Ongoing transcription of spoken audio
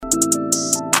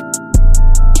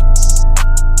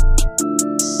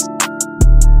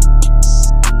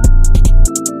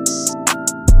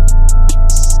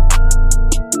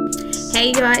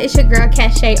Hey y'all, it's your girl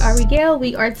Cachet Ariel.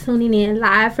 We are tuning in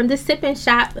live from the Sippin'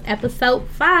 Shop, episode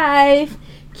 5,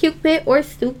 Cupid or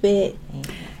Stupid.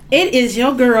 It is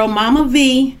your girl Mama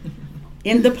V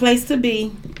in the place to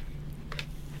be.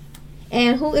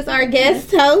 And who is our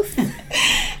guest host?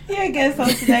 Your guest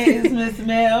host today is Miss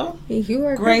Mel. You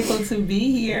are grateful to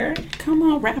be here. Come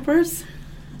on, rappers.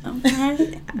 I'm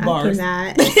tired. Bars.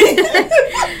 I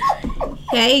cannot.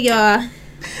 Hey y'all.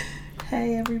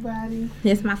 Hey everybody.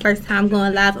 This is my first time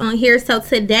going live on here. So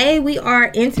today we are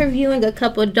interviewing a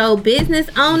couple dope business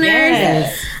owners.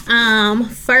 Yes.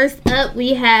 First up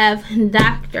we have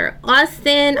Dr.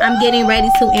 Austin. I'm getting ready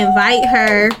to invite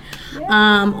her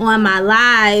on my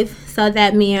live so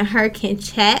that me and her can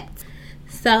chat.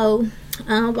 So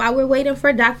while we're waiting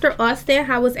for Dr. Austin,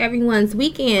 how was everyone's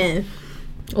weekend?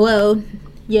 Well,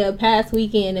 yeah, past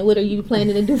weekend. And what are you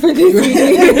planning to do for this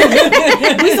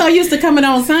weekend? We so used to coming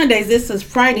on Sundays. This is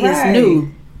Friday is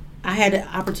new. I had the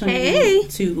opportunity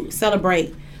to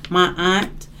celebrate my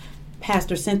aunt,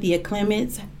 Pastor Cynthia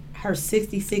Clements, her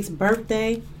 66th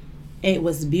birthday. It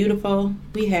was beautiful.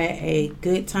 We had a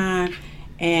good time.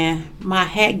 And my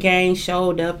hat gang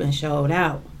showed up and showed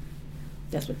out.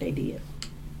 That's what they did.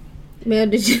 Mel,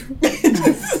 did you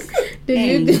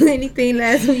do anything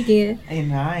last weekend? Hey,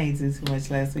 no, I ain't do too much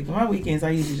last week. My weekends,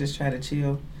 I usually just try to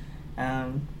chill,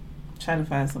 try to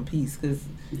find some peace, because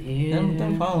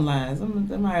them phone lines, them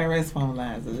IRS phone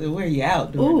lines, they wear you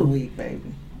out during the week,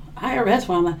 baby. IRS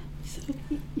phone line. So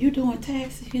you doing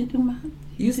taxes? You do my...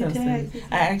 You so silly.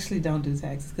 I actually don't do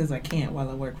taxes because I can't while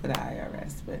I work for the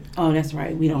IRS. But that's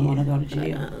right. We don't want to go to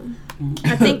jail.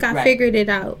 I think I figured it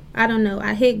out. I don't know.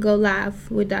 I hit go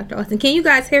live with Dr. Austin. Can you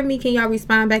guys hear me? Can y'all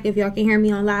respond back if y'all can hear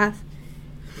me on live?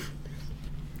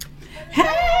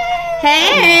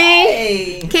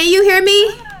 Hey! Can you hear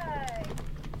me?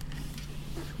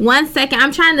 1 second.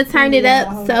 I'm trying to turn it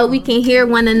up so we can hear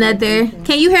one another.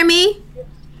 Can you hear me?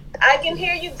 I can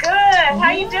hear you good.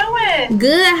 How you doing?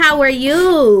 Good. How are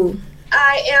you?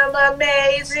 I am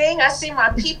amazing. I see my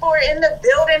people are in the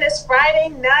building. It's Friday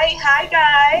night. Hi,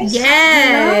 guys.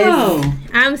 Yes. Hello.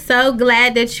 I'm so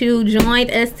glad that you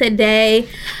joined us today.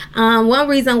 One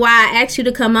reason why I asked you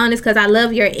to come on is because I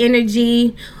love your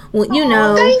energy. You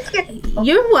know, thank you.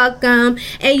 You're welcome.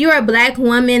 And you're a black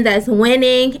woman that's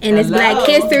winning, and it's Black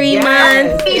History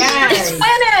Month.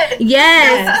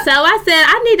 Yes. So I said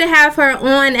I need to have her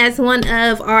on as one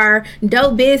of our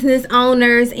dope business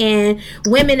owners and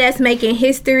women that's making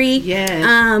history.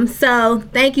 Yes. So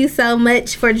thank you so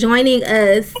much for joining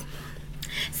us.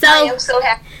 So I am so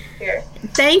happy. Here.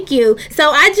 Thank you.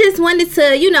 So I just wanted to,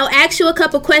 ask you a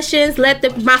couple questions, let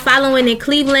my following in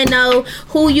Cleveland know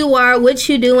who you are, what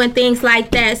you do, and things like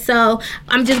that. So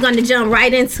I'm just going to jump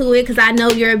right into it because I know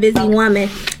you're a busy woman.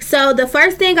 So the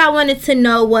first thing I wanted to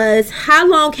know was, how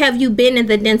long have you been in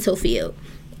the dental field?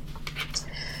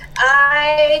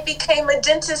 I became a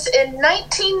dentist in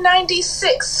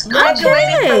 1996,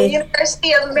 graduating from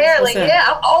University of Maryland. Yeah,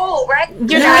 I'm old, right?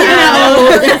 You're not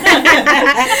old.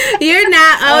 You're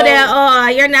not old at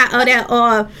all. You're not old at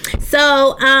all.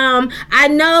 So I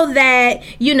know that,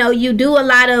 you do a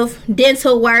lot of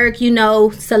dental work,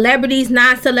 celebrities,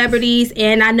 non-celebrities,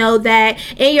 and I know that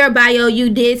in your bio you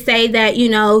did say that,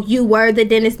 you were the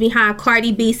dentist behind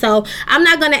Cardi B. So I'm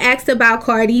not going to ask about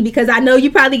Cardi because I know you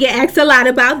probably get asked a lot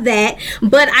about that.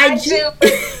 But I do.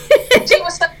 She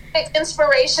was such a big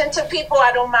inspiration to people.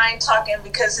 I don't mind talking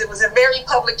because it was a very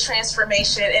public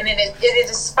transformation, and it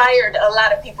inspired a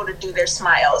lot of people to do their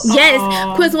smiles. Yes,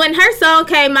 because when her song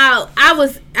came out,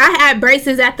 I had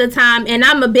braces at the time, and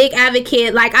I'm a big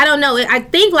advocate. Like, I don't know, I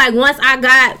think like once I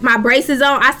got my braces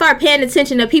on, I started paying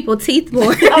attention to people's teeth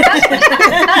more.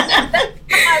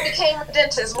 I became a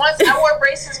dentist. Once I wore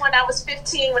braces when I was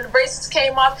 15. When the braces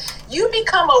came off, you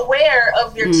become aware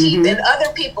of your teeth and other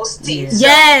people's teeth.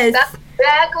 Yes. So that's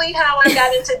exactly how I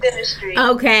got into dentistry.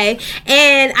 Okay.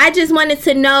 And I just wanted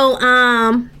to know,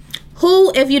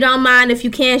 who, if you don't mind, if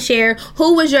you can share,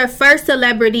 who was your first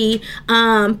celebrity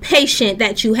patient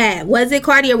that you had? Was it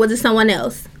Cardi or was it someone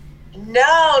else?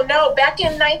 No. Back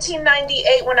in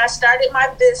 1998, when I started my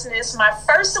business, my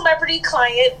first celebrity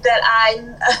client that I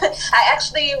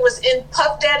actually was in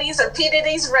Puff Daddy's or P.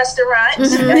 Diddy's restaurant in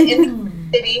the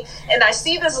city, and I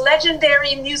see this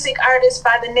legendary music artist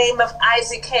by the name of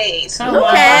Isaac Hayes.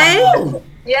 Okay.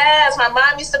 Yes, my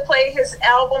mom used to play his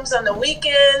albums on the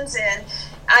weekends, and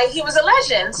he was a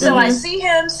legend. So I see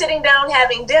him sitting down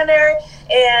having dinner,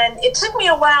 And it took me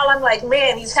a while. I'm like,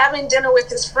 man, he's having dinner with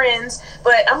his friends,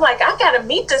 but I'm like, I gotta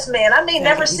meet this man. I may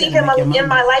never see him in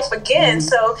my life again. Mm-hmm.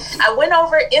 So I went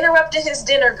over, interrupted his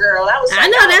dinner, girl. I was like, I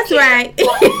know that's right.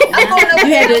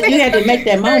 You had to make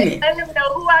that moment. Let him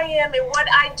know who I am and what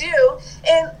I do.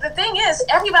 And the thing is,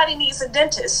 everybody needs a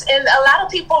dentist, and a lot of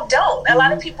people don't. A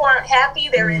lot of people aren't happy.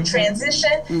 They're in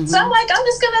transition. Mm-hmm. So I'm like, I'm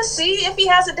just gonna see if he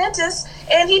has a dentist,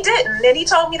 and he didn't. And he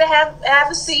told me to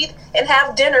have a seat and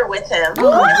have dinner with him.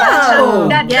 Oh,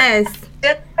 yes.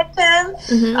 Dinner with him.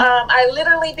 Mm-hmm. I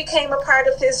literally became a part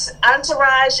of his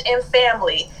entourage and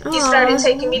family. He started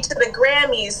taking me to the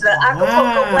Grammys, the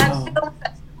Acapulco Black Film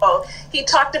Festival. He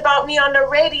talked about me on the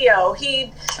radio.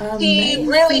 He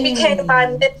really became my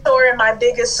mentor and my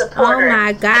biggest supporter. Oh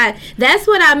my God. That's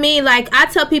what I mean. Like, I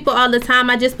tell people all the time,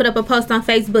 I just put up a post on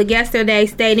Facebook yesterday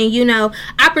stating,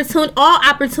 all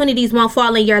opportunities won't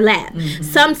fall in your lap. Mm-hmm.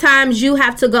 Sometimes you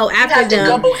have to go after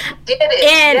them. Get it.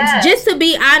 And just to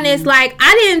be honest, like,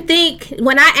 I didn't think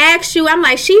when I asked you, I'm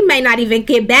like, she may not even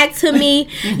get back to me,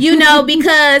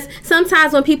 because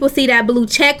sometimes when people see that blue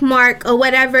check mark or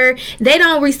whatever, they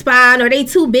don't respond or they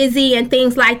too busy and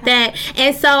things like that.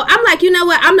 And so I'm like, you know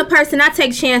what? I'm the person, I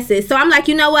take chances. So I'm like,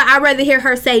 you know what? I'd rather hear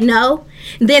her say no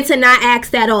than to not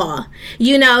ask at all.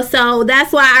 So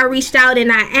that's why I reached out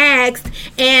and I asked.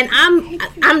 And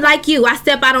I'm like you. I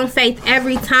step out on faith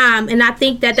every time. And I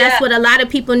think that's what a lot of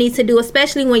people need to do,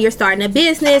 especially when you're starting a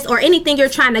business or anything you're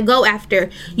trying to go after.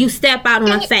 You step out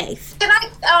on faith. Can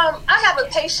I have a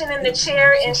patient in the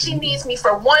chair and she needs me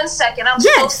for 1 second. I'm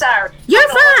so sorry. You're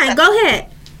fine. Go ahead.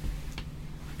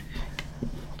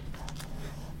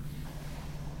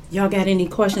 Y'all got any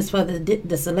questions for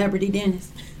the celebrity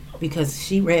dentist? Because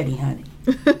she ready, honey.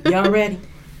 Y'all ready?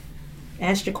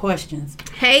 Ask your questions.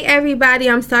 Hey, everybody.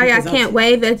 I'm sorry I can't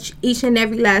wave at each and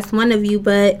every last one of you,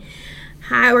 but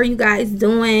how are you guys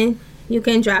doing? You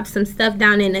can drop some stuff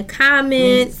down in the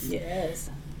comments. Yes.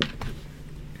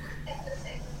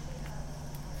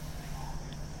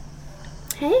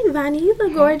 Hey, Vonnie, you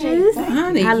look gorgeous.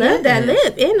 Honey, I love that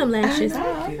lip and them lashes.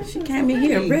 She came in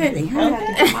here ready. I have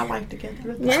to get my life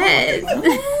together. Yes.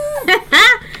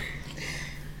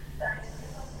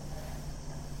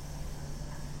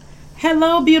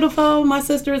 Hello, beautiful. My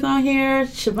sister is on here,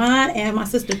 Siobhan, and my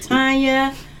sister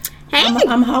Tanya. Hey.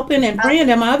 I'm hoping and praying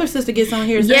that my other sister gets on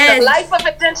here. Yes. The life of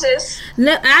a dentist.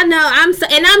 Look, I know. I'm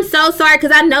so sorry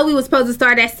because I know we were supposed to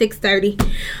start at 6:30,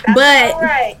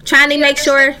 but trying to make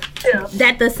sure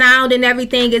that the sound and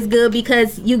everything is good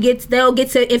because they'll get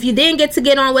to. If you didn't get to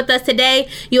get on with us today,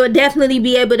 you'll definitely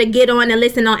be able to get on and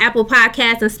listen on Apple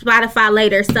Podcasts and Spotify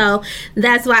later. So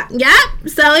that's why. Yep.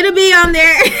 So it'll be on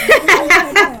there.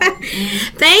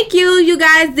 Thank you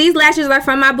guys. These lashes are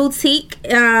from my boutique.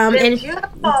 And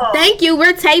beautiful. Thank you.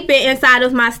 We're taping inside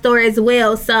of my store as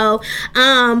well. So,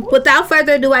 without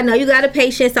further ado, I know you got a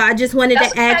patient, so I just wanted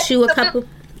to ask you a couple.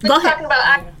 Go ahead. Talking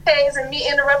about octaves and me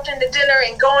interrupting the dinner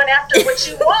and going after what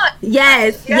you want.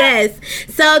 Yes.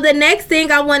 So the next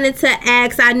thing I wanted to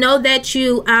ask, I know that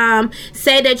you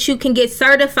say that you can get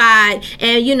certified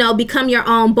and become your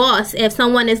own boss if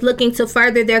someone is looking to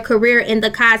further their career in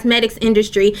the cosmetics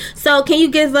industry. So can you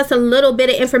give us a little bit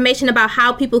of information about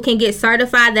how people can get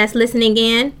certified that's listening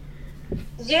in?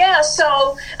 Yeah,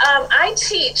 so I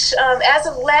teach, as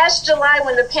of last July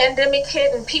when the pandemic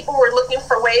hit and people were looking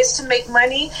for ways to make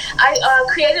money, I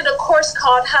created a course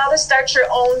called How to Start Your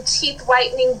Own Teeth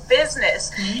Whitening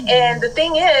Business. Mm-hmm. And the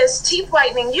thing is, teeth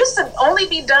whitening used to only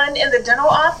be done in the dental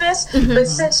office, but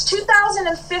since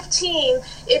 2015,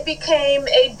 it became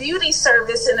a beauty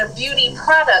service and a beauty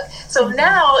product. So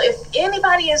now if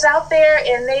anybody is out there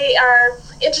and they are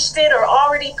interested or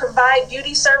already provide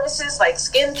beauty services like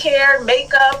skincare,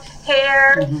 makeup,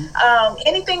 hair,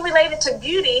 anything related to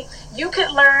beauty, you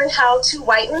could learn how to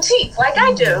whiten teeth like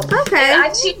I do. Okay. And I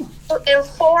teach in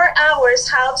 4 hours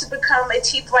how to become a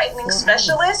teeth whitening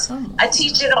specialist. I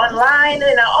teach it online,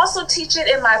 and I also teach it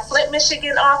in my Flint,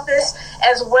 Michigan office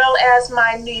as well as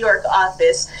my New York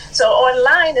office. So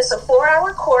online, it's a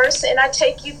 4-hour course, and I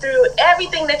take you through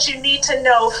everything that you need to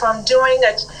know, from doing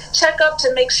a checkup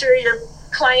to make sure your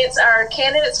clients are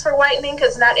candidates for whitening,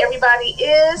 because not everybody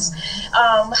is,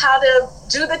 how to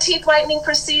do the teeth whitening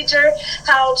procedure,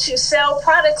 how to sell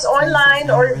products online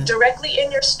or directly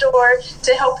in your store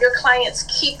to help your clients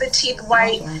keep the teeth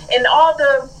white, and all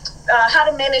the how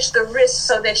to manage the risks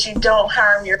so that you don't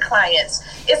harm your clients.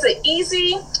 It's an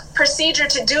easy procedure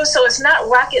to do, so it's not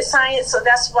rocket science, so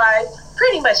that's why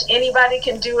pretty much anybody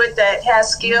can do it that has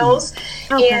skills.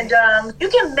 And you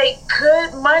can make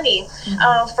good money.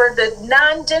 For the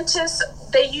non-dentists,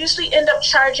 they usually end up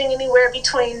charging anywhere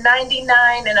between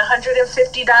 $99 and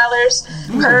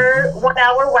 $150 per 1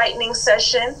 hour whitening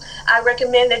session. I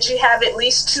recommend that you have at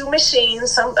least 2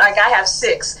 machines. Like I have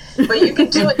 6, but you can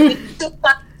do it 2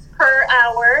 per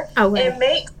hour and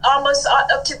make almost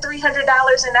up to $300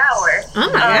 an hour. Oh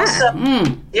my God! So,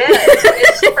 yeah,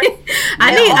 it's crazy.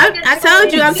 I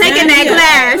told you I'm taking that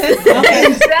class. Okay.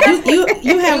 Exactly.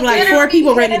 You have like 4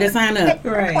 people ready to sign up.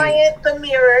 Right. Client the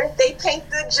mirror. They paint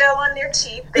the gel on their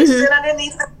teeth. They sit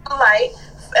underneath the light.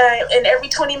 And every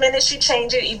 20 minutes you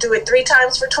change it. You do it 3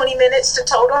 times for 20 minutes to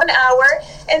total an hour.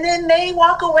 And then they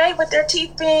walk away with their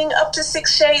teeth being up to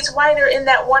 6 shades whiter in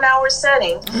that 1 hour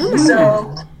setting.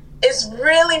 So it's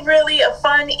really, really a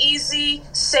fun, easy,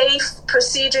 safe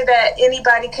procedure that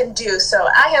anybody can do. So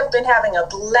I have been having a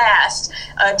blast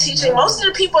teaching. Most of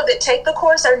the people that take the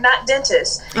course are not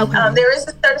dentists. There is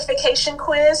a certification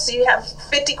quiz. So you have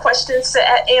 50 questions to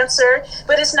answer,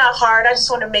 but it's not hard. I just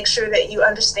want to make sure that you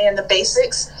understand the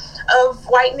basics of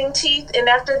whitening teeth. And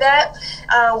after that,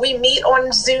 we meet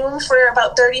on Zoom for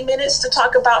about 30 minutes to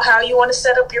talk about how you want to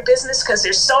set up your business, because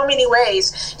there's so many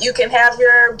ways. You can have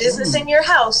your business in your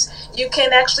house. You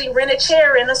can actually rent a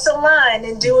chair in a salon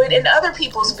and do it in other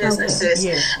people's businesses.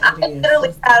 I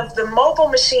literally have the mobile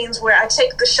machines where I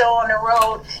take the show on the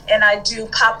road and I do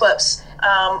pop-ups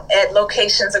at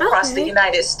locations across the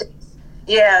United States.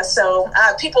 Yeah, so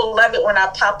people love it when I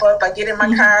pop up. I get in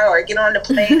my car or get on the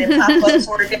plane and pop up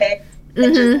for a day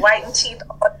and just whiten teeth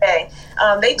all day.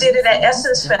 They did it at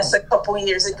Essence Fest a couple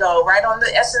years ago, right on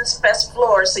the Essence Fest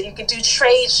floor. So you could do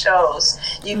trade shows.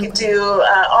 You could do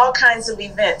all kinds of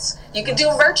events. You could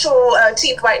do virtual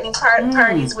teeth whitening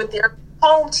parties with their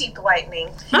home teeth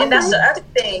whitening. And that's the other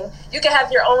thing. You can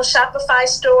have your own Shopify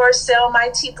store, sell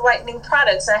my teeth whitening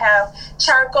products. I have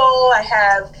charcoal. I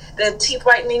have the teeth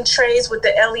whitening trays with the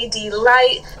LED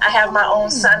light. I have my own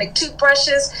sonic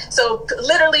toothbrushes. So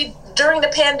literally during the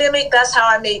pandemic, that's how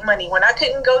I made money. When I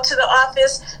couldn't go to the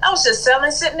office, I was just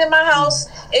sitting in my house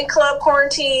in club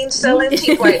quarantine, selling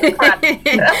teeth whitening products.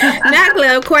 Not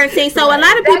club quarantine. So a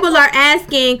lot of people are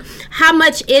asking, how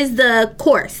much is the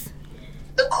course?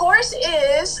 The course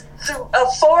is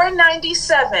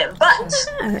 $497, but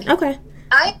okay.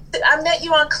 I met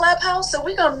you on Clubhouse, so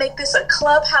we're gonna make this a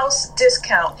Clubhouse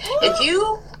discount. If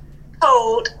you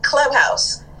code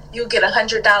Clubhouse, you'll get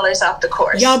 $100 off the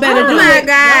course. Y'all better do it. Oh my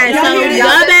God!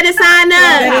 Y'all better sign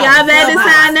up. Y'all better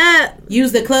sign up.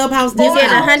 Use the Clubhouse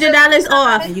discount. You get $100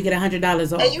 off. And you get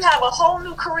 $100 off. And you have a whole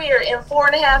new career in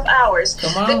 4.5 hours.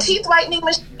 The teeth whitening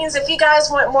machines, if you guys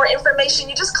want more information,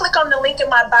 you just click on the link in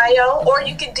my bio, or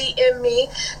you can DM me.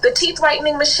 The teeth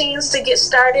whitening machines to get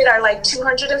started are like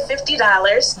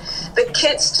 $250. The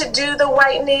kits to do the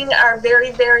whitening are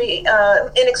very, very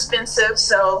inexpensive.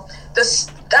 So the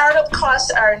startup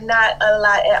costs are not a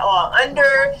lot at all.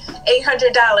 Under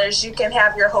 $800, you can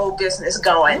have your whole business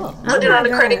going. Put it on the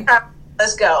credit card.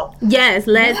 Let's go. Yes,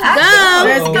 let's go.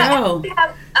 Let's go.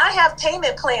 I have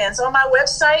payment plans on my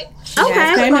website.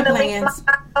 Okay. Payment plans.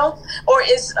 Or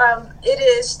it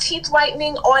is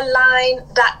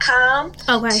teethwhiteningonline.com.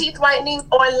 Okay.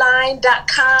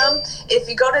 Teethwhiteningonline.com. If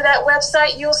you go to that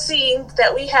website, you'll see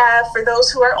that we have, for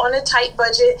those who are on a tight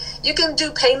budget, you can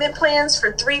do payment plans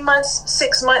for 3 months,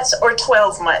 6 months, or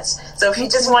 12 months. So if you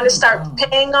just want to start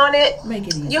paying on it,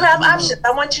 you have options.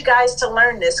 I want you guys to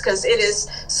learn this because it is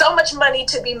so much money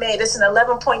to be made. It's an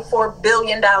 $11.4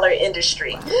 billion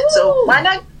industry. So why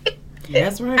not?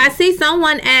 That's right. I see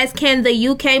someone ask, can the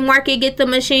UK market get the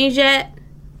machines yet?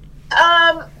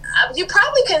 You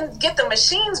probably can get the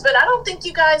machines, but I don't think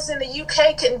you guys in the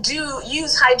UK can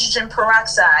use hydrogen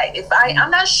peroxide.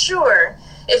 I'm not sure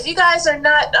if you guys are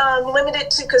not limited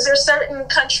to, because there's certain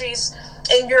countries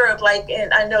in Europe,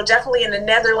 I know definitely in the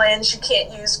Netherlands, you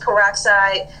can't use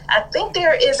peroxide. I think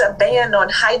there is a ban on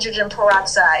hydrogen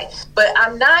peroxide, but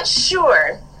I'm not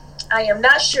sure. I am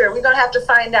not sure. We're going to have to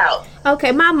find out.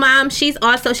 Okay, my mom, she's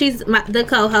the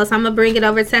co-host. I'm going to bring it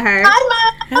over to her.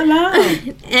 Hi, Mom. Hello.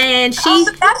 And she... Oh,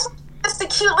 so that's the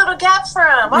cute little Gap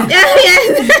from. Okay.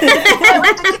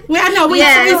 I know.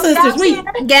 We're sisters.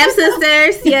 Gap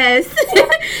sisters, yes.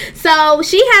 So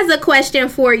she has a question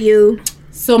for you.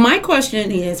 So my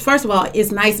question is, first of all,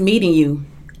 it's nice meeting you.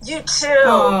 You too.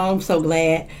 Oh, I'm so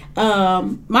glad.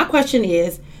 My question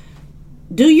is,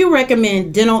 do you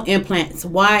recommend dental implants?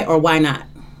 Why or why not?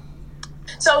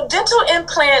 So dental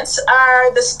implants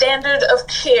are the standard of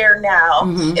care now.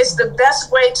 It's the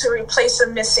best way to replace a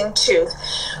missing tooth.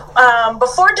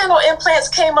 Before dental implants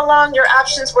came along, your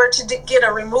options were to get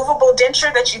a removable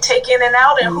denture that you take in and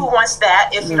out, and who wants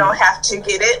that if you don't have to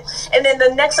get it? And then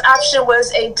the next option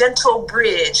was a dental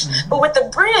bridge. But with the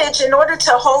bridge, in order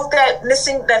to hold that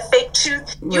fake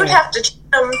tooth, you'd have to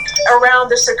trim around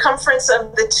the circumference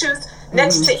of the tooth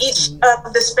next to each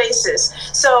of the spaces.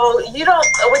 So you don't,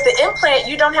 with the implant,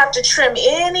 you don't have to trim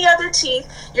any other teeth.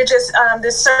 You're just,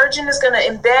 the surgeon is going to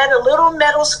embed a little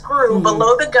metal screw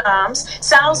below the gums.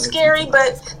 Sounds scary,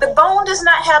 but the bone does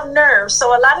not have nerves.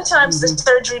 So a lot of times the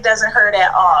surgery doesn't hurt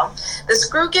at all. The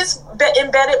screw gets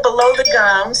embedded below the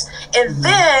gums, and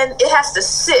then it has to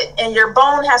sit, and your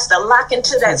bone has to lock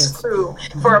into that screw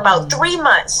for about 3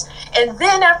 months. And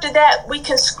then after that, we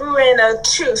can screw in a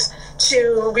tooth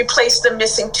to replace the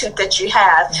missing tooth that you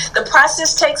have. The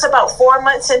process takes about 4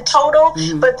 months in total,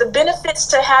 but the benefits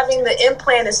to having the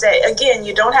implant is that, again,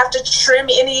 you don't have to trim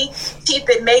any teeth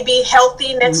that may be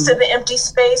healthy next to the empty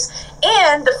space.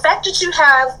 And the fact that you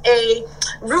have a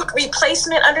root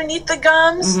replacement underneath the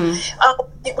gums,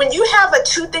 when you have a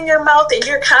tooth in your mouth and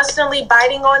you're constantly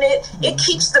biting on it, it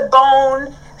keeps the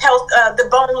bone the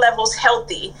bone levels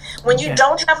healthy. When you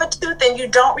don't have a tooth and you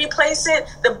don't replace it,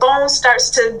 the bone starts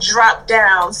to drop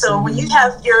down. So when you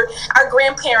have our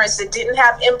grandparents that didn't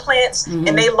have implants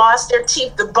and they lost their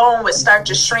teeth, the bone would start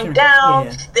to shrink down.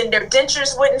 Then their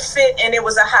dentures wouldn't fit, and it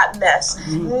was a hot mess.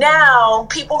 Now,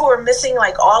 people who are missing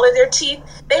like all of their teeth,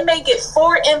 they may get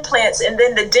 4 implants, and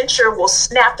then the denture will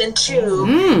snap into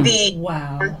the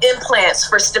implants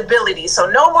for stability. So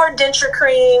no more denture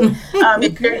cream.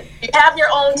 If you have your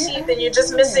own teeth and you're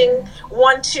just missing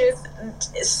one tooth,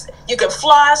 you can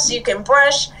floss, you can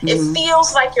brush. It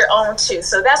feels like your own tooth.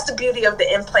 So that's the beauty of the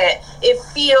implant. It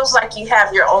feels like you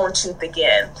have your own tooth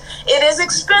again. It is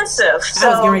expensive. So,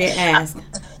 I was going to ask.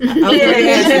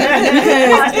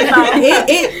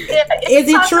 Is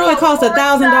it true it costs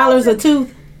 $1,000 a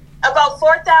tooth? About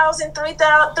 $4,000,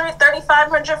 $3,000,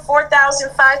 $3,500,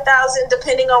 $4,000, $5,000,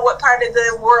 depending on what part of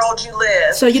the world you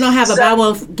live. So you don't have a buy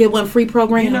one get one free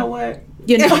program? You know what?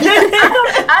 You know,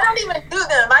 I don't even do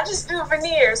them. I just do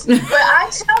veneers. But I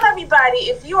tell everybody,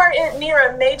 if you are near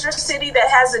a major city that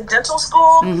has a dental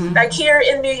school, like here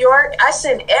in New York, I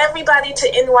send everybody to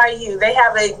NYU. They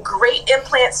have a great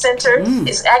implant center.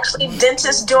 It's actually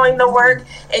dentists doing the work,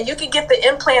 and you can get the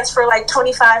implants for like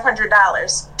 $2,500,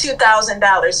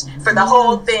 $2,000 for the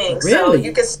whole thing. Really? So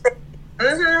you can.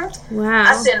 Wow.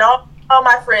 I send all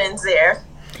my friends there.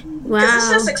 Wow. Because it's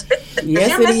just expensive. Yes, if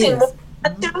you're missing more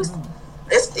tooth,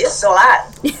 it's a lot.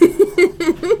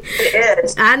 It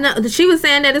is. I know she was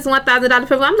saying that it's $1,000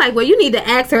 per. I'm like, well, you need to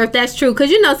ask her if that's true, because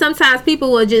sometimes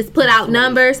people will just put out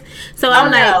numbers. So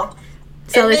I'm like,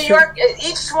 so in New York,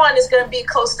 each one is going to be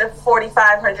close to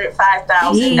 $4,500,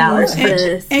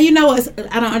 $5,000. And you know what?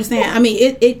 I don't understand. I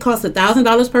mean, it costs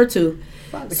 $1,000 per tooth.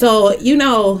 So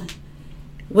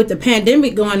with the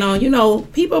pandemic going on,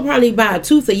 people probably buy a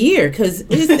tooth a year because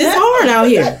it's hard out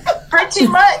here. Pretty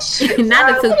much.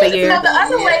 Not a tooth a year. The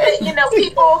other way that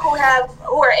people who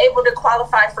are able to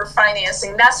qualify for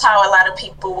financing, that's how a lot of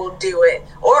people will do it.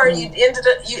 Or you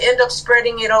end up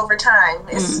spreading it over time.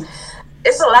 It's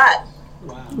a lot.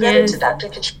 Wow. Yes. To Dr.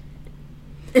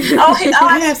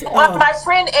 My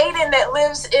friend Aiden that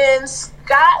lives in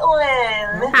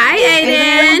Scotland. Hi,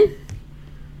 Aiden.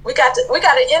 We got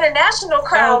an international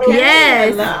crowd. Okay.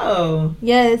 Yes. Hello.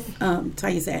 Yes. Can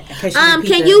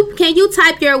you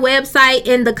type your website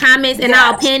in the comments and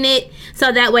I'll pin it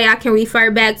so that way I can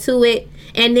refer back to it.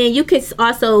 And then you could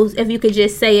also, if you could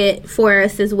just say it for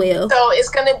us as well. So it's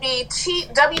going to be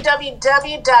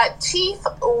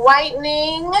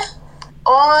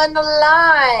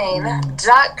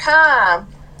www.teethwhiteningonline.com.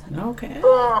 Okay.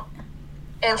 Boom.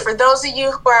 And for those of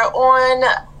you who are on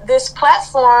this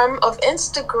platform of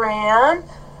Instagram,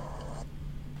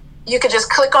 you can just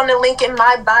click on the link in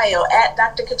my bio at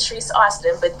Dr. Catrice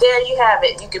Austin. But there you have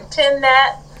it. You can pin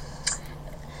that.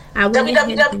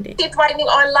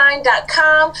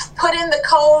 www.teethwhiteningonline.com. Put in the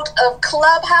code of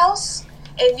Clubhouse,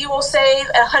 and you will save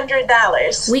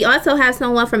 $100. We also have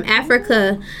someone from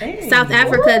Africa, South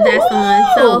Africa, that's on.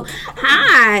 So,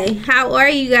 hi, how are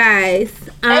you guys?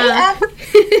 That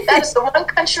is the one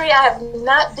country I have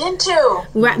not been to.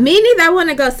 Right, me neither. I want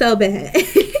to go so bad.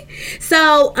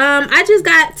 So, I just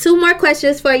got 2 more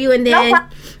questions for you, and then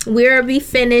we'll be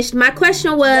finished. My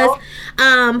question was,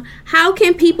 how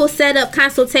can people set up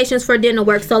consultations for dental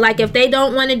work? So, like, if they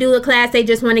don't want to do a class, they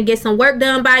just want to get some work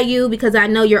done by you, because I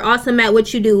know you're awesome at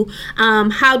what you do.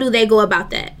 How do they go about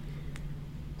that?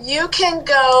 you can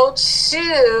go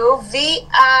to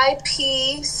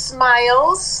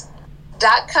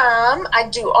VIPsmiles.com. I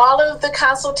do all of the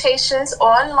consultations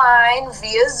online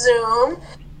via Zoom.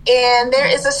 And there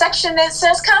is a section that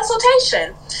says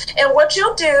consultation. And what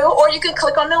you'll do, or you can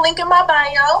click on the link in my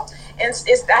bio, and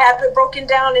I have it broken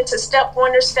down into step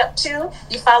 1 or step 2.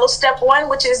 You follow step 1,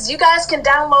 which is you guys can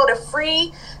download a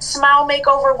free Smile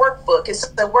Makeover workbook. It's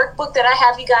the workbook that I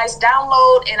have you guys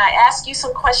download, and I ask you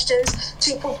some questions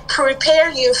to prepare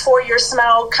you for your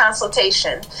Smile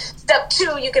consultation. Step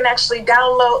 2, you can actually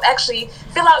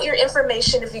fill out your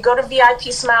information. If you go to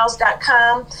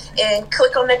VIPsmiles.com and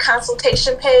click on the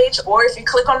consultation page, or if you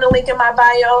click on the link in my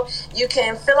bio, you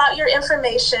can fill out your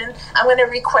information. I'm going to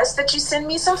request that you send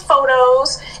me some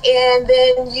photos, and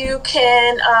then you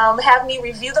can have me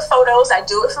review the photos. I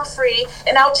do it for free,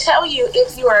 and I'll tell you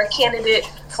if you are a candidate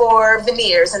for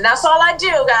veneers. And that's all I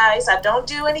do, guys. I don't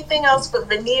do anything else but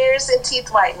veneers and teeth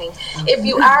whitening. If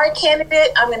you are a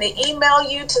candidate, I'm going to email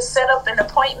you to set up an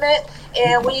appointment,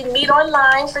 and we meet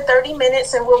online for 30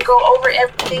 minutes, and we'll go over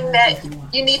everything that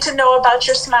you need to know about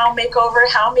your Smile Makeover,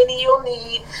 how many you'll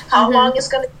need, how long it's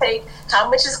going to take, how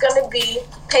much it's going to be,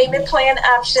 payment plan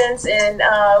options, and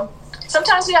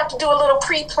sometimes we have to do a little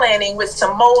pre-planning with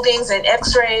some moldings and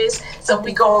x-rays. So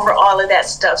we go over all of that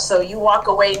stuff. So you walk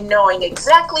away knowing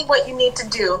exactly what you need to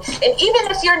do. And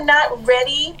even if you're not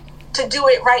ready to do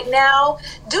it right now,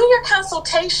 do your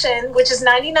consultation, which is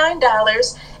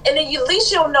 $99. And then at least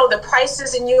you'll know the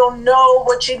prices, and you'll know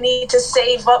what you need to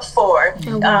save up for.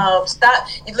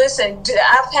 Listen,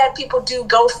 I've had people do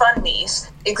GoFundMes,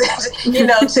 to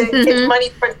get money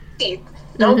for teeth.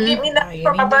 Don't give me nothing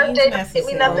for my birthday. Don't give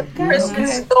me nothing for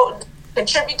Christmas. Go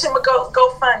contribute to my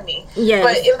GoFundMe. Yes.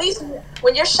 But at least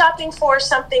when you're shopping for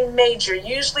something major,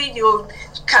 usually you'll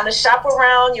kind of shop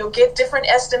around, you'll get different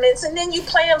estimates, and then you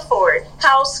plan for it.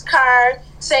 House, car,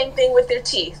 same thing with their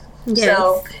teeth. Yes.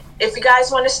 So if you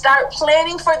guys want to start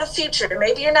planning for the future,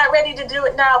 maybe you're not ready to do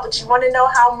it now, but you want to know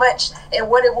how much and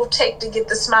what it will take to get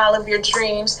the smile of your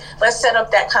dreams, let's set up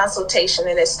that consultation.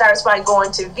 And it starts by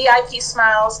going to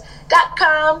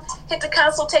VIPsmiles.com, hit the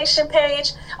consultation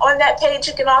page. On that page,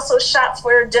 you can also shop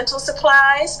for dental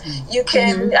supplies. You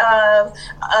can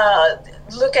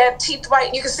look at teeth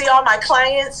white. You can see all my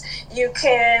clients.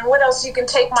 What else? You can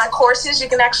take my courses. You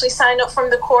can actually sign up from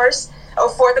the course. Or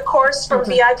for the course from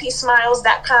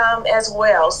VIPsmiles.com as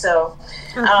well. So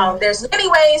there's many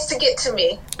ways to get to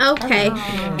me. Okay.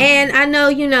 And I know,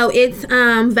 it's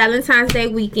Valentine's Day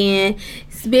weekend.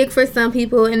 It's big for some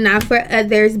people and not for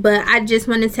others, but I just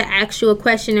wanted to ask you a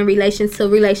question in relation to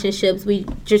relationships. We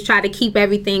just try to keep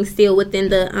everything still within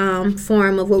the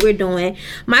form of what we're doing.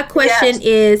 My question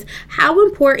is, how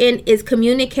important is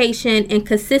communication and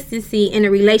consistency in a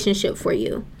relationship for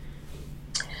you?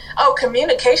 Oh,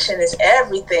 communication is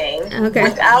everything. Okay.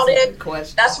 Without it,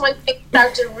 that's when things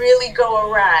start to really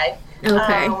go awry.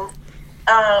 Okay.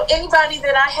 Anybody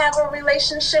that I have a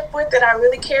relationship with that I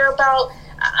really care about,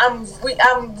 I'm a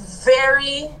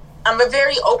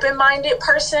very open-minded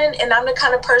person, and I'm the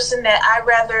kind of person that I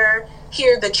rather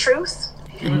hear the truth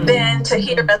than to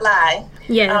hear a lie.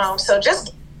 Yes. So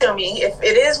just to me, if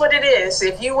it is what it is,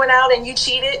 if you went out and you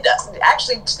cheated,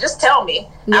 actually just tell me.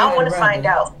 I don't want to find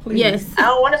out. Please. Yes. I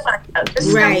don't want to find out.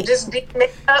 Just be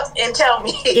made up and tell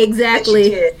me. Exactly.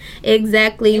 That you did.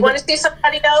 Exactly. You want to see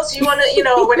somebody else? You want to,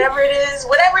 whatever it is.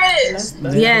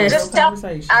 Yes. Just tell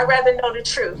me. I'd rather know the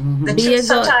truth. The truth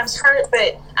sometimes hurt,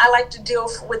 but I like to deal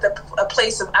with a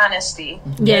place of honesty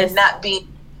and not be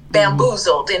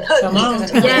bamboozled and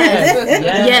hoodwinked.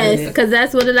 Yes, because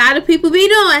that's what a lot of people be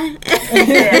doing.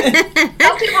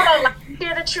 Some people don't like to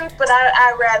hear the truth, but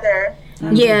I rather.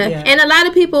 And a lot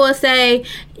of people will say,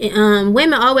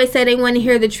 women always say they want to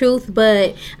hear the truth,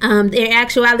 but in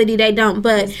actuality they don't.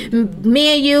 But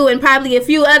me and you and probably a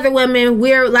few other women,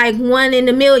 we're like 1 in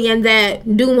a million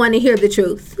that do want to hear the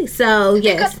truth. So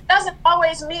because it doesn't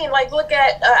always mean, like, look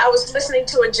at I was listening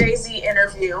to a Jay-Z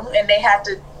interview, and they had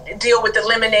to deal with the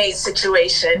lemonade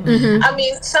situation. I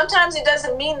mean, sometimes it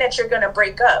doesn't mean that you're going to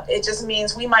break up. It just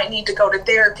means we might need to go to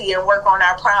therapy and work on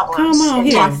our problems. Come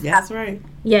on, that's right.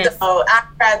 Yes. So I'd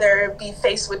rather be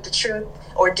faced with the truth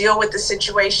or deal with the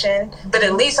situation, but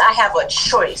at least I have a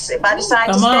choice. If I decide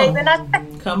to stay, then I stay.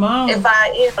 Come on. If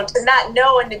to not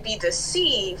know and to be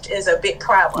deceived is a big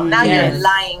problem. Now you're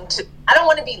lying to. I don't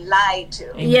want to be lied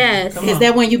to. Yes. Is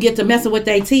that when you get to messing with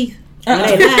their teeth? You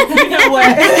know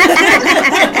what?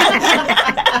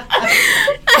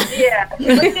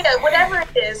 Whatever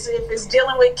it is, if it's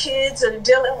dealing with kids or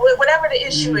dealing with whatever the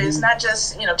issue is, not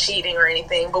just cheating or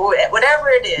anything, but whatever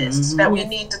it is that we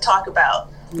need to talk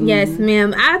about, Yes,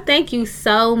 ma'am. I thank you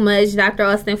so much, Dr.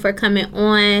 Austin, for coming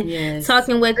on,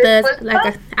 talking with us.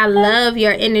 Like, I love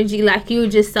your energy. Like, you're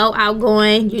just so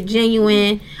outgoing. You're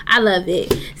genuine. I love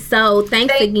it. So,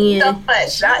 thank again. Thank you so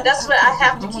much. That's what I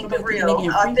have to keep it real.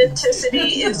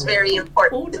 Authenticity is very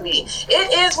important to me.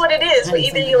 It is what it is. But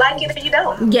either you like it or you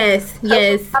don't. Yes.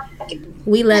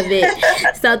 We love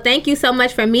it. So, thank you so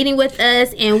much for meeting with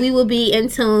us, and we will be in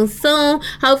tune soon.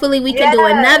 Hopefully, we can do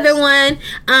another one.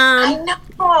 I know.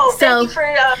 Thank you for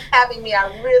having me.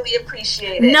 I really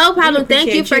appreciate it. No problem.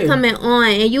 Thank you for coming on,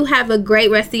 and you have a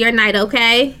great rest of your night,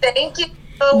 okay? Thank you.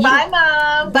 Bye,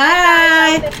 Mom.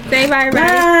 Bye. Say bye,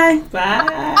 everybody.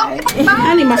 Bye.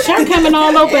 I need my shirt coming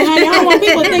all open, honey. I don't want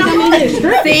people to think I'm in here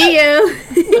stripping. See you.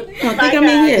 I think I'm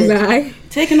in here. Bye.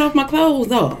 Taking off my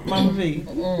clothes off. Mama V.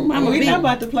 Mama V. We're not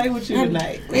about to play with you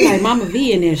tonight. They like Mama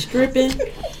V in there stripping.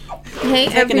 Hey,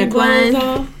 taking her clothes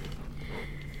off.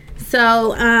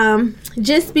 So,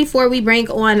 just before we bring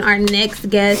on our next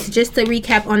guest, just to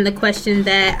recap on the question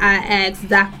that I asked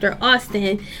Dr.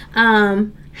 Austin,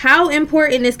 how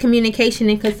important is communication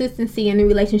and consistency in the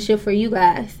relationship for you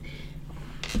guys?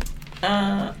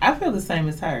 I feel the same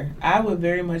as her. I would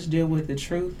very much deal with the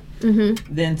truth.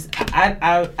 Then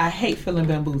I hate feeling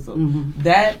bamboozled.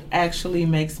 That actually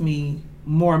makes me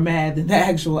more mad than the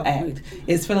actual act.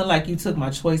 It's feeling like you took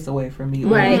my choice away from me.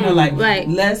 Right.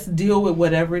 Let's deal with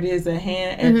whatever it is at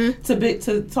hand. And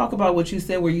to talk about what you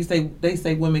said, where you say they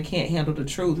say women can't handle the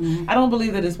truth. I don't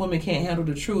believe that it's women can't handle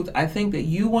the truth. I think that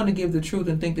you want to give the truth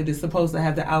and think that it's supposed to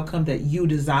have the outcome that you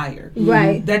desire.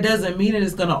 Right. That doesn't mean that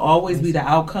it's going to always be the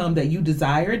outcome that you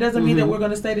desire. It doesn't mean that we're going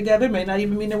to stay together. It may not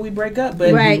even mean that we break up.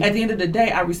 But at the end of the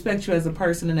day, I respect you as a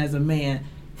person and as a man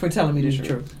for telling me the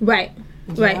truth. Right.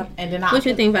 Right. And then what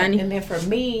you think, Vonnie? And then for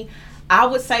me, I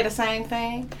would say the same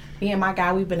thing. Me and my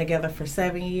guy, we've been together for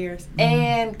 7 years.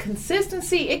 And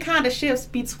consistency, it kind of shifts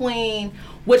between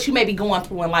what you may be going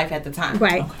through in life at the time.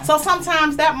 Right. Okay. So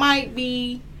sometimes that might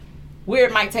be where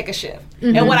it might take a shift.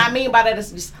 And what I mean by that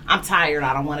is just, I'm tired.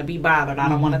 I don't want to be bothered. I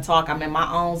don't want to talk. I'm in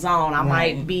my own zone. I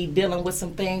might be dealing with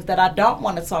some things that I don't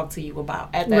want to talk to you about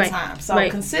at that time. So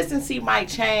consistency might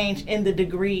change in the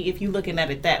degree if you're looking at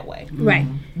it that way. Right.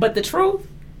 But the truth,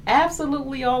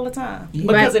 absolutely all the time.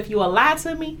 Because if you lie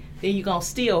to me, then you're going to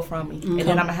steal from me. And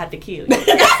then I'm going to have to kill you.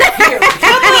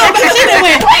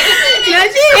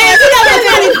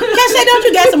 Don't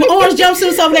you got some orange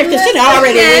jumpsuits over there? Because she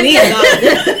already went in.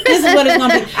 This is what it's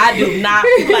going to be. I do not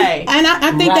play. And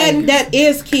I think that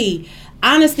is key.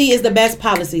 Honesty is the best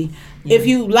policy. If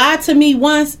you lie to me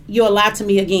once, you'll lie to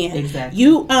me again. Exactly.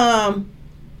 I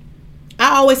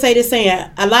always say this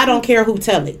saying, a lie don't care who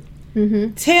tell it.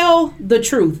 Tell the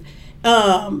truth.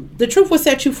 The truth will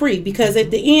set you free, because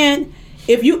at the end,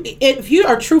 if you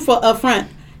are truthful up front,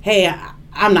 hey,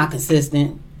 I'm not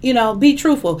consistent. Be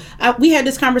truthful. We had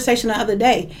this conversation the other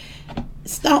day.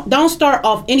 Don't start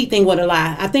off anything with a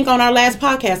lie. I think on our last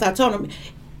podcast, I told him,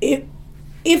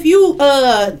 if you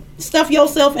stuff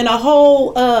yourself in a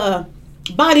whole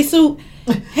bodysuit,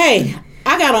 hey,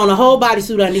 I got on a whole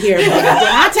bodysuit under here. But when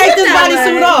I take this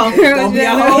bodysuit off, it's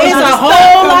a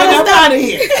whole lot of stuff.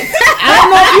 I don't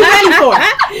know if you're ready for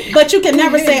it. But you can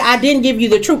never say, I didn't give you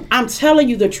the truth. I'm telling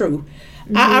you the truth.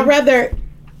 I'd rather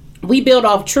we build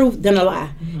off truth than a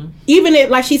lie. Even if,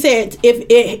 like she said, if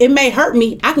it may hurt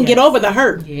me, I can get over the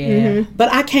hurt.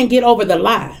 But I can't get over the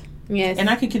lie. Yes. And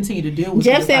I can continue to deal with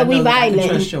Jeff said we violent.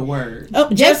 Trust your word.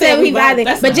 Jeff said we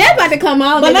violent. But Jeff about to come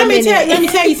on. But let me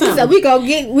tell you something. So we gonna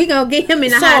get him in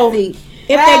the hot seat. If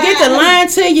they get to lying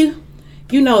to you,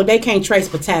 they can't trace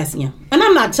potassium. And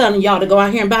I'm not telling y'all to go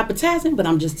out here and buy potassium, but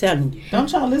I'm just telling you.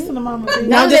 Don't y'all listen to Mama V.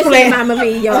 Don't listen to Mama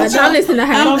V, y'all. Don't listen to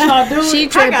her. Don't y'all do it. She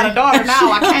tripping. I got a daughter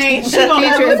now. I can't.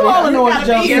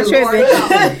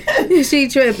 She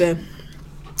tripping.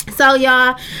 So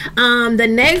y'all, the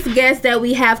next guest that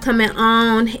we have coming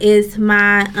on is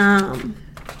my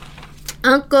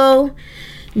uncle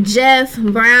Jeff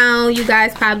Brown. You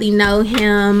guys probably know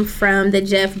him from the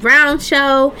Jeff Brown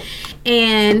Show,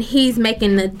 and he's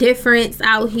making a difference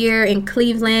out here in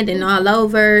Cleveland and all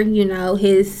over.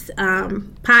 His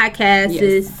podcast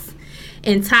is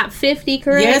in top 50,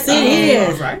 correct? Yes, it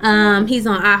is. Right. He's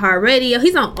on iHeartRadio.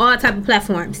 He's on all type of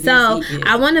platforms. So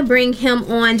I want to bring him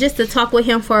on just to talk with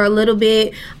him for a little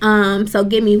bit. So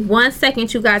give me 1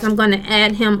 second, you guys. I'm going to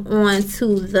add him on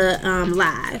to the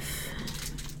live.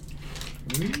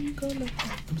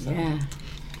 Yeah.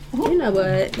 You know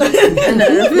what?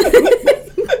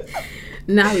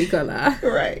 Now we go live.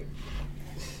 Right.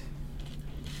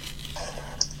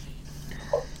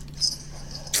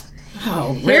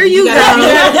 Oh, here you go. You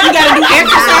gotta do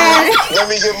exercise.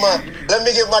 Let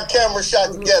me get my camera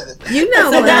shot together. You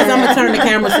know so what? guys, I'm gonna turn the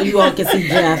camera so you all can see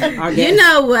Jeff. Our guest. You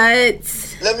know what?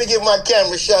 Let me get my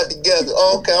camera shot together.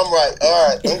 Oh, okay, I'm right. All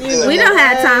right, I'm good. We don't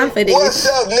have time for this. What's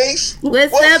up, niece?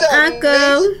 What's up,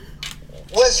 Uncle? Niece?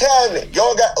 What's happening?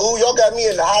 Y'all got me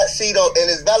in the hot seat on, and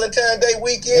it's Valentine's Day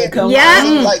weekend. Yeah. I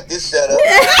don't like this setup.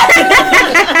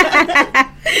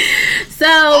 So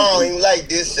I don't even like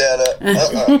this setup.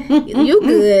 You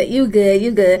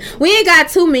good. We ain't got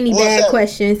too many bad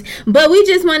questions, but we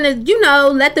just want to,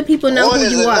 let the people know who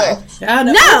you are.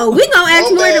 No, we gonna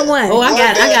ask more than one. Oh, I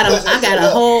got a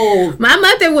whole. My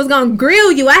mother was gonna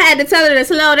grill you. I had to tell her to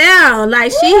slow down.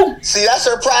 Like See, that's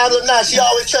her problem now. She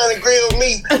always trying to grill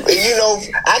me. And,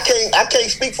 I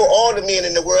can't speak for all the men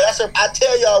in the world. I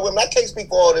tell y'all women, I can't speak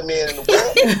for all the men in the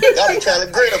world. Y'all be trying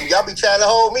to grill them. Y'all be trying to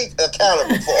hold me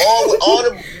accountable for all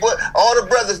the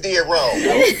brothers did wrong.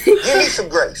 Give me some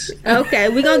grace. Okay,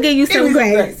 we're gonna give you some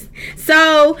grace.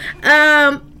 So,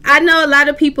 I know a lot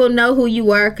of people know who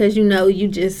you are because you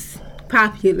just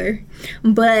popular.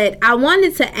 But I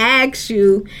wanted to ask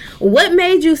you, what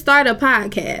made you start a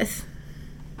podcast?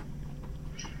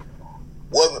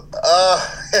 Well,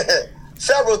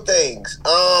 several things.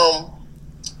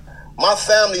 My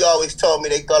family always told me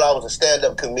they thought I was a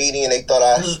stand-up comedian. They thought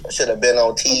I should have been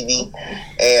on TV,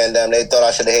 and they thought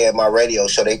I should have had my radio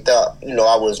show. They thought,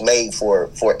 I was made for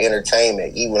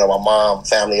entertainment. Even my mom,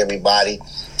 family, everybody.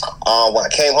 When I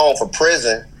came home from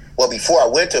prison, well, before I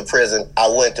went to prison,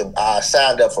 I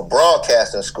signed up for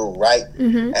broadcasting school, right?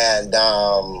 Mm-hmm. And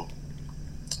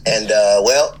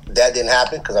well, that didn't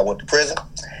happen because I went to prison.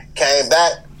 Came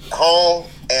back home,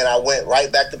 and I went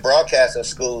right back to broadcasting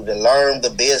school to learn the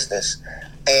business.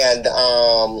 And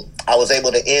I was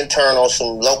able to intern on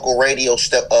some local radio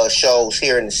shows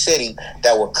here in the city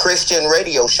that were Christian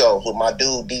radio shows with my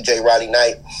dude, DJ Roddy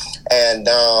Knight. And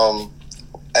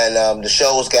the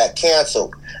shows got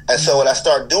canceled. And so what I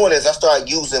started doing is I started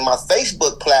using my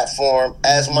Facebook platform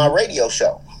as my radio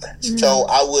show. Mm-hmm. So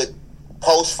I would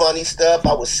post funny stuff.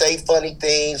 I would say funny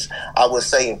things. I would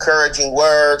say encouraging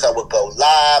words. I would go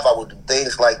live. I would do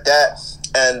things like that.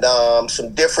 And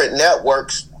some different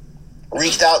networks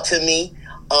reached out to me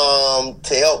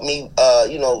to help me,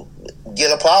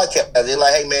 get a podcast. They're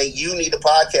like, hey, man, you need a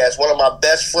podcast. One of my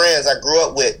best friends I grew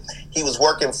up with, he was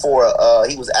working for,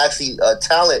 he was actually a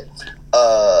talent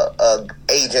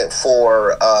agent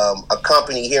for a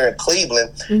company here in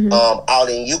Cleveland, mm-hmm. Out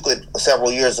in Euclid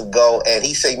several years ago, and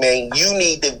he said, man, you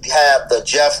need to have the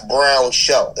Jeff Brown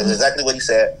show. That's exactly what he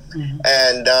said. Mm-hmm.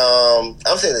 And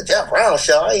I'm saying, the Jeff Brown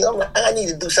show, I need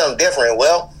to do something different.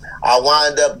 Well, I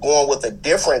wound up going with a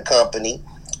different company,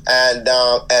 and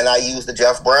I used the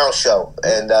Jeff Brown show.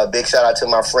 And big shout out to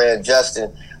my friend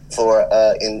Justin for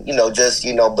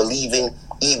believing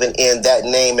even in that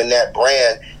name and that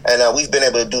brand. And we've been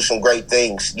able to do some great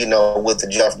things, with the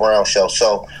Jeff Brown show.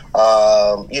 So,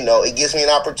 it gives me an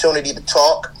opportunity to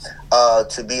talk,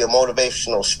 to be a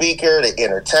motivational speaker, to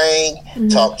entertain, mm-hmm.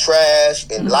 talk trash,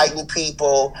 enlighten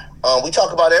people. We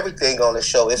talk about everything on the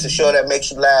show. It's a show that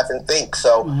makes you laugh and think.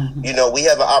 So, mm-hmm. We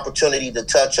have an opportunity to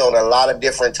touch on a lot of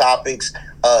different topics,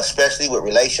 especially with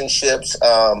relationships.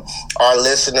 Our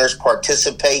listeners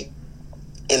participate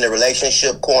in the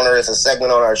Relationship Corner. Is a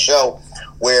segment on our show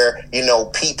where,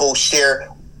 people share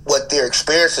what their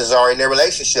experiences are in their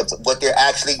relationships, what they're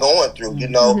actually going through.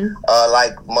 Mm-hmm.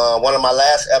 Like one of my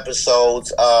last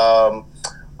episodes, I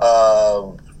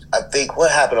think,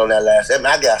 what happened on that last?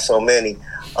 I got so many.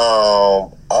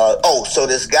 So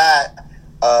this guy,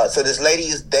 this lady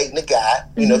is dating a guy,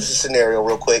 mm-hmm. It's a scenario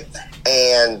real quick.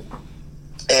 And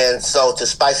so to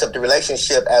spice up the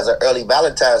relationship as an early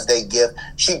Valentine's Day gift,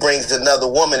 she brings another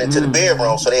woman into mm-hmm. the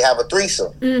bedroom, so they have a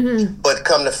threesome. Mm-hmm. But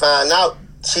come to find out,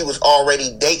 she was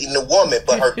already dating the woman,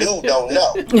 but her dude don't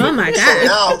know. Oh my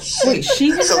God! So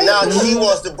now she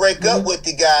wants to break up with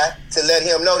the guy to let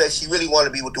him know that she really want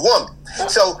to be with the woman.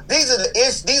 So these are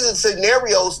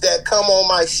scenarios that come on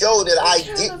my show that I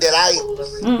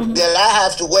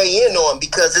have to weigh in on,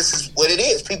 because this is what it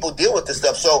is. People deal with this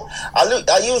stuff. So I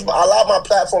allow my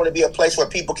platform to be a place where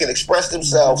people can express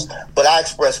themselves, but I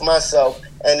express myself.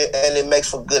 And it makes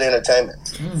for good entertainment.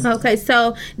 Okay,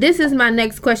 so this is my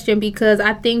next question, because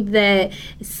I think that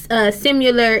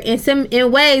similar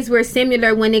in ways we're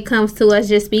similar when it comes to us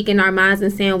just speaking our minds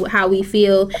and saying how we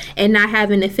feel and not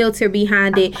having a filter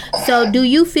behind it. So do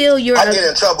you feel I get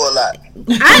in trouble a lot.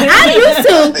 I used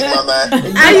to. Speak my mind.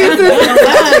 I used to.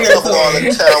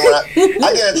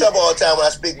 I get in trouble all the time when I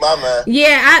speak my mind.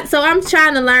 Yeah, so I'm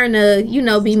trying to learn to,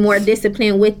 be more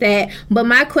disciplined with that. But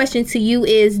my question to you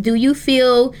is, do you feel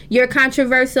feel you're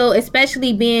controversial,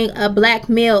 especially being a black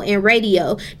male in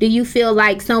radio? Do you feel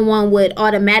like someone would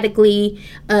automatically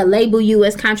label you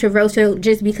as controversial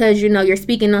just because, you know, you're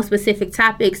speaking on specific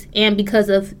topics and because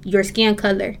of your skin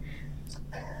color?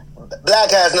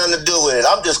 Black has nothing to do with it.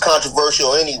 I'm just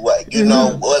controversial anyway. You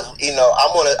know, I'm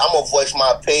gonna voice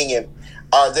my opinion.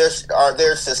 Are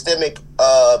there systemic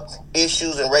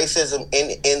issues and racism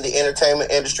in the entertainment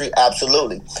industry?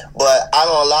 Absolutely, but I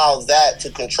don't allow that to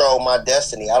control my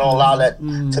destiny. I don't allow that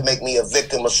to make me a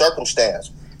victim of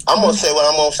circumstance. I'm gonna say what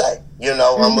I'm gonna say. You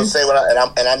know, I'm gonna say what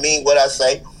I mean what I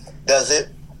say. Does it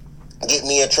get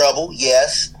me in trouble?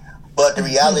 Yes, but the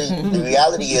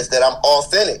reality is that I'm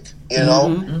authentic. You know,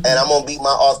 and I'm gonna be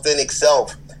my authentic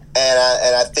self,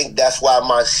 and I think that's why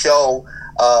my show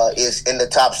is in the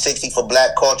top 60 for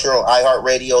Black culture on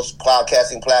iHeartRadio's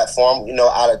podcasting platform. You know,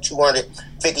 out of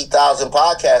 250,000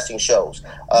 podcasting shows.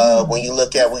 When you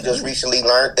look at, we just recently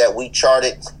learned that we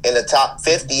charted in the top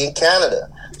 50 in Canada.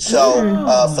 So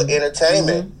for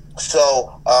entertainment.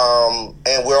 So,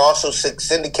 and we're also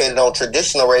syndicated on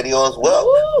traditional radio as well.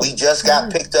 We just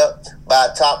got picked up by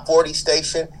a top 40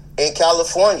 station in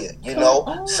California, you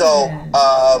know. So,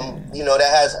 you know,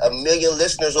 that has 1 million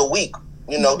listeners a week,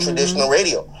 you know, traditional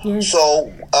radio.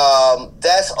 So,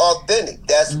 that's authentic.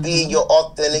 That's being your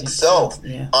authentic self.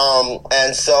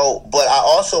 And so, but I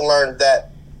also learned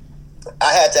that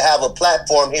I had to have a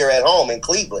platform here at home in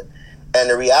Cleveland. And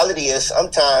the reality is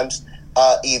sometimes,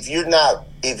 if you're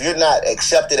not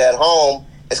accepted at home,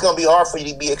 it's going to be hard for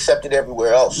you to be accepted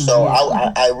everywhere else. So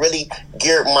I really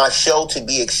geared my show to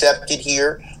be accepted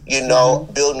here, you know,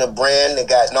 building a brand that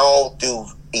got known through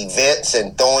events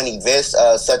and throwing events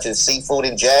such as seafood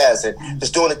and jazz, and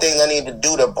just doing the things I need to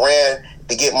do to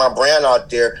get my brand out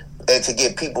there and to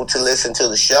get people to listen to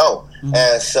the show.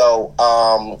 And so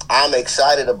I'm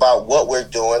excited about what we're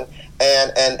doing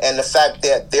and the fact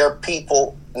that there are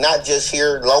people not just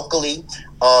here locally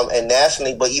and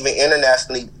nationally, but even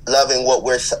internationally, loving what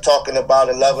we're talking about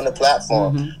and loving the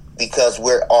platform because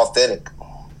we're authentic.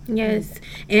 Yes.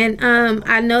 And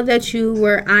I know that you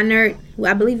were honored,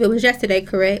 I believe it was yesterday,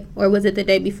 correct? Or was it the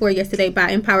day before yesterday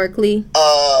by Empower Clee?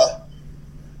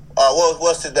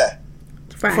 What's today?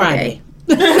 Friday.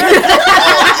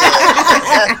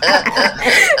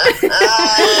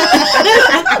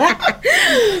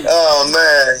 Oh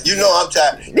man, you know I'm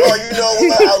tired. Oh, you know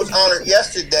what? I was honored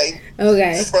yesterday.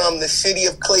 Okay. From the city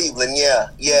of Cleveland,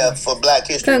 for Black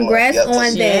History Month. Congrats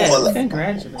on that.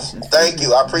 Congratulations. Thank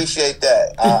you. I appreciate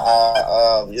that.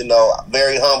 I you know,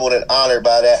 very humbled and honored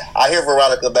by that. I hear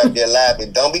Veronica back there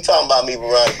laughing. Don't be talking about me,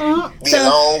 Veronica. Be a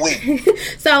long week.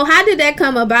 So how did that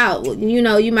come about? You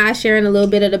know, you mind sharing a little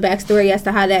bit of the backstory as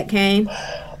to how that came?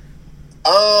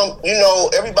 You know,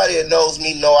 everybody that knows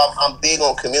me know I'm big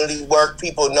on community work.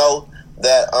 People know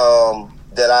that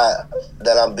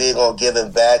that I'm big on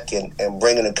giving back and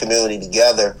bringing the community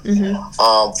together.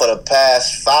 For the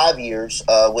past 5 years,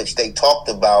 which they talked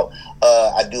about,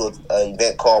 I do an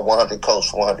event called 100 Coats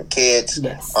for 100 Kids.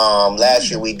 Yes. Last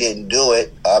year we didn't do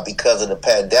it because of the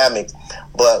pandemic,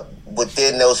 but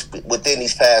within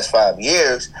these past 5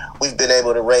 years, we've been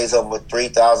able to raise over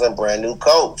 3,000 brand new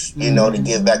coats, you know, to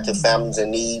give back to families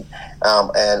in need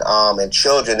and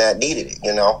children that needed it,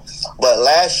 you know. But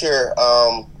last year,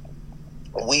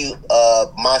 we,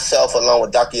 myself, along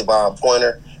with Dr. Yvonne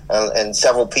Pointer and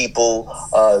several people,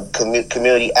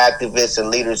 community activists and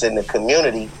leaders in the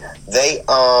community,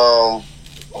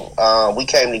 we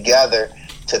came together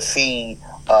to feed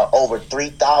over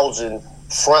 3,000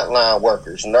 frontline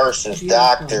workers, nurses,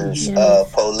 doctors,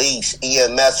 police,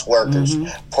 EMS workers,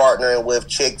 partnering with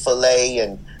Chick-fil-A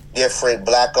and different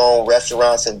Black-owned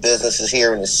restaurants and businesses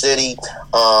here in the city.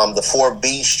 The Four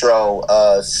Bistro,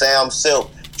 Sam Silk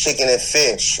Chicken and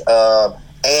Fish,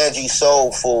 Angie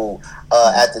Soul Food,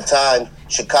 at the time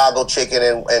Chicago Chicken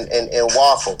and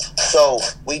Waffle. So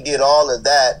we did all of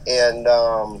that, and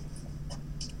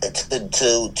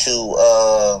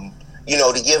you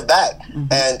know, to give back.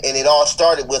 And it all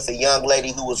started with a young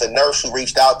lady who was a nurse who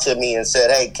reached out to me and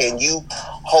said, "Hey, can you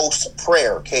host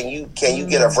prayer? Can you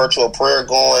get a virtual prayer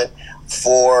going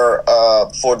for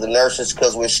the nurses,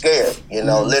 because we're scared, you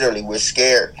know, literally we're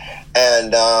scared."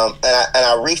 And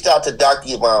I reached out to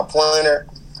Dr. Yvonne Pointer,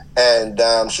 and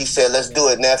she said, "Let's do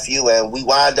it, nephew." And we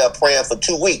wound up praying for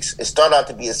 2 weeks. It started out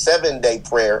to be a 7-day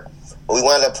prayer, but we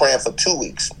wound up praying for 2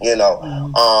 weeks, you know.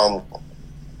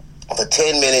 For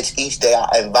 10 minutes each day,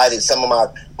 I invited some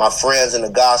of my friends in the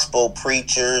gospel,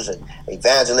 preachers and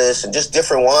evangelists, and just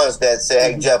different ones that said,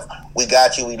 "Hey, Jeff, we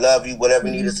got you. We love you. Whatever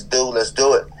you need us to do, let's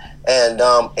do it." And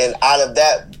out of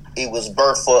that, it was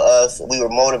birth for us. We were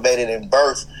motivated in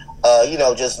birth, you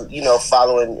know, just, you know,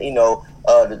 following, you know,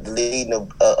 the leading of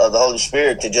the Holy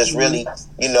Spirit to just really,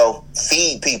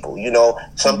 feed people.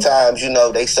 Sometimes,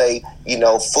 they say,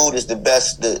 food is the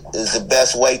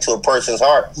best way to a person's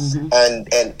heart.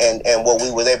 And what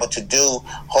we were able to do,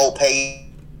 Hope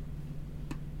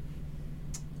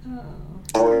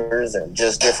and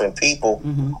just different people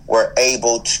were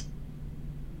able to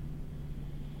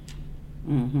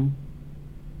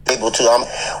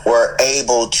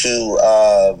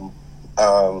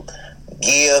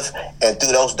give, and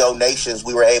through those donations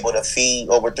we were able to feed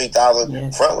over 3,000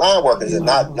 frontline workers, and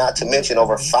not to mention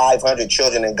over 500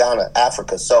 children in Ghana,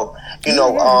 Africa. So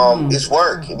it's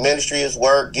work. Ministry is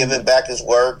work, giving back is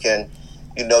work, and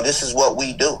this is what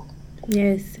we do.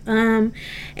 Yes. And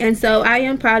so I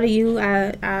am proud of you.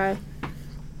 I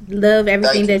love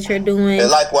everything that you're doing. And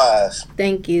likewise.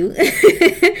 Thank you.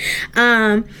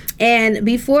 And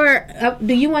before,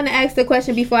 do you want to ask the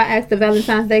question before I ask the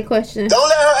Valentine's Day question? Don't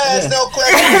let her ask no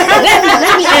question.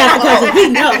 Let me ask the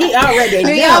question. He already.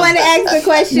 Do y'all want to ask the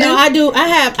question? No, I do. I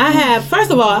have.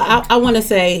 First of all, I want to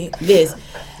say this.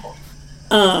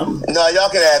 No, y'all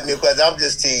can ask me a question. I'm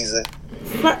just teasing.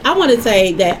 I want to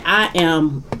say that I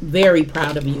am very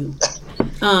proud of you.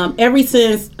 Ever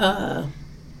since.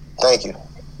 Thank you.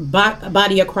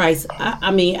 Body of Christ. I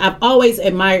mean, I've always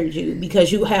admired you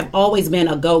because you have always been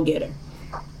a go-getter.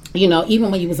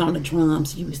 Even when you was on the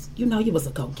drums, you was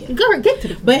a go-getter. Girl, get to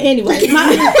the. But anyway,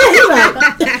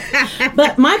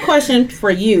 but my question for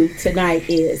you tonight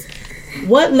is,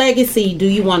 what legacy do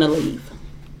you want to leave?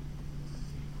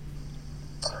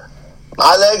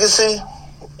 My legacy,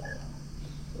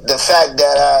 the fact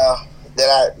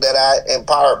that I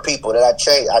empower people, that I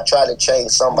try to change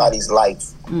somebody's life.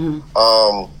 When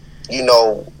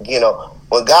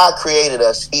God created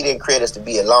us, He didn't create us to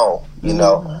be alone,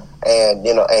 and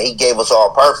He gave us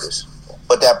all purpose.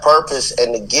 But that purpose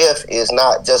and the gift is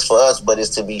not just for us, but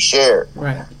it's to be shared.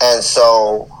 Right. And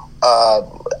so I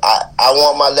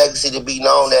want my legacy to be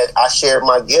known that I shared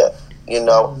my gift, and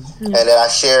that I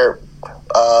shared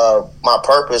my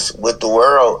purpose with the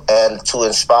world and to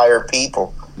inspire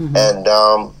people. And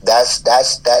that's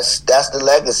the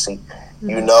legacy.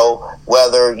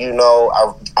 Whether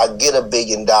I get $1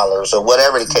 billion or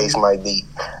whatever the case might be,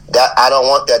 that I don't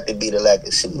want that to be the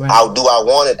legacy. Right. Do I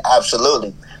want it?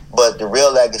 Absolutely. But the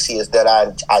real legacy is that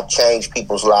I changed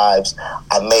people's lives.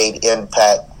 I made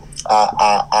impact.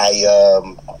 I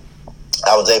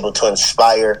was able to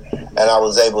inspire, and I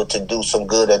was able to do some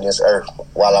good on this earth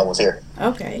while I was here.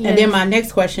 Okay. Yes. And then my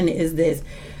next question is this.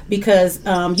 Because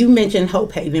you mentioned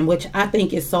Hope Haven, which I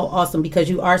think is so awesome because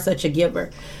you are such a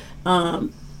giver.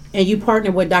 And you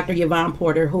partnered with Dr. Yvonne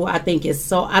Porter, who I think is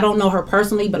so, I don't know her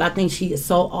personally, but I think she is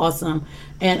so awesome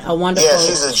and a wonderful. Yeah,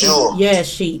 she's a jewel. Yes,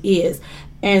 she is.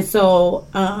 And so,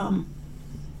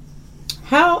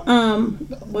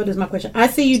 what is my question? I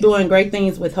see you doing great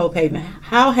things with Hope Haven.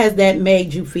 How has that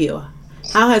made you feel?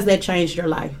 How has that changed your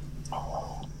life?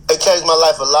 It changed my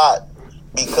life a lot.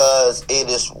 Because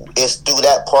it's through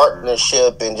that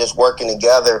partnership and just working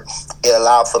together, it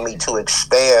allowed for me to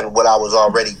expand what I was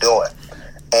already doing,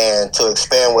 and to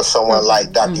expand with someone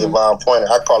like Dr. Yvonne Pointer.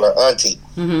 I call her Auntie,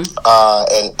 and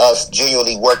us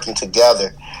genuinely working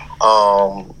together.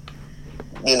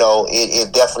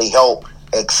 It definitely helped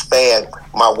expand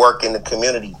my work in the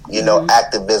community.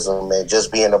 Activism and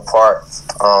just being a part,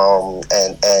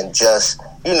 and just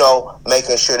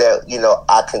making sure that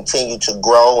I continue to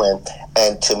grow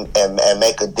and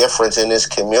make a difference in this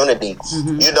community.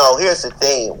 Here's the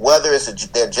thing: whether it's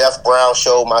the Jeff Brown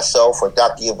show, myself, or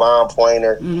Dr. Yvonne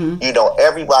Pointer,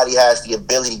 everybody has the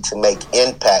ability to make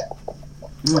impact.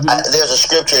 There's a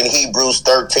scripture in Hebrews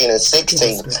 13 and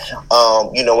 16.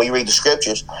 When you read the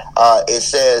scriptures, it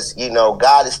says,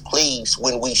 God is pleased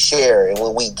when we share and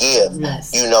when we give,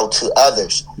 to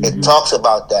others. It talks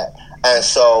about that, and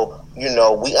so.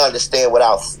 We understand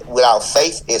without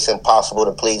faith it's impossible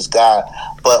to please God.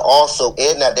 But also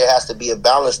in that there has to be a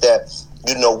balance that,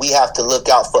 we have to look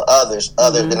out for others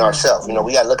other than ourselves. We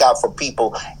got to look out for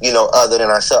people, other than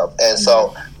ourselves. And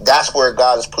so that's where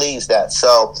God is pleased at.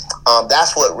 So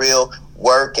that's what real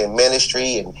work and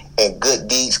ministry and good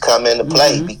deeds come into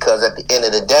play. Because at the end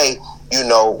of the day,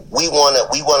 we want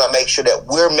to make sure that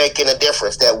we're making a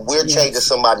difference, that we're changing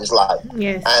somebody's life.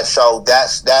 Yes. And so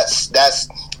that's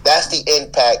the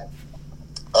impact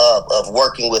of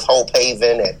working with Hope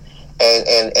Haven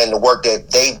and the work that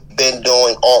they've been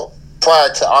doing all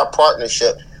prior to our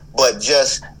partnership, but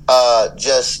just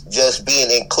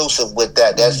being inclusive with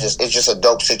that. It's just a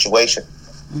dope situation.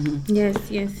 Yes.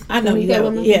 I know you got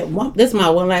one. Yeah, this is my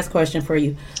one last question for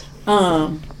you.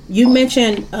 You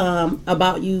mentioned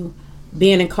about you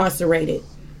being incarcerated.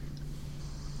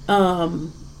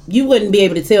 you wouldn't be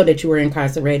able to tell that you were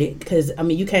incarcerated because, I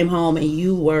mean, you came home and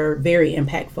you were very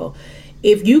impactful.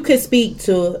 If you could speak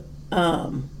to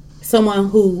someone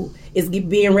who is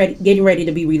getting ready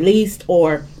to be released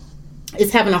or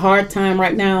is having a hard time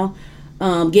right now,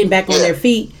 getting back on their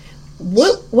feet,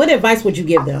 what advice would you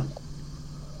give them?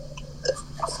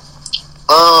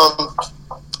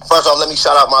 First off, let me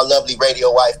shout out my lovely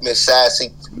radio wife, Miss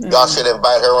Sassy. Y'all should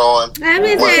invite her on. Hi,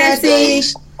 Miss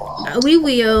Sassy. We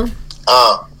will.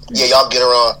 Yeah, y'all get her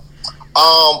on.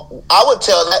 I would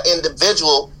tell that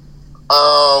individual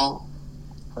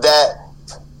that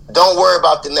don't worry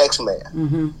about the next man.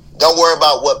 Mm-hmm. Don't worry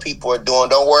about what people are doing.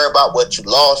 Don't worry about what you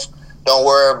lost. Don't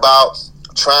worry about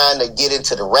trying to get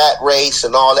into the rat race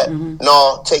and all that. Mm-hmm.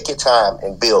 No, take your time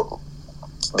and build.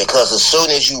 Because as soon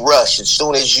as you rush, as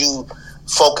soon as you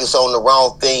focus on the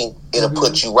wrong thing, it'll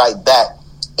put you right back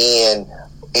in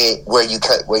where you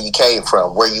came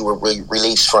from, where you were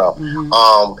released from.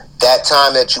 Mm-hmm. That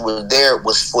time that you were there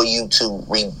was for you to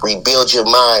rebuild your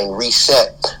mind,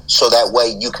 reset, so that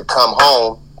way you could come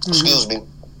home. Excuse me,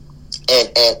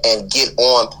 and get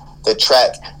on the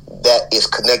track that is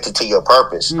connected to your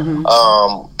purpose. Mm-hmm.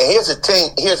 And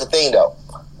here's the thing though.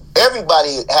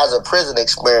 Everybody has a prison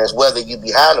experience, whether you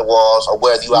behind the walls or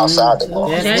whether you outside the walls.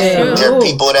 There are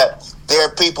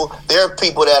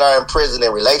people that are in prison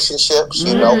in relationships,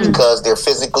 you know, because they're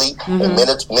physically and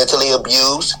mentally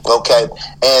abused, okay,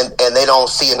 and they don't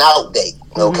see an out date,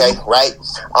 okay, right?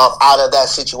 Out of that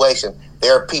situation,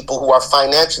 there are people who are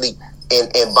financially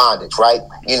in bondage, right?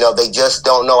 You know, they just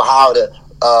don't know how to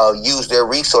use their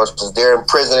resources. They're in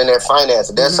prison in their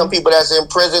finances. There's some people that's in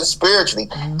prison spiritually.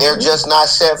 They're just not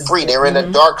set free. They're in a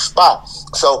dark spot.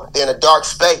 So they're in a dark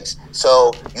space.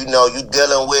 So, you know, you're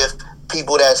dealing with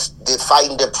people that's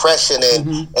fighting depression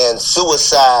and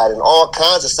suicide and all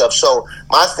kinds of stuff. So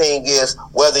my thing is,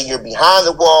 whether you're behind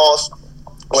the walls,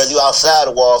 whether you're outside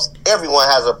the walls, everyone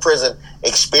has a prison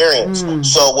experience.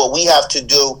 So what we have to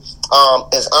do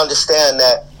is understand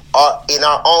that in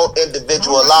our own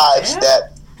individual lives, that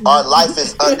our life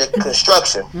is under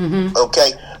construction.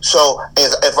 Okay, so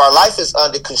if our life is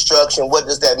under construction, what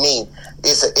does that mean?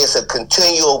 It's a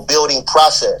continual building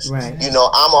process. Right. You know,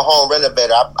 I'm a home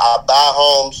renovator. I buy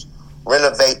homes,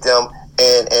 renovate them,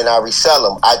 and I resell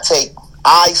them. I take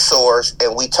eyesores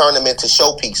and we turn them into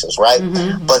showpieces, right?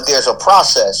 But there's a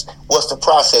process. What's the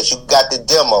process? You got the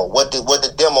demo. What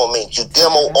the demo means? You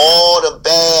demo all the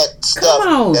bad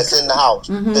stuff that's in the house,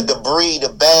 the debris, the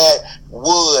bad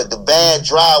wood, the bad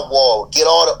drywall. Get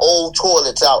all the old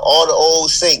toilets out, all the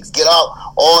old sinks. Get out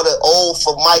all the old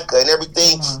Formica and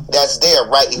everything that's there,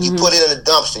 right? And you put it in a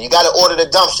dumpster. You got to order the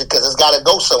dumpster because it's got to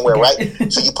go somewhere, right?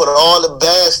 So you put all the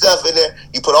bad stuff in there.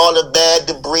 You put all the bad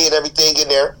debris and everything in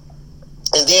there.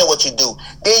 And then what you do?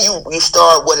 Then you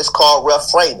start what is called rough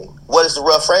framing. What is the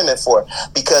rough framing for?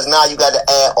 Because now you got to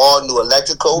add all new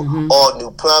electrical, all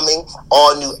new plumbing,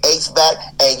 all new HVAC,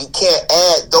 and you can't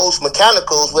add those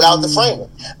mechanicals without the framing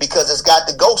because it's got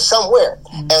to go somewhere.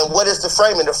 And what is the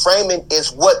framing? The framing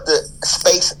is what the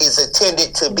space is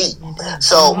intended to be.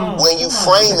 So when you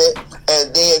frame it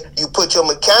and then you put your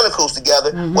mechanicals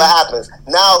together, what happens?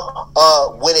 Now,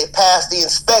 when it passed the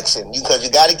inspection, because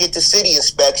you got to get the city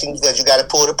inspection because you got to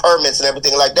pull the permits and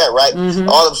everything like that, right?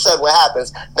 All of a sudden, what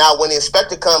happens? Now, when the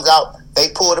inspector comes out,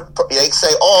 they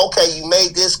say, "Oh, okay, you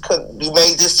made this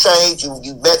change, you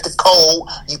met the code,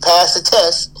 you passed the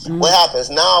test." What happens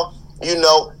now? You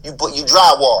know, you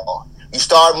drywall, you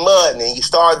start mudding, and you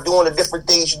start doing the different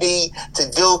things you need to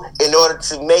do in order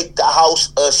to make the house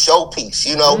a showpiece.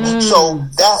 You know, so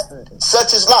that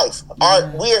such is life.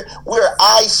 We're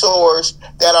eyesores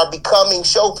that are becoming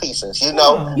showpieces. You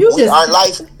know, our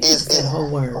life is the whole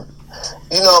word.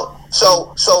 You know.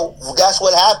 So that's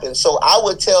what happens. So I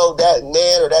would tell that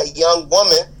man or that young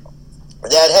woman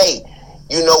that, hey,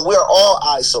 you know, we're all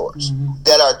eyesores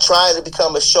that are trying to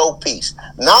become a showpiece,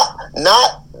 not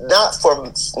for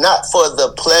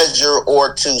the pleasure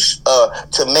or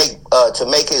to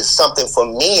make it something for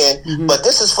men, but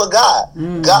this is for God.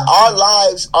 God, our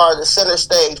lives are the center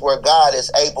stage where God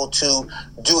is able to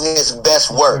do His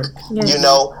best work. You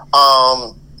know.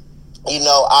 You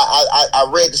know, I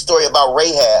read the story about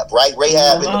Rahab, right?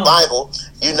 Rahab in the Bible,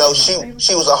 you know, she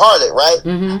was a harlot, right?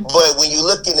 But when you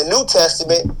look in the New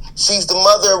Testament, she's the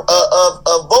mother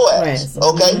of Boaz.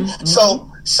 Okay, so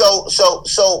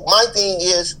my thing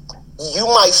is, you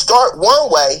might start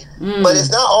one way, but it's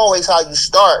not always how you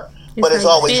start, but it's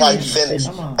always how you finish.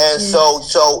 And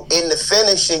so in the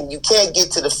finishing, you can't get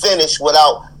to the finish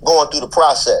without going through the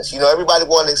process. You know, everybody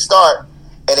want to start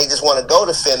and they just want to go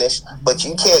to finish, but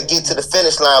you can't get to the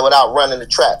finish line without running the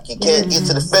track. You can't get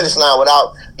to the finish line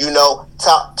without,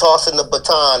 tossing the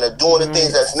baton or doing the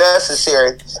things that's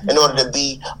necessary in order to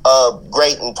be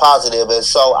great and positive. And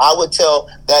so I would tell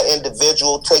that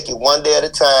individual, take it one day at a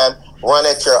time, run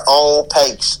at your own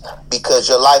pace, because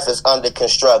your life is under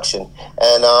construction.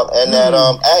 And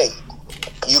hey,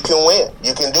 you can win.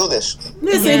 You can do this.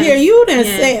 Listen here, you done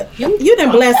said, you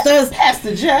done blessed us.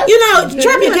 Pastor Jeff.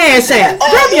 Drop your cash app.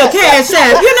 Drop your cash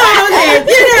app. You know what I'm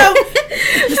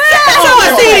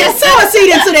saying? Sow a seed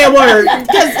into that word.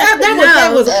 Because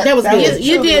that was good.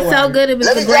 You did so good. It was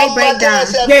a great breakdown.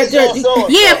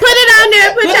 Yeah, put it on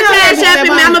there. Put your cash app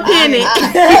and Mama Pin it.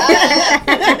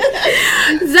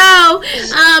 So,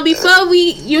 before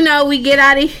we get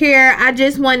out of here, I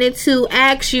just wanted to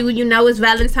ask you, it's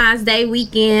Valentine's Day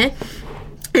weekend.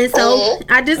 And so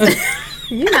I just,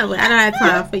 I don't have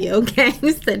time for your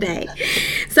games today.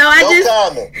 So I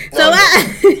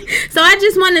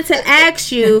just wanted to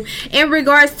ask you, in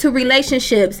regards to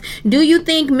relationships, do you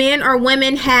think men or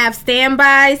women have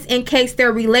standbys in case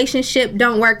their relationship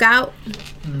don't work out?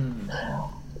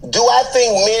 Do I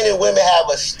think men and women have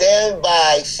a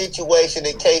standby situation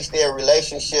in case their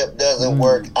relationship doesn't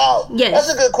work out? Yes. That's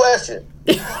a good question.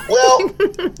 Well,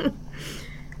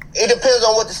 it depends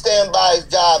on what the standby's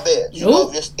job is.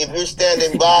 If you're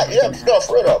standing by,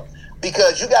 for real,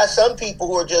 because you got some people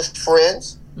who are just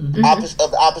friends, of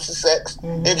the opposite sex.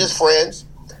 They're just friends,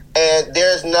 and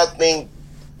there's nothing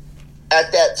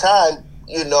at that time.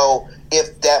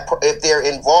 If they're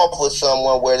involved with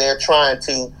someone where they're trying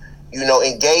to,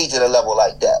 engage at a level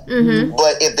like that.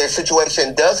 But if their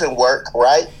situation doesn't work,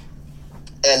 right,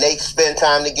 and they spend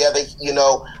time together,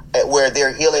 where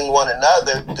they're healing one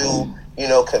another through,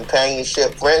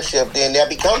 companionship, friendship, then that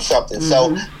becomes something.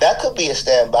 So that could be a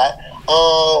standby.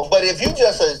 But if you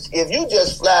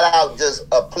just flat out just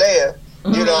a player,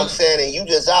 you know what I'm saying, and you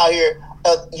just out here,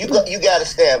 you got to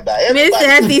stand by. Miss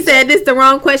Sassy said this is the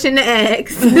wrong question to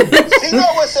ask. She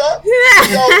know what's up.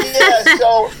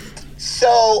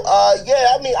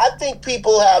 I think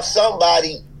people have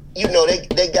somebody.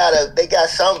 They got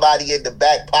somebody in the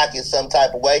back pocket some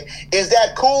type of way. Is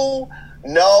that cool?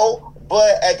 No.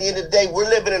 But at the end of the day, we're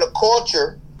living in a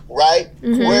culture, right,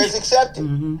 where it's accepted.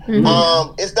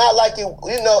 It's not like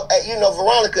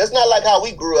Veronica. It's not like how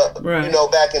we grew up,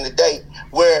 back in the day,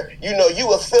 where you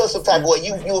would feel some type of way.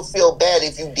 You would feel bad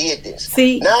if you did this.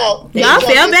 See, now y'all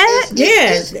feel bad?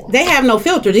 Yes, they have no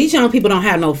filter. These young people don't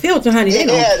have no filter, honey. They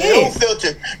don't care. No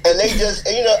filter, and they just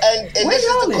and this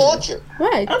is the culture.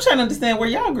 Right. I'm trying to understand where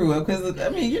y'all grew up, because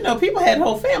people had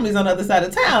whole families on the other side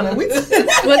of town, and we. Well,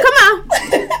 come on.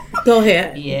 Go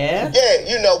ahead. Yeah.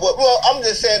 Yeah, well, I'm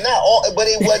just saying but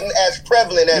it wasn't as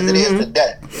prevalent as it is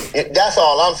today. That's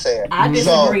all I'm saying. I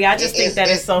disagree. I just think that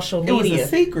it's social media. It was a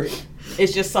secret.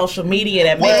 It's just social media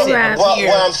that makes it appear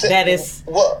that it's.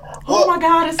 Oh my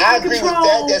God! It's I agree with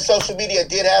that. That social media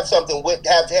did have something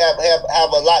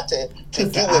have a lot to do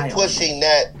with pushing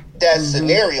that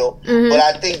scenario. But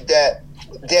I think that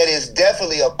is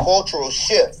definitely a cultural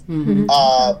shift, and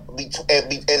a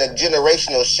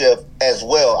generational shift as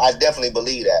well. I definitely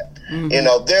believe that.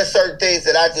 There's certain things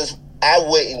that I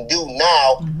wouldn't do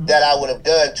now that I would have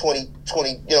done 20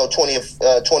 or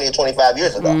 25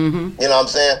 years ago. You know what I'm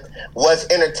saying? What's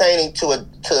entertaining to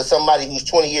somebody who's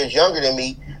 20 years younger than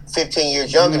me, 15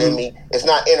 years younger than me, it's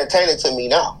not entertaining to me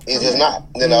now. It's just not.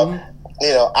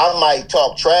 I might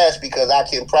talk trash because I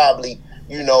can probably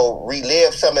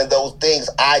relive some of those things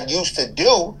I used to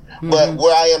do, but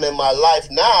where I am in my life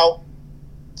now,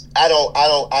 I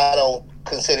don't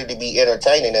consider to be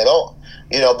entertaining at all.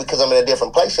 Because I'm in a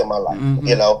different place in my life.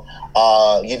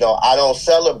 I don't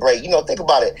celebrate. Think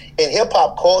about it. In hip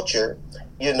hop culture,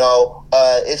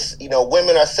 it's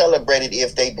women are celebrated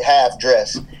if they half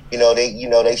dress.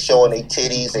 They showing their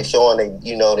titties, they showing their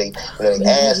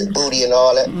ass and booty and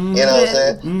all that. You know what I'm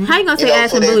saying? How you gonna say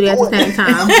ass and booty at the same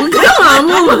time? Come on,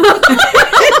 move. Come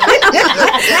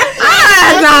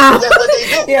on.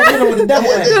 You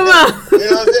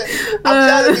know what I'm saying? I'm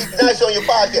trying to be nice on your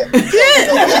podcast.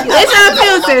 It's our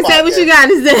filter. Say what you got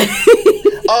to say.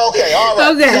 Okay, all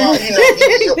right. Okay.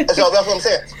 So that's what I'm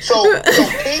saying. So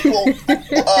people, when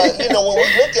we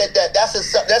look at that,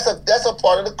 that's a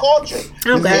part of the culture.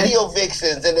 Okay. The video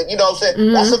vixens, and you know what I'm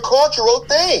saying, that's a cultural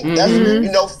thing.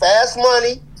 That's fast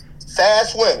money,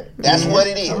 fast women. That's what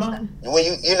it is.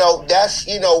 When that's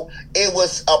it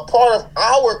was a part of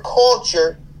our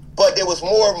culture. but there was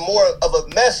more of a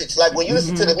message. Like when you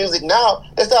listen to the music now,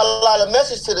 there's not a lot of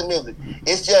message to the music.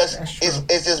 It's just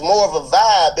it's just more of a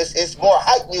vibe. It's more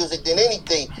hype music than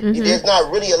anything. There's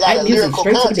not really a lot of lyrical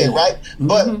content, right?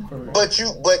 But you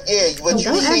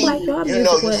see,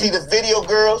 you see the video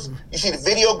girls. You see the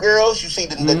video girls. You see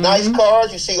the nice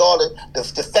cars. You see all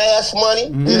the fast money.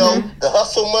 You know, the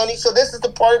hustle money. So this is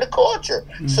the part of the culture.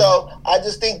 So I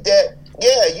just think that,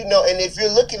 and if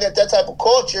you're looking at that type of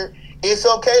culture, it's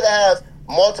okay to have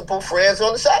multiple friends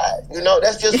on the side. You know,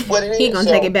 that's just what it is. He's going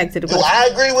to take it back to the question. Do I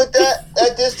agree with that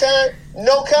at this time?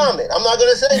 No comment. I'm not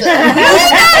going to say that.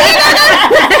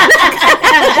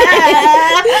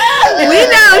 We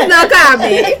know it's no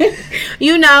comment.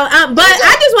 You know, but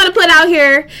I just want to put out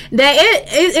here that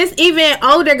it's even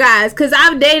older guys, because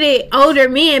I've dated older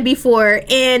men before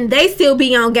and they still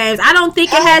be on games. I don't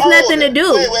think it has nothing to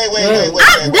do. Wait.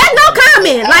 There's no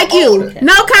comment like you.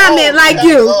 No comment like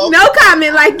you. No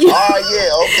comment like you. Oh, yeah,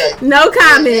 okay. No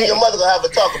comment. Your mother gonna have a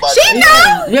talk about she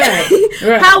that. She knows.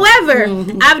 Right. However,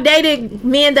 I've dated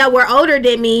men that were older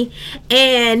than me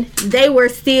and they were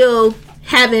still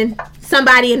having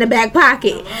somebody in the back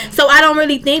pocket. So I don't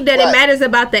really think that it matters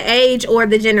about the age or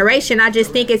the generation. I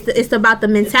just think it's about the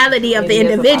mentality of the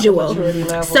individual.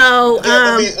 So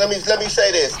let me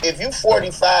say this: if you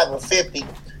 45 and 50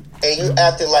 and you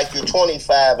acting like you're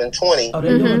 25 and 20,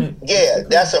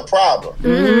 that's a problem.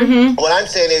 What I'm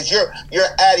saying is you're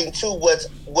adding to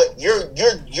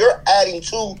you're adding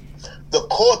to the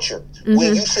culture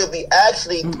when you should be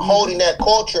actually holding that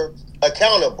culture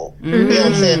accountable. You know what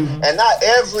I'm saying? And not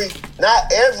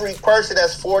every person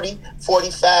that's 40,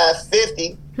 45,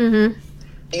 50,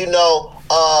 you know,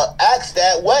 acts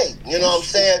that way. You know what I'm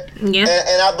saying? Yeah.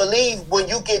 And I believe when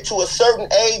you get to a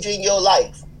certain age in your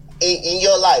life,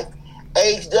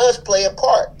 age does play a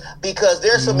part, because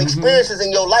there's some experiences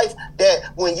in your life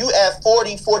that when you at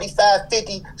 40, 45,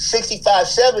 50, 65,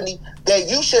 70, that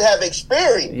you should have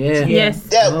experienced. Yeah. Yes.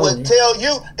 That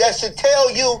should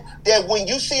tell you that when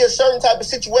you see a certain type of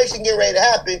situation get ready to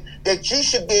happen, that you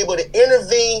should be able to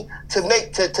intervene to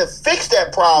fix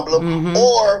that problem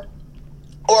or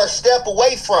step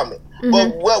away from it.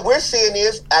 But what we're seeing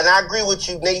is, and I agree with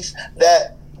you, Niece,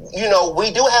 that you know,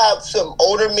 we do have some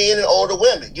older men and older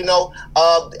women. You know,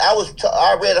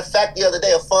 I read a fact the other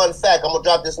day, a fun fact. I'm gonna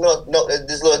drop this little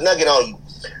nugget on you.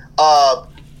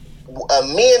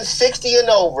 Men 60 and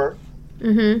over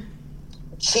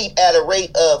cheat at a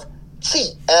rate of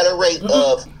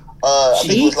I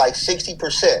think it was like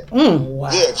 60%. Wow.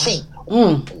 Yeah, cheat.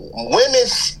 Women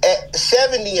at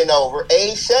 70 and over,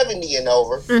 age 70 and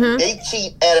over, they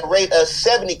cheat at a rate of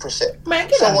 70%. Man,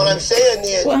 so what I'm saying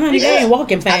is, well, honey, they ain't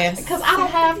walking fast. Because I don't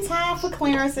have time for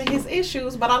Clarence and his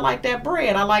issues, but I like that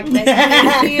bread. I like that.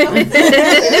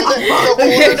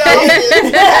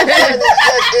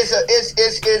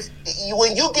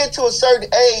 When you get to a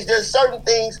certain age, there's certain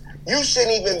things you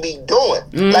shouldn't even be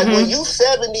doing. Like when you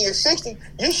 70 or 60,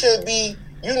 you should be,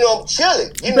 you know,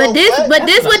 chilling. But this is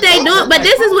what they do. But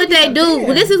this is what they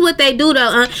do. This is what they do,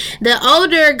 though. The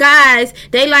older guys,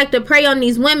 they like to prey on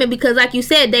these women because, like you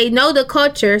said, they know the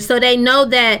culture, so they know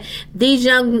that these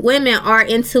young women are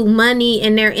into money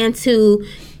and they're into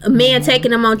men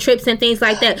taking them on trips and things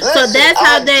like that. So that's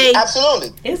how they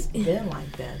absolutely. It's been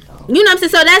like that. You know what I'm saying?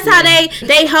 So that's how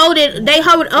they hold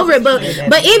it over it.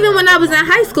 But even when I was in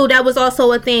high school, that was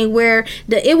also a thing where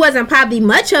it wasn't probably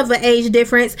much of an age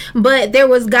difference, but there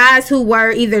was guys who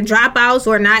were either dropouts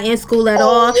or not in school at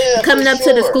all, coming up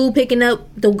to the school, picking up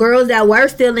the girls that were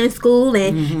still in school,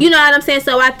 and you know what I'm saying?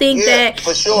 So I think that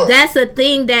that's a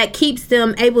thing that keeps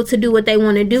them able to do what they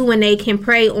want to do when they can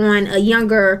prey on a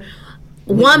younger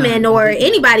woman or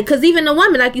anybody, because even the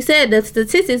woman, like you said, the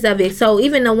statistics of it, so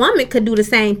even the woman could do the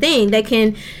same thing. They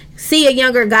can see a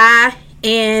younger guy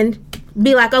and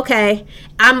be like, okay,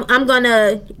 I'm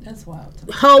gonna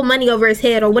hold money over his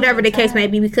head or whatever the case may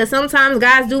be, because sometimes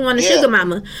guys do want a sugar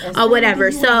mama or whatever.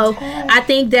 So I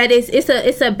think that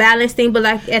it's a balanced thing, but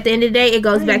like at the end of the day, it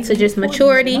goes back to just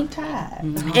maturity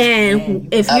and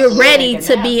if you're ready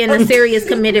to be in a serious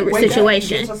committed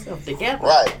situation.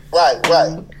 Right.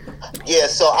 Yeah,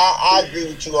 so I agree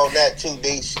with you on that too,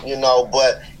 Deesh, you know,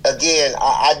 but again,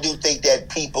 I do think that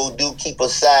people do keep a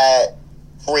side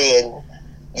friend,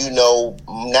 you know,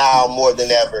 now more than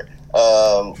ever,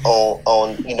 on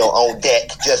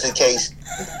deck, just in case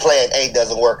plan A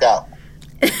doesn't work out.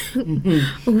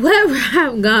 Wherever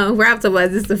I'm going, we're talking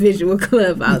about this visual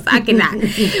clubhouse. I cannot.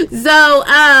 So,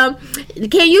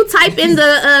 can you type in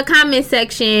the comment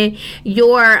section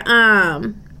your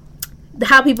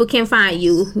how people can find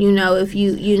you. You know, if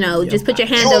you just put your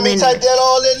handle in. You want me to type that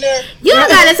all in there? You don't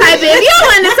gotta type it. If you don't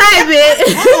want to type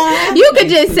it, you can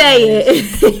just say it.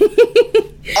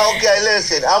 Okay,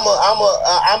 listen. I'm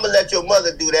gonna let your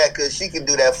mother do that because she can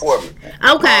do that for me.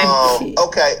 Okay.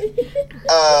 Okay.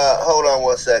 Hold on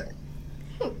one second.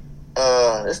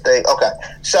 This thing. Okay.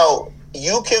 So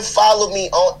you can follow me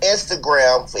on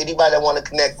Instagram for anybody that want to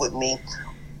connect with me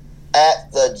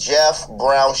at the Jeff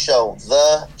Brown Show.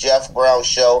 The Jeff Brown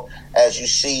Show, as you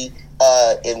see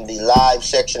in the live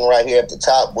section right here at the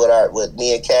top with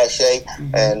me and Cache,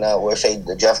 and we'll say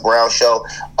the Jeff Brown Show.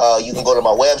 You can go to my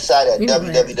website at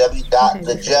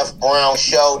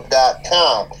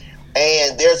www.thejeffbrownshow.com,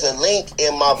 and there's a link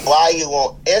in my bio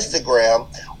on Instagram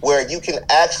where you can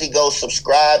actually go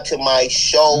subscribe to my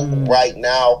show right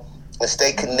now and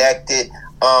stay connected.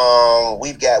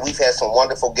 We've had some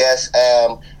wonderful guests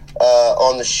on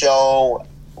the show.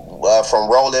 From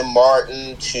Roland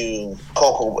Martin to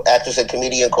actress and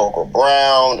comedian Coco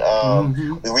Brown.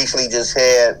 We recently just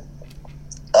had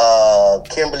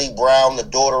Kimberly Brown, the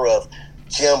daughter of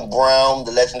Jim Brown,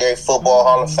 the legendary football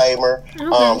Hall of Famer.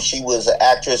 She was an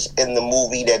actress in the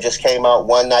movie that just came out,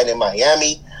 One Night in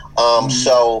Miami.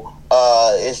 So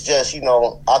it's just,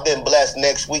 I've been blessed.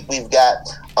 Next week we've got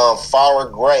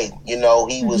Farrah Gray. He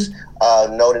was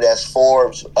noted as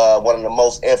Forbes, one of the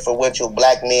most influential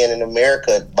black men in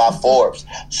America by Forbes.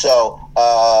 So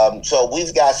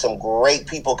we've got some great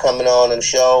people coming on in the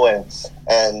show, and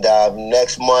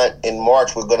next month in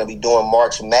March we're going to be doing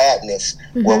March Madness,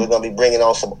 where we're going to be bringing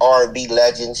on some R&B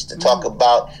legends to talk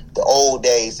about the old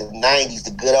days, the 90s,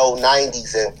 the good old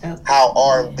 90s, and how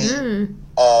R&B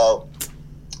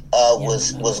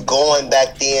was going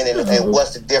back then, and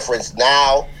what's the difference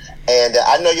now. And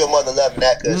I know your mother loved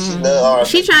that because she loved R&B.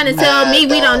 She trying to tell me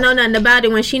we don't know nothing about it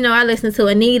when she know I listen to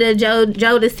Anita,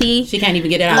 Jodeci. She can't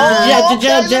even get it out.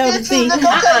 Jodeci.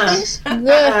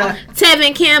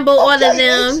 Tevin Campbell, all of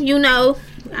them.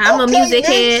 I'm a music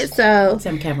head, so.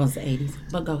 Tevin Campbell's the 80s.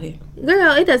 But go ahead.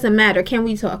 Girl, it doesn't matter. Can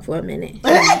we talk for a minute?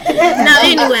 No,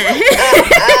 anyway.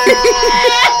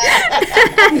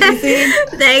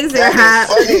 Thanks, Rob.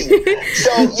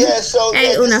 So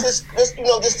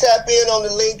just tap in on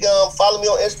the link. Follow me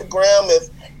on Instagram. If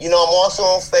I'm also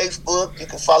on Facebook. You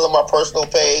can follow my personal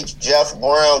page, Jeff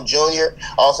Brown Jr.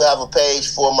 I also have a page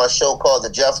for my show called the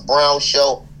Jeff Brown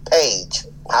Show page.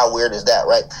 How weird is that,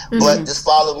 right? But just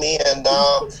follow me and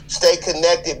stay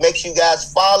connected. Make sure you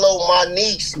guys follow my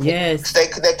niece. Yes. Stay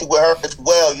connected with her as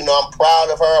well. I'm proud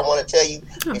of her. I want to tell you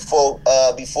before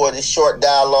this short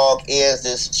dialogue ends,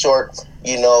 this short,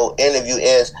 interview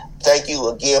ends, thank you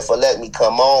again for letting me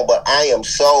come on. But I am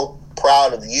so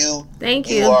proud of you. Thank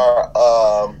you. You are,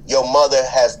 your mother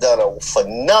has done a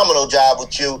phenomenal job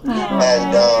with you.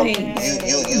 And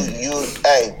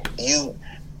you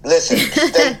listen,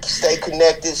 stay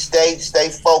connected, stay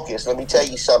focused. Let me tell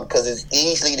you something, because it's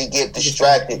easy to get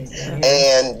distracted,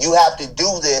 and you have to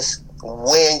do this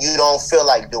when you don't feel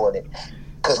like doing it,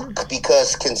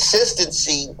 because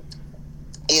consistency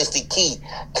is the key.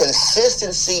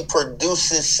 Consistency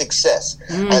produces success,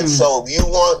 and so if you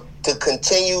want to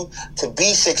continue to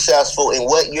be successful in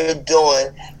what you're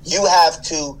doing, you have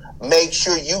to make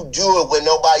sure you do it when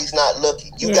nobody's not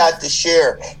looking. You got to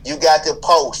share. You got to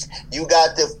post. You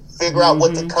got to figure out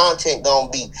what the content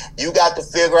gonna be. You got to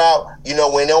figure out,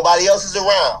 when nobody else is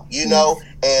around, and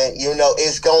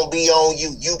it's gonna be on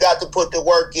you. You got to put the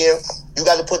work in. You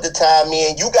got to put the time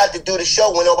in. You got to do the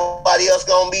show when nobody else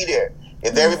gonna be there.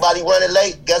 If everybody running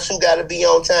late, guess who got to be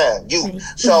on time? You.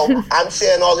 So I'm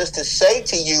saying all this to say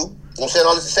to you.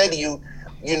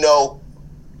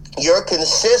 Your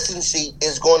consistency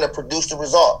is going to produce the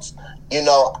results. When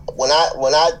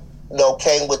I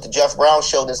came with the Jeff Brown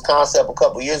Show, this concept a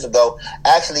couple years ago.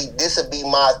 Actually, this would be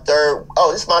my third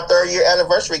year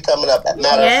anniversary coming up.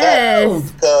 Matter of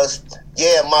fact, because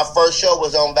my first show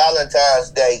was on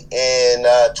Valentine's Day in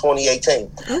 2018.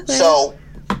 Okay.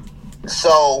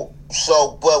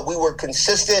 But we were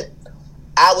consistent.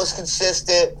 I was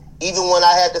consistent, even when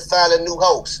I had to find a new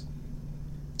host.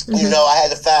 I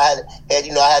had to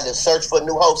search for a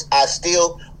new host. I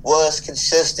still was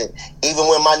consistent, even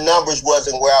when my numbers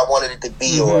wasn't where I wanted it to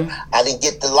be, or I didn't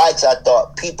get the likes I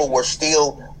thought. People were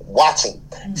still watching.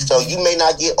 So you may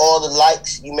not get all the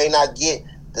likes, you may not get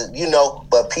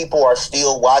but people are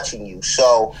still watching you.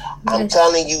 So I'm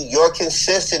telling you, your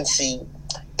consistency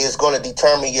is going to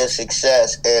determine your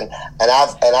success, and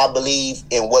I believe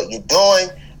in what you're doing,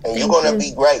 and you're going to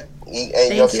be great.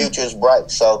 And your future is bright.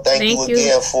 So thank you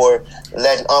again for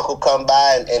letting Uncle come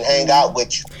by and hang out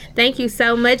with you. Thank you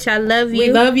so much. I love you. We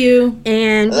love you.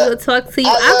 And we'll talk to you.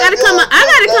 I gotta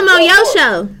come on your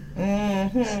show.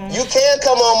 You can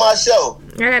come on my show.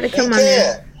 I gotta come on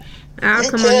there.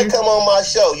 You can come on my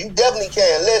show. You definitely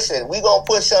can. Listen, we gonna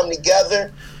put something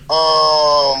together,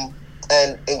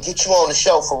 and get you on the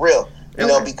show for real. You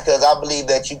know, because I believe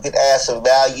that you could add some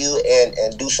value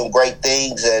and do some great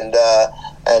things, and I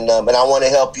want to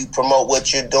help you promote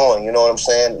what you're doing. You know what I'm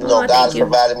saying? You know, God's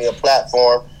provided me a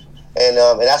platform, and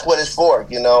that's what it's for.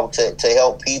 You know, to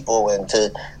help people and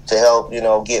to help, you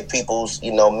know, get people's,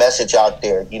 you know, message out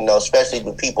there. You know, especially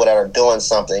the people that are doing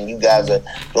something. You guys are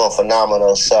doing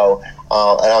phenomenal. So,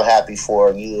 and I'm happy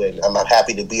for you, and I'm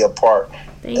happy to be a part.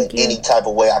 Thank you. Any type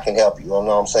of way I can help you. You know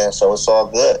what I'm saying? So it's all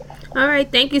good. All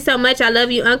right, thank you so much. I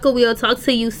love you, Uncle. We'll talk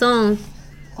to you soon.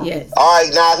 Yes. All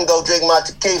right, now I can go drink my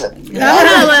tequila. I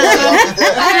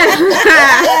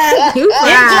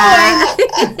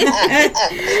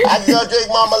can go drink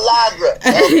my Malagra.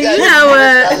 Okay. You know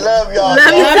what? I love y'all.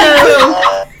 Love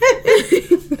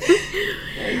you too.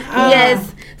 Yes.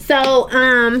 So,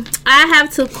 I have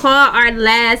to call our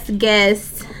last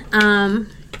guest.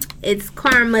 It's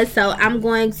Karma, so I'm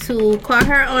going to call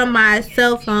her on my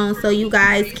cell phone so you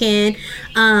guys can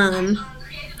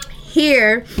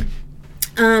hear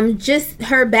just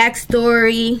her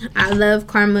backstory. I love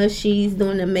Karma. She's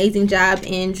doing an amazing job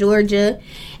in Georgia,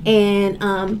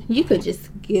 and you could just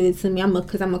give it to me.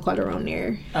 Because I'm gonna call her on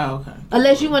there. Oh, okay.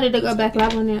 Unless you wanted to go back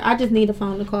live on there, I just need a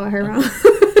phone to call her on.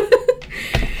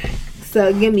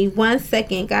 So give me 1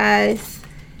 second, guys.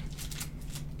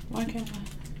 Why can't I?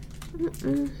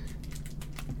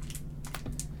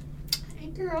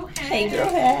 Hey, girl,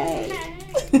 hey.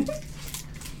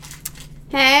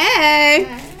 Hey.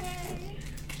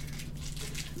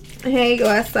 Hey,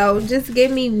 guys. So just give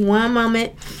me 1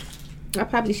 moment. I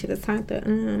probably should have turned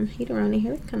the heater on in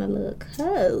here. It's kind of a little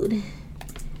cold.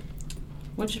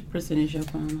 What's your percentage your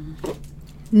phone on?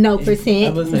 No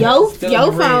percent.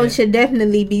 Your phone should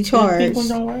definitely be charged.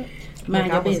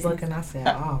 I was looking, I said,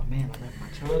 oh man, I left my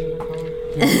charger in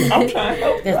the car. I'm trying to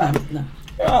help. That's not no.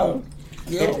 Oh.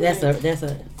 That's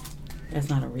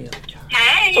not a real charge.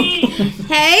 Hey,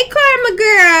 Hey, Karma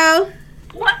girl.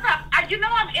 what's up? You know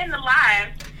I'm in the live.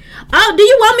 Oh, do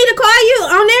you want me to call you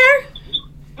on there?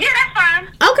 Yeah, that's fine.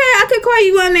 Okay, I could call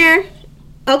you on there.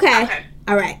 Okay.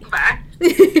 All right. Bye.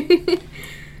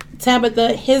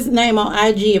 Tabitha, his name on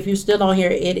IG, if you're still on here,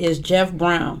 it is Jeff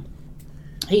Brown.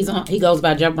 He goes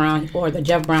by Jeff Brown or the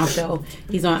Jeff Brown Show.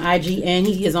 He's on IG and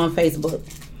he is on Facebook.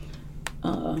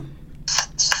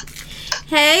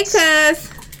 Hey, cuz.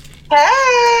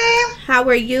 Hey. How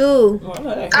are you?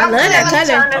 I I love that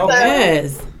color. Oh,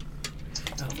 yes.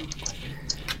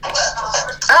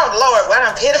 Oh Lord, why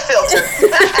don't hit a filter?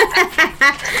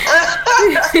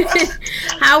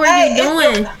 How are you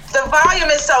doing? The volume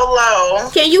is so low.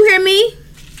 Can you hear me?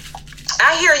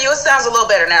 I hear you. It sounds a little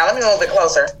better now. Let me move it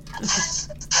closer.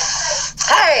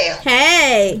 Hey.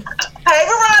 Hey. Hey,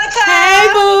 Veronica. Hey,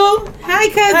 boo. Hi,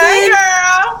 cousin. Hey,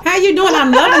 girl. How you doing?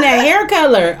 I'm loving that hair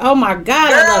color. Oh, my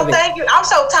God, I love Girl, it. thank you. I'm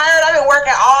so tired. I've been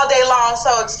working all day long,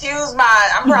 so excuse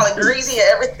I'm probably greasy and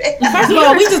everything. First of all,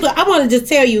 I want to just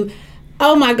tell you,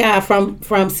 oh, my God,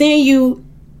 from seeing you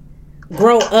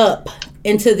grow up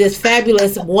into this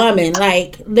fabulous woman,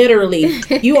 like, literally,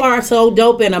 you are so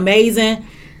dope and amazing.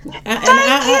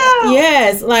 Thank you.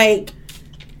 Yes, like,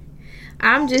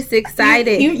 I'm just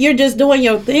excited. you're just doing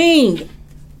your thing.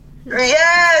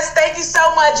 Yes, thank you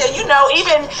so much. And you know,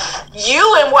 even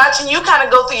you and watching you kind of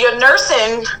go through your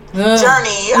nursing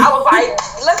journey, I was like,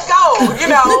 let's go, you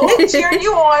know, cheering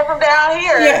you on from down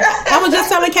here. Yeah, I was just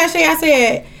telling Cashay, I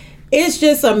said, it's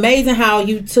just amazing how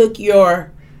you took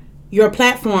your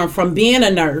platform from being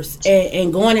a nurse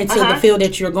and going into the field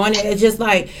that you're going in. It's just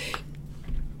like,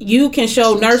 you can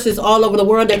show nurses all over the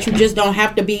world that you just don't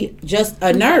have to be just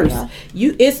a nurse.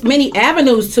 It's many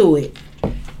avenues to it.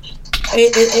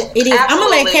 It is. I'm gonna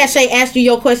let Cashay ask you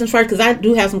your questions first because I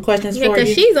do have some questions for you. Because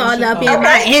she's all up in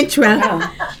my intro.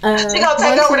 She's gonna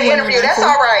take over the interview. That's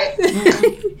all right.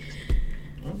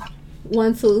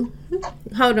 1 2.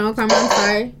 Hold on, Carmen. I'm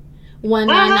sorry.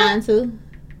 1992.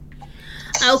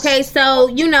 Okay, so,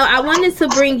 I wanted to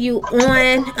bring you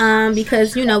on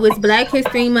because, it's Black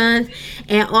History Month,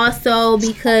 and also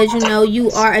because,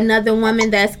 you are another woman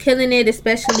that's killing it,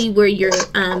 especially where you're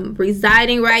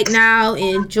residing right now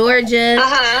in Georgia.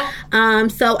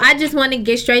 So I just want to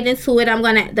get straight into it.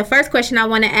 The first question I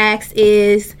want to ask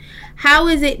is, how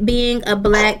is it being a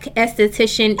Black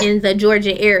esthetician in the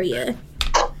Georgia area?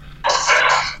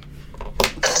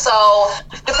 So,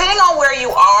 depending on where you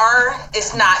are,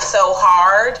 it's not so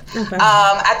hard. Okay.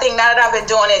 I think now that I've been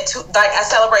doing it, I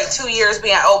celebrate 2 years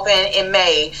being open in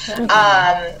May.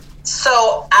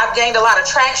 So I've gained a lot of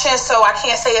traction, so I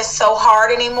can't say it's so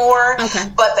hard anymore. Okay.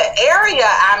 But the area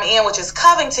I'm in, which is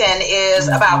Covington, is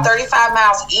about 35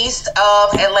 miles east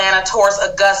of Atlanta towards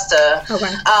Augusta.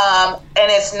 Okay. And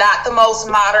it's not the most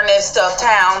modernist of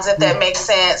towns, if that makes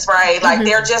sense, right? Like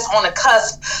they're just on the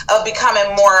cusp of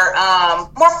becoming more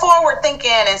forward thinking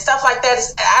and stuff like that.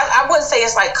 I wouldn't say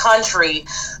it's like country,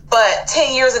 but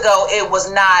 10 years ago it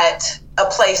was not a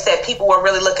place that people were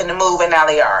really looking to move, and now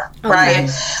they are, right?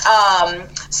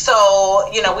 So,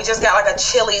 you know, we just got like a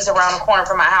Chili's around the corner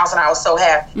from my house, and I was so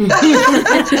happy.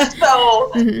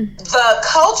 So the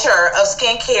culture of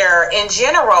skincare in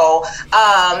general,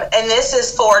 and this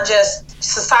is for just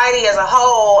society as a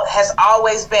whole, has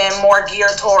always been more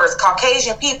geared towards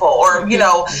Caucasian people, or, you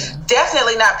know,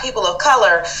 definitely not people of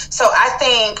color. So I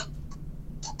think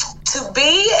to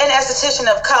be an esthetician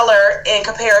of color in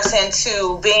comparison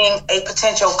to being a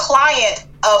potential client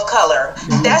of color,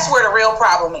 that's where the real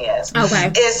problem is.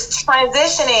 Okay. Is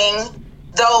transitioning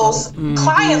those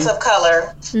clients of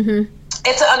color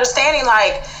into understanding,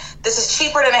 like, this is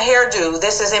cheaper than a hairdo.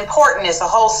 This is important. It's a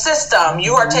whole system.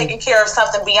 You are taking care of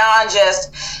something beyond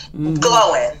just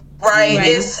glowing, right?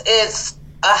 It's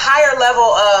a higher level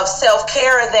of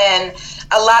self-care than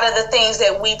a lot of the things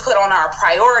that we put on our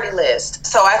priority list.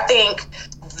 So I think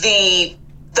the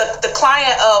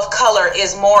client of color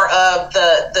is more of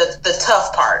the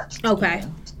tough part. Okay.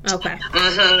 Okay.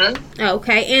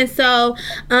 And so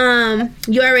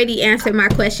you already answered my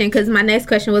question, because my next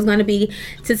question was going to be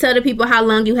to tell the people how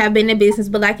long you have been in business.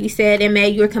 But like you said, in May,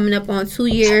 you're coming up on 2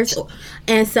 years.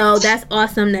 And so that's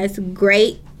awesome. That's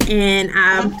great. And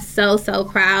I'm so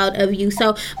proud of you.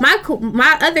 So my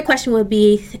other question would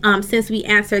be, since we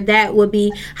answered that, would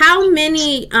be how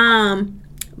many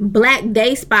Black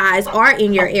day spas are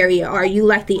in your area? Are you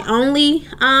like the only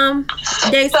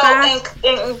day spa?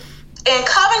 So in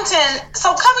Covington,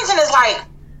 Covington is like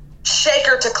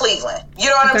Shaker to Cleveland. You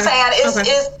know what I'm saying?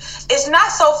 It's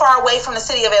not so far away from the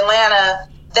city of Atlanta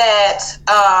that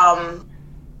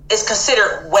is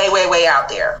considered way out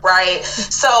there, right?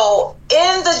 So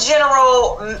in the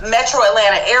general metro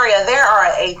Atlanta area, there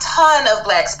are a ton of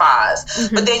Black spas,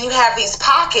 but then you have these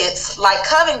pockets like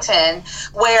Covington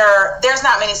where there's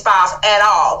not many spas at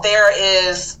all. There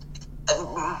is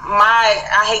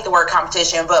I hate the word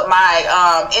competition, but my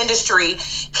industry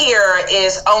here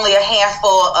is only a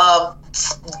handful of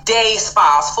day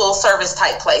spas, full service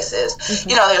type places.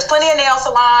 You know, there's plenty of nail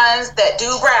salons that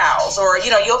do brows, or, you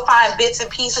know, you'll find bits and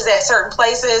pieces at certain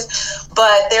places,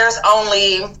 but there's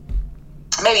only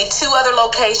maybe 2 other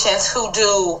locations who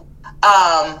do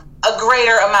a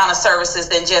greater amount of services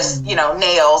than just, you know,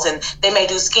 nails, and they may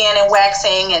do skin and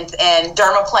waxing and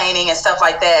dermaplaning and stuff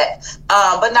like that,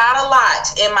 but not a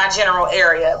lot in my general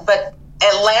area. But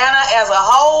Atlanta as a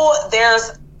whole,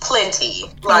 there's plenty.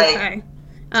 Like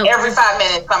every 5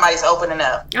 minutes somebody's opening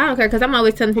up. I don't care, because I'm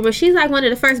always telling people she's like one of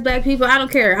the first Black people. I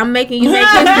don't care. I'm making you make this.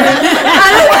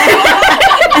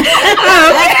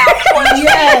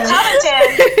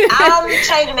 I'm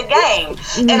changing the game,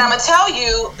 and I'm gonna tell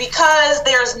you, because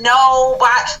there's I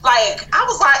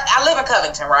live in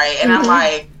Covington, right? And I'm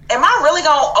like, am I really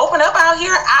gonna open up out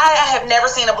here? I have never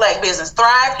seen a Black business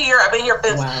thrive here. I've been here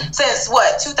since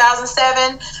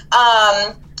 2007.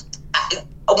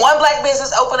 One Black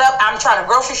business opened up. I'm trying to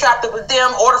grocery shop with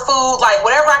them, order food, like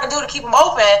whatever I can do to keep them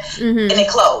open, and it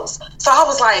closed. So I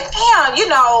was like, damn, you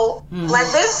know,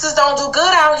 Black businesses don't do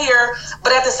good out here.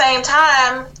 But at the same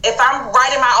time, if I'm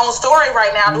writing my own story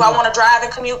right now, do I want to drive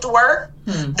and commute to work?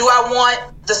 Do I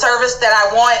want the service that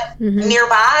I want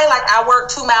nearby? Like, I work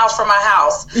 2 miles from my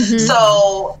house.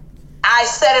 So I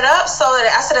set it up so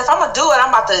that I said, if I'm going to do it,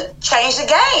 I'm about to change the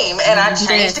game. And I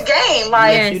changed the game.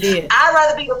 Like, I'd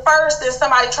rather be the first than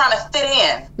somebody trying to fit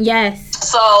in. Yes.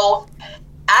 So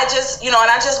I just, you know, and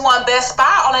I just won Best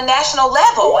Spa on a national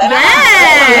level. And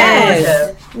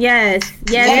Yes.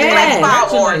 Black Spa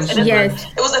Awards.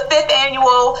 It was the 5th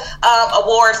annual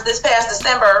awards this past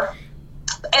December.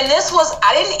 And this was,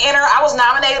 I didn't enter, I was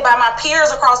nominated by my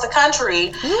peers across the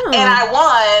country, and I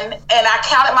won, and I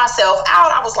counted myself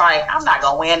out. I was like, I'm not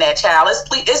going to win that, child. It's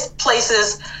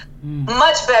places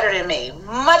much better than me,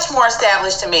 much more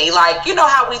established to me. Like, you know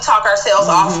how we talk ourselves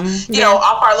off, you know,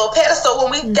 off our little pedestal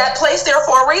when we got placed there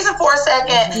for a reason for a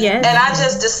second. And I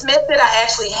just dismissed it. I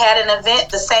actually had an event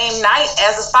the same night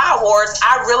as the Spa Awards.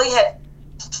 I really had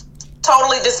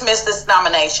totally dismissed this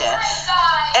nomination.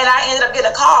 And I ended up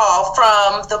getting a call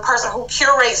from the person who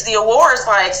curates the awards,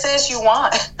 like, sis, you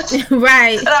won.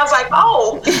 Right. And I was like,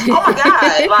 oh my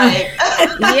God.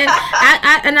 Like, yeah.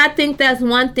 I think that's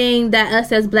one thing that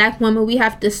us as Black women, we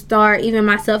have to start, even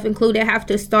myself included, have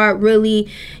to start really,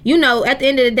 you know, at the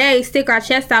end of the day, stick our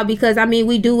chest out, because I mean,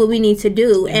 we do what we need to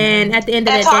do. And at the end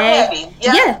of the day,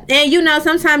 yeah. And you know,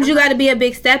 sometimes you got to be a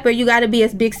big stepper, you got to be a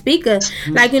big speaker,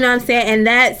 like, you know what I'm saying? And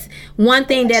that's one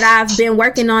thing that I've been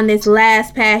working on this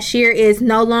past year, is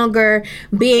no longer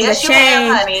being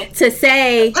ashamed to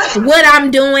say what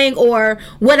I'm doing or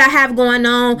what I have going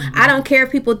on. I don't care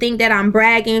if people think that I'm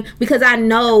bragging, because I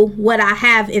know what I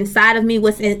have inside of me,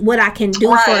 what I can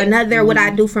do for another, what I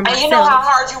do for myself. And you know how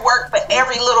hard you work for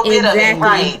every little bit of it,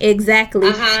 right?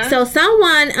 Exactly. So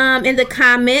someone in the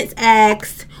comments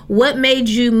asked, what made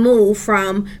you move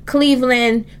from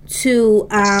Cleveland to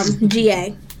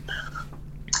GA?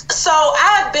 So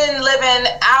I've been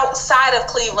living outside of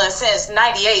Cleveland since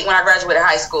 '98 when I graduated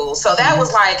high school. So that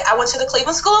was like, I went to the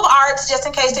Cleveland School of Arts, just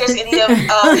in case there's any of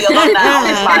the alumni on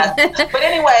this live. But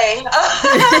anyway,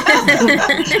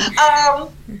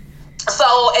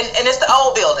 so and it's the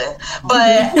old building.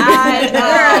 But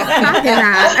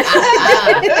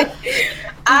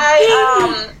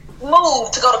I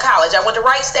moved to go to college. I went to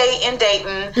Wright State in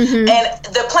Dayton, and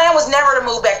the plan was never to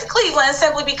move back to Cleveland,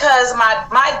 simply because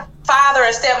my father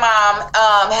and stepmom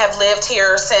have lived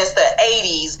here since the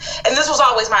 80s, and this was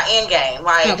always my end game.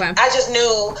 Like, I just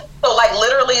knew. So, like,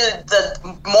 literally the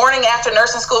morning after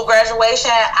nursing school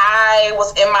graduation, I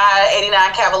was in my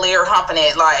 '89 Cavalier humping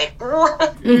it, like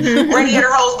radiator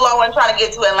hose blowing, trying to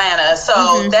get to Atlanta.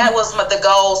 So that was the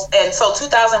goals. And so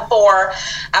 2004,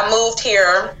 I moved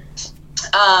here.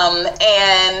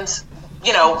 And,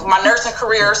 you know, my nursing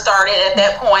career started at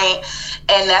that point,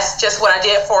 and that's just what I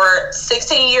did for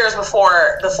 16 years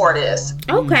before this.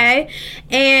 Okay.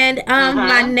 And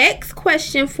my next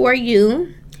question for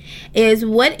you is,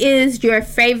 what is your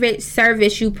favorite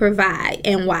service you provide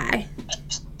and why?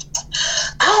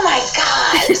 Oh my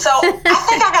God. So I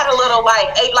think I got a little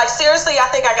like seriously, I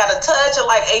think I got a touch of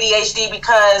like ADHD,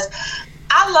 because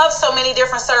I love so many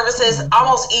different services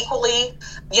almost equally.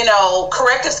 You know,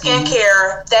 corrective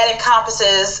skincare, that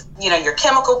encompasses, you know, your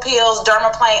chemical peels,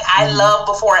 dermaplane. I love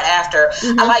before and after.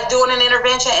 I like doing an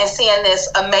intervention and seeing this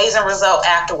amazing result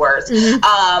afterwards.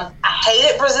 I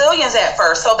hated Brazilians at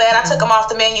first so bad I took them off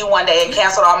the menu one day and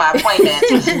canceled all my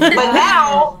appointments. But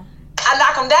now I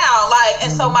knock them down, like,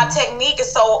 and so my technique is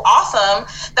so awesome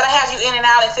that I have you in and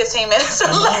out in 15 minutes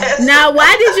or less. Now,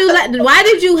 why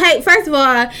did you hate? First of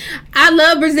all, I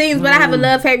love Brazilians, but I have a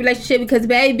love-hate relationship, because,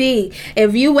 baby,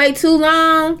 if you wait too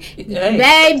long,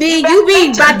 baby, you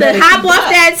be about to hop off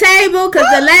that table. Because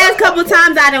the last couple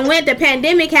times I done went, the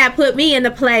pandemic had put me in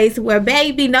a place where,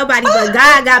 baby, nobody but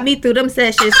God got me through them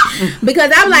sessions.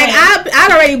 Because I'm like, I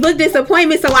already booked this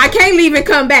appointment, so I can't leave and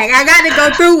come back. I got to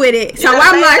go through with it. So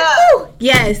I'm like,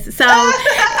 yes. So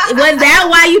was that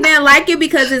why you didn't like it?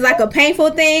 Because it's like a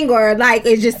painful thing, or like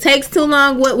it just takes too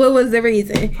long? What was the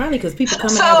reason? Probably because people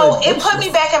come out. So it put me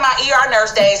back in my ER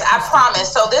nurse days, I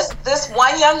promise. So this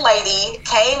one young lady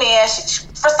came in. She,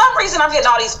 for some reason, I'm getting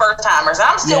all these first timers.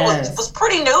 I'm still was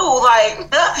pretty new,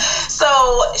 like.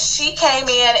 So she came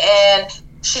in and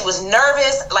she was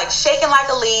nervous, like shaking like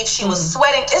a leaf. She was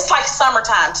sweating. It's like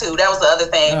summertime too. That was the other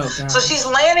thing. So she's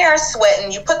laying there and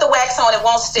sweating. You put the wax on, it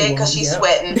won't stick because she's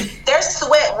sweating. There's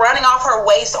sweat running off her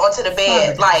waist onto the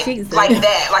bed, like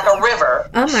that, like a river.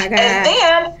 Oh my God. And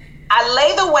then I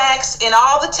lay the wax in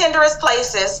all the tenderest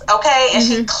places, okay? And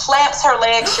she clamps her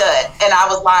leg shut. And I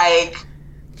was like,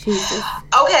 Jesus.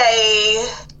 Okay,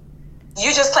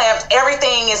 you just clamped.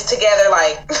 Everything is together,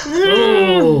 like.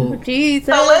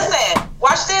 Jesus. So listen,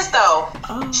 watch this though.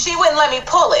 She wouldn't let me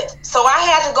pull it. So I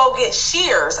had to go get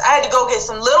shears. I had to go get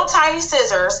some little tiny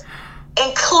scissors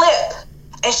and clip.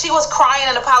 And she was crying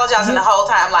and apologizing the whole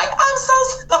time, like, I'm so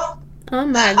sorry. Oh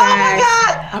my God. Oh my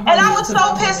God. And I was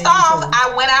so pissed off.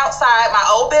 I went outside, my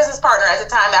old business partner at the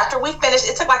time, after we finished,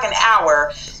 it took like an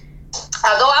hour.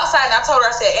 I go outside and I told her,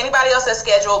 I said, anybody else that's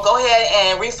scheduled, go ahead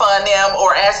and refund them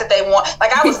or ask if they want.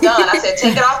 Like, I was done. I said,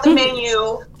 take it off the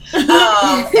menu. And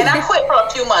I quit for a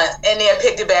few months and then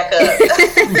picked it back up.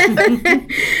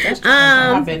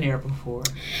 I've been there before.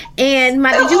 And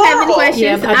did you have any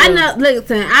questions? Yeah, I know.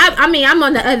 Listen, I mean, I'm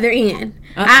on the other end.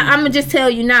 I'm gonna just tell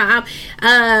you now.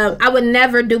 I would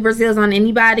never do Brazils on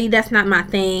anybody. That's not my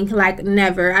thing. Like,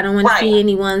 never. I don't want to see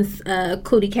anyone's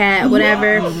cootie cat,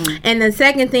 whatever. And the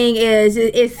second thing is,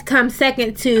 it comes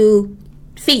second to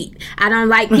feet. I don't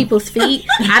like people's feet.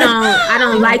 I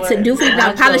don't like to do feet,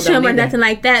 not polish them or nothing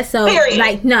like that. So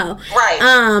like no. Right.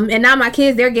 And now my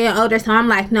kids, they're getting older, so I'm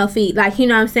like, no feet. Like, you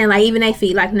know what I'm saying? Like even they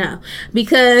feet, like no.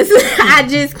 Because I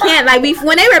just can't. Like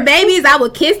when they were babies, I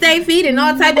would kiss their feet and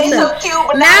all type of stuff. So cute,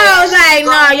 but now I was like,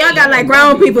 no, y'all got like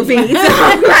grown people feet. So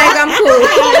I'm like, I'm cool.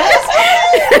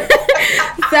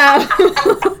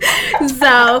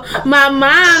 So my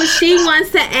mom, she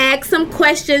wants to ask some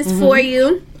questions for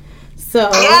you. So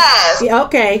yes.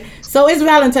 Okay. So it's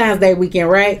Valentine's Day weekend,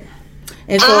 right?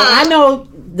 And so I know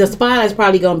the spotlight's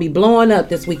probably going to be blowing up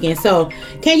this weekend. So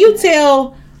can you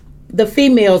tell the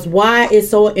females why it's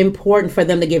so important for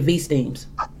them to get V-steams?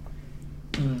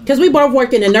 Because we both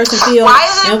worked in the nursing field. Why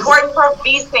is it important for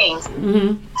V-steams?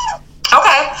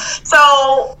 Okay.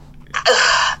 So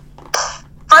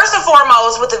first and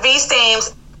foremost, with the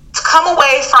V-steams, come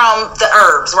away from the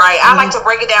herbs, right? I like to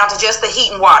break it down to just the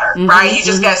heat and water, right? You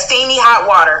just got steamy hot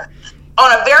water.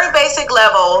 On a very basic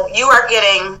level, you are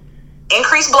getting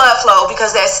increased blood flow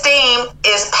because that steam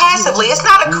is passively, it's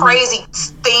not a crazy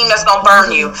steam that's going to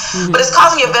burn you, but it's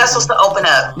causing your vessels to open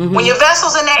up. When your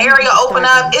vessels in that area open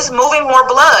up, it's moving more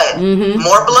blood.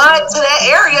 More blood to that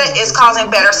area is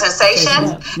causing better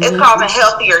sensations. It's causing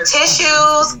healthier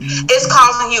tissues. It's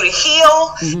causing you to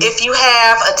heal. If you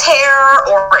have a tear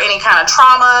or any kind of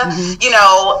trauma, you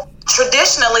know,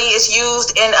 traditionally it's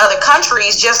used in other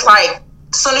countries just like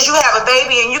as soon as you have a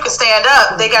baby and you can stand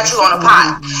up, they got you on a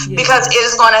pot because it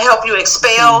is going to help you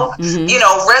expel, you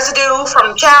know, residue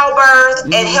from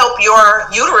childbirth and help your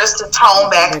uterus to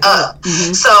tone back up.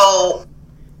 So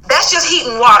that's just heat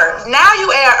and water. Now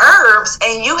you add herbs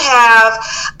and you have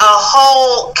a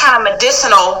whole kind of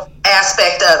medicinal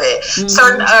aspect of it.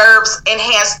 Certain herbs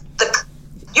enhance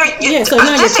so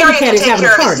now this area can take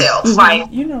care of itself. Like,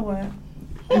 You know what?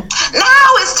 now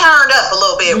it's turned up a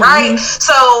little bit, right?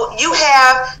 So you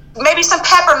have maybe some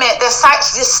peppermint that's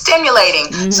just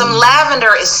stimulating. Some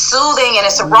lavender is soothing and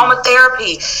it's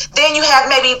aromatherapy. Then you have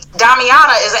maybe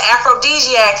Damiana is an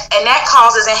aphrodisiac and that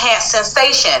causes enhanced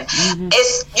sensation.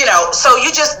 It's, you know, so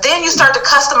you just, then you start to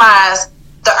customize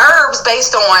the herbs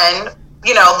based on,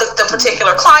 you know, the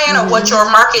particular client or what your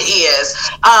market is.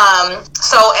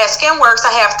 So at Skinworks,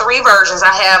 I have 3 versions. I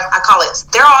call it,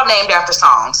 they're all named after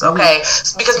songs, okay?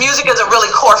 Because music is a really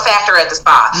core factor at the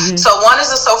spa. So one is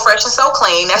the So Fresh and So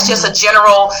Clean. That's just a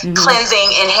general cleansing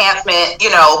enhancement, you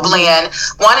know, blend.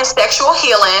 One is Sexual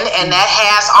Healing, and that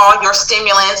has all your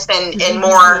stimulants and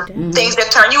more things that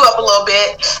turn you up a little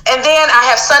bit. And then I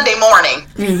have Sunday Morning.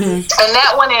 And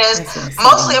that one is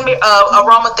mostly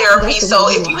aromatherapy.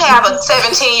 So if you have a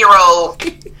 17-year-old,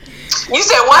 you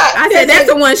said what? I said that's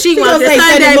the one she wants, the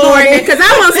Sunday morning, because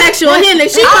I want Sexual Healing.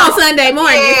 She wants Sunday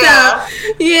morning. Yeah.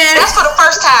 So yeah, that's for the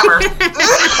first timer.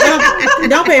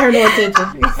 Don't pay her no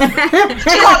attention.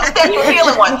 She wants the Sexual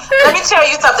Healing one. Let me tell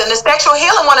you something. The Sexual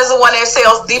Healing one is the one that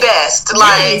sells the best.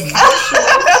 Like,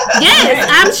 yes,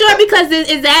 I'm sure because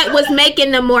is that what's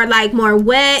making them more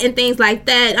wet and things like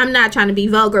that. I'm not trying to be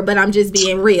vulgar, but I'm just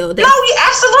being real. No,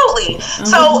 absolutely.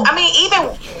 So I mean,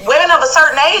 even women of a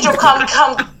certain age will come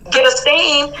get a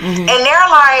steam, and they're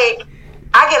like,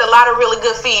 I get a lot of really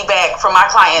good feedback from my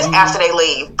clients after they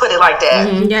leave. Put it like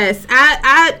that. Yes,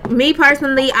 me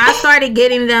personally, I started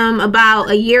getting them about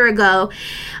a year ago.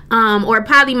 Or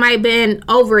probably might have been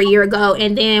over a year ago,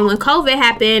 and then when COVID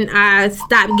happened, I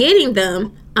stopped getting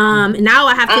them. Now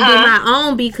I have to do my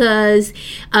own because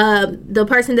the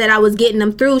person that I was getting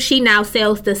them through, she now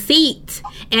sells the seat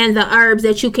and the herbs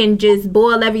that you can just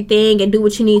boil everything and do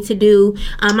what you need to do.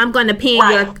 I'm going to pin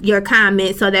your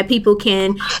comments so that people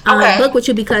can book with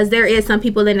you, because there is some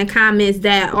people in the comments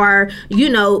that are, you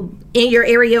know, in your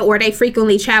area, or they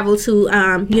frequently travel to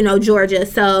you know, Georgia,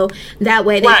 so that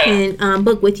way they can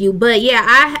book with you. But yeah,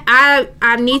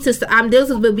 I need to this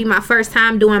will be my first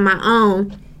time doing my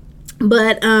own.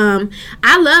 But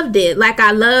I loved it. Like,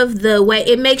 I love the way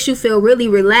it makes you feel really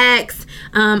relaxed.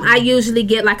 I usually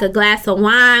get like a glass of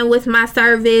wine with my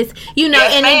service, you know,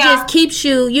 and it just keeps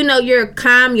you, you know, you're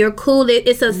calm, you're cool.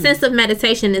 It's a sense of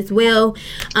meditation as well.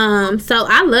 So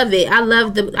I love it. I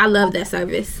love that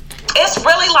service. It's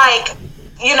really like,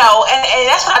 you know, and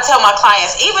that's what I tell my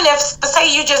clients. Even if,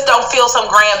 say, you just don't feel some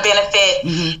grand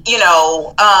benefit, you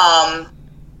know,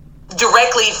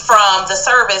 directly from the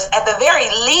service, at the very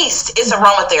least it's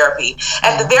aromatherapy.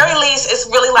 At the very least it's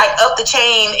really like up the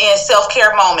chain in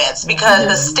self-care moments, because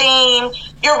the steam,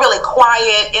 you're really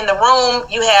quiet in the room.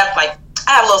 You have like,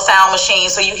 I have a little sound machine,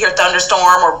 so you hear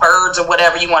thunderstorm or birds or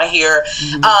whatever you want to hear.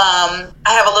 I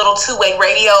have a little two-way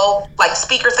radio, like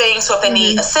speaker thing, so if they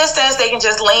need assistance, they can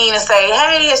just lean and say,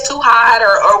 hey, it's too hot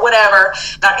or whatever.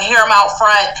 And I can hear them out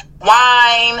front.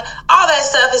 Wine, all that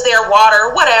stuff is there,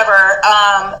 water, whatever.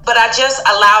 But I just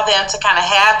allow them to kind of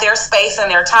have their space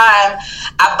and their time.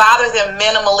 I bother them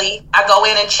minimally. I go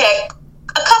in and check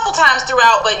a couple times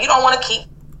throughout, but you don't want to keep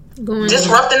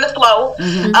disrupting the flow.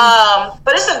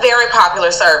 But it's a very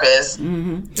popular service.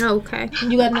 Okay.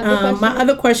 You got another question? My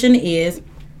other question is,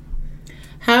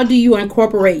 how do you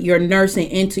incorporate your nursing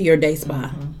into your day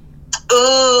spa?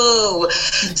 Ooh,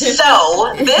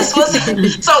 so this was,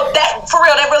 that, for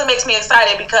real, that really makes me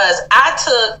excited because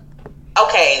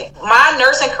my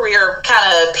nursing career kind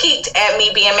of peaked at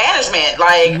me being management.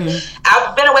 Like,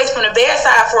 I've been away from the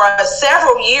bedside for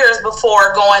several years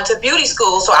before going to beauty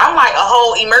school. So I'm like a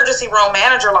whole emergency room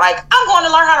manager. Like, I'm going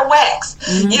to learn how to wax.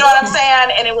 You know what I'm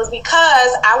saying? And it was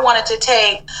because I wanted to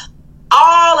take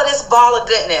all of this ball of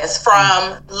goodness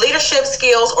from leadership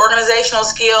skills, organizational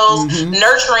skills,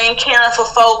 nurturing, caring for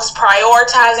folks,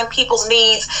 prioritizing people's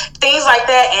needs, things like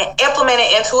that, and implement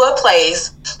it into a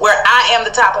place where I am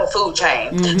the top of the food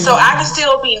chain. So I can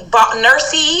still be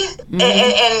nursey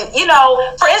and, you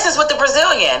know, for instance, with the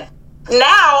Brazilian,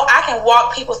 now I can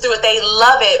walk people through it. They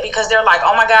love it because they're like,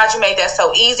 oh my God, you made that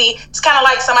so easy. It's kind of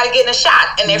like somebody getting a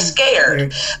shot and they're scared.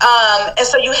 And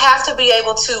so you have to be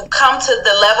able to come to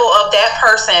the level of that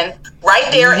person right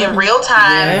there in real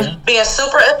time, being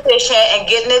super efficient and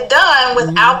getting it done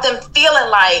without them feeling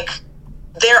like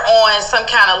they're on some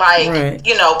kind of like,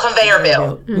 you know, conveyor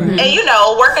belt. And, you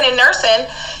know, working in nursing,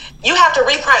 you have to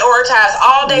reprioritize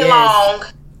all day long.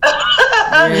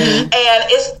 And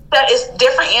it's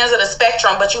different ends of the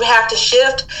spectrum, but you have to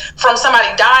shift from somebody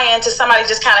dying to somebody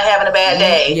just kind of having a bad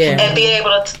day and be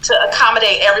able to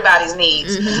accommodate everybody's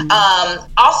needs.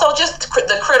 Also, just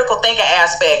the critical thinking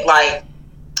aspect, like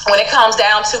when it comes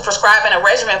down to prescribing a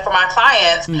regimen for my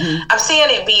clients, I'm seeing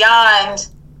it beyond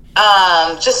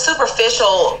just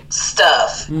superficial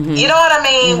stuff. You know what I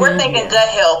mean? We're thinking gut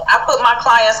health. I put my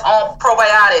clients on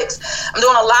probiotics. I'm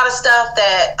doing a lot of stuff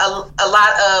that a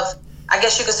lot of, I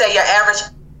guess you could say, your average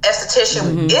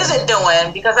esthetician isn't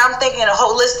doing, because I'm thinking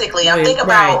holistically. I'm thinking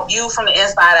about you from the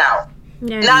inside out,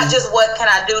 not just what can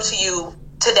I do to you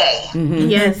today.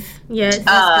 Yes. Yeah.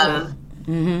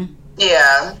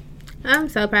 I'm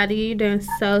so proud of you. You're doing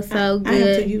so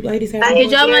good. So you ladies have Did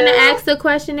y'all want to ask a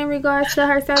question in regards to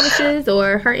her services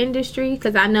or her industry?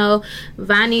 Because I know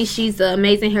Vonnie, she's an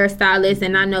amazing hairstylist,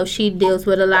 and I know she deals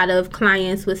with a lot of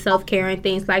clients with self-care and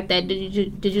things like that.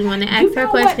 Did you want to ask her a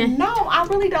question? No, I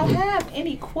really don't have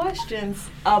any questions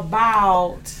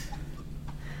about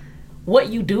what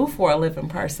you do for a living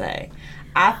per se.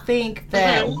 I think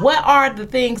that what are the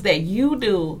things that you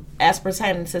do as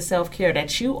pertaining to self-care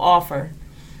that you offer,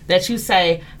 that you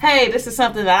say, hey, this is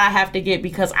something that I have to get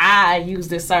because I use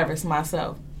this service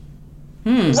myself?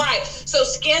 Right. So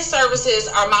skin services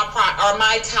are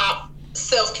my top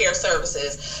self-care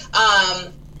services.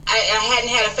 I hadn't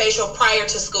had a facial prior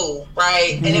to school,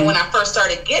 right? And then when I first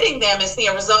started getting them and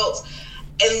seeing results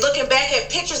and looking back at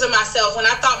pictures of myself when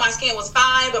I thought my skin was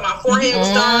fine, but my forehead was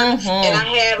dark and I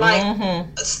had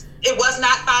like... It was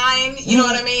not fine, you know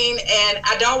what I mean? And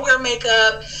I don't wear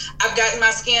makeup. I've gotten my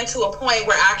skin to a point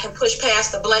where I can push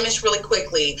past the blemish really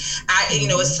quickly. I do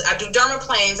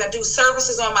dermaplanes. I do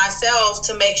services on myself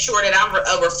to make sure that I'm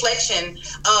a reflection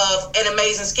of an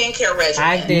amazing skincare regimen.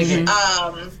 I dig it.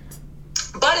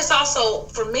 But it's also,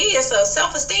 for me, it's a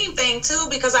self-esteem thing too,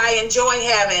 because I enjoy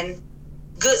having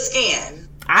good skin.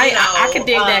 I could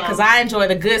dig that, because I enjoy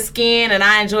the good skin and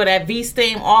I enjoy that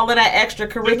V-steam, all of that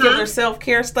extracurricular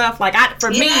self-care stuff. Like,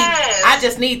 me, I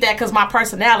just need that because my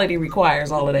personality requires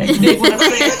all of that. You dig what I'm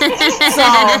saying?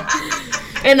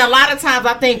 So, and a lot of times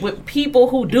I think with people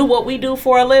who do what we do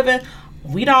for a living,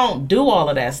 we don't do all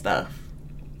of that stuff.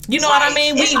 You know what I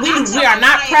mean? We are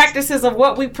not practices of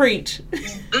what we preach.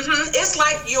 It's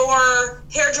like your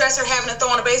hairdresser having to throw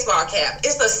on a baseball cap.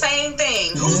 It's the same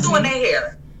thing. Who's doing their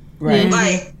hair? Right.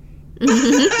 Like,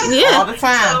 all the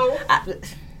time. So,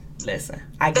 listen,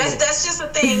 that's just a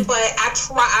thing, but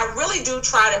I really do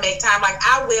try to make time. Like,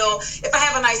 I will, if I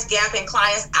have a nice gap in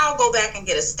clients, I'll go back and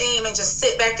get a steam and just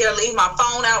sit back there, leave my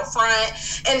phone out front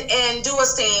and do a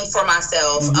steam for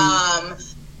myself.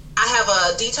 I have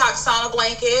a detox sauna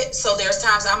blanket, so there's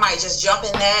times I might just jump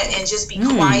in that and just be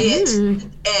quiet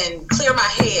and clear my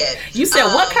head. You said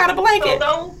what kind of blanket?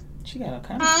 She got a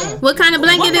kind of stuff. What kind of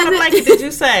blanket What kind of is blanket did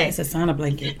you say? It's a sauna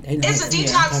blanket. It's a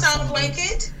detox sauna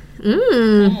blanket.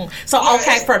 So,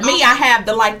 okay, for me, I have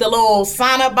the little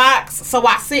sauna box, so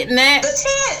I sit in that. The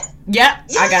tent. Yep,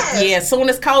 Yes. I got. Yeah, as soon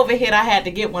as COVID hit, I had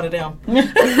to get one of them.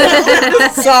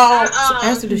 So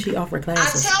after does she offer I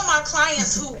classes? tell my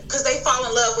clients because they fall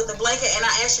in love with the blanket, and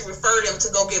I actually refer them to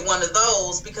go get one of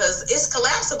those because it's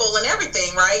collapsible and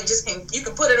everything, right? You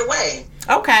can put it away.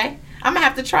 Okay, I'm gonna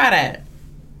have to try that.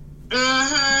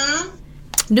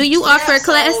 Mm-hmm. Do you offer So,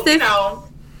 classes? you know,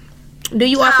 Do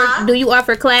you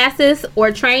offer classes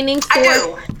or trainings for? I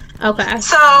do. Okay.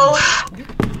 So,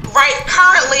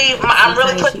 currently, I'm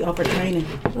really She offered training.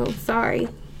 Oh, sorry.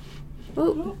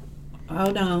 Oh,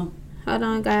 Hold on. hold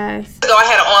on, guys. ago, I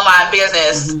had an online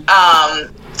business,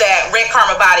 that Red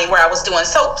Karma Body, where I was doing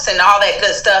soaps and all that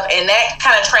good stuff, and that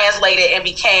kind of translated and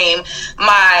became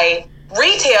my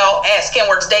retail at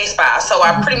Skinworks Day Spa. So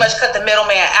I pretty much cut the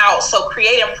middleman out. So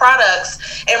creating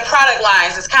products and product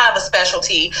lines is kind of a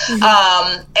specialty.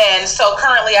 And so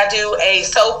currently I do a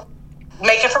soap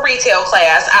making for retail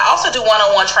class. I also do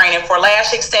one-on-one training for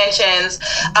lash extensions,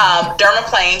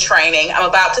 dermaplane training. I'm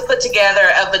about to put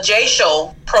together a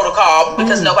vajacial protocol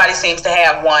because nobody seems to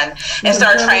have one, and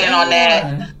start training on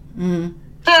that.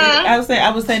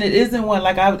 I was saying it isn't one.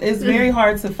 It's very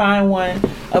hard to find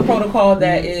a protocol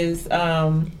that is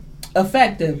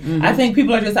effective. I think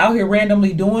people are just out here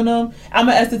randomly doing them. I'm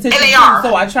an esthetician too,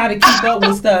 so I try to keep up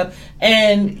with stuff.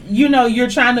 And you're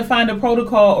trying to find a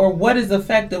protocol or what is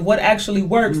effective, what actually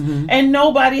works, and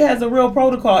nobody has a real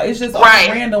protocol. It's just all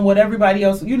random. What everybody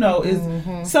else,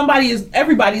 is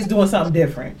everybody's doing something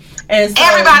different, and so,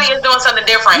 everybody is doing something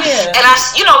different. Yeah.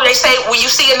 And they say when you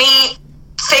see a need,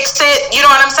 fix it, you know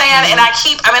what I'm saying? And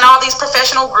I'm in all these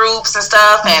professional groups and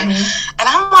stuff, and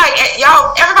I'm like,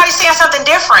 y'all, everybody's saying something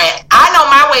different. I know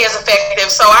my way is effective,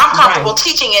 so I'm comfortable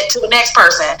teaching it to the next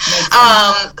person.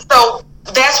 So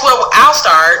that's where I'll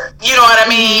start, you know what I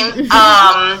mean?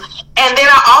 And then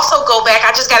I also go back,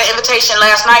 I just got an invitation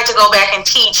last night to go back and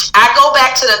teach. I go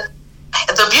back to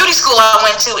the beauty school I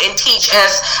went to and teach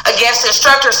as a guest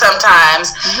instructor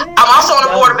sometimes. I'm also on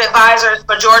the board of advisors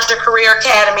for Georgia Career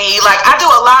Academy. Like, I do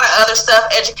a lot of other stuff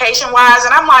education-wise,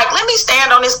 and I'm like, let me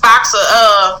stand on this box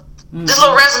of this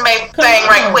little resume thing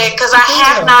right quick, because I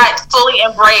have not fully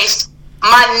embraced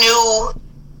my new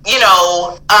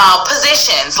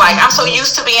positions. Like, I'm so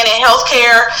used to being in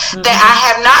healthcare that I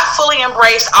have not fully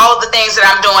embraced all of the things that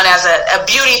I'm doing as a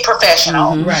beauty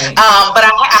professional. But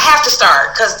I have to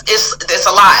start because it's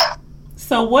a lot.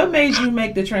 So what made you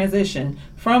make the transition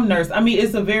from nurse? I mean,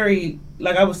 it's a very,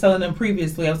 like I was telling them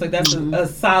previously, I was like, that's a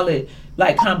solid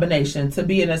combination to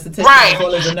be an esthetician as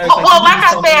well as a nurse. Well, like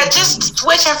I said, just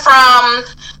switching from,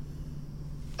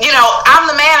 I'm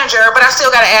the manager, but I still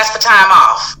got to ask for time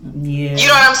off. Yeah. You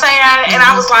know what I'm saying? And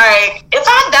I was like, if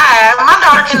I die, my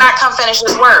daughter cannot come finish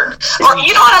this work. Or,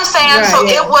 you know what I'm saying? So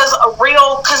it was a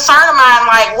real concern of mine,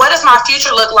 like, what does my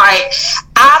future look like?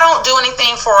 I don't do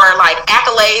anything for, like,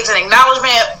 accolades and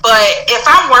acknowledgement, but if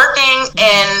I'm working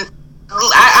and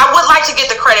I would like to get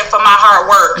the credit for my hard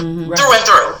work through and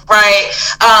through, right?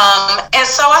 And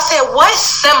so I said, what's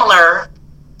similar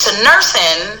to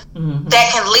nursing that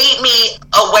can lead me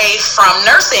away from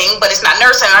nursing, but it's not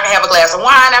nursing. I can have a glass of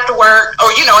wine after work,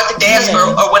 or at the desk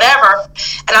or whatever.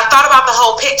 And I thought about the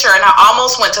whole picture, and I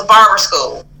almost went to barber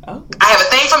school. I have a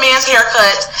thing for men's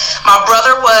haircuts. My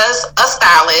brother was a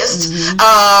stylist,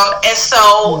 and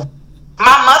so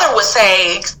my mother would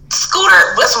say,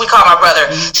 Scooter, that's what we call my brother.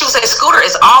 She would say, Scooter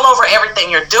is all over everything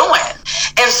you're doing.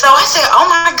 And so I said, oh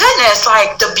my goodness,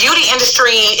 like, the beauty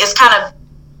industry is kind of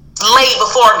laid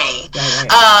before me.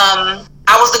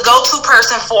 I was the go-to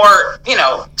person for,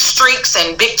 streaks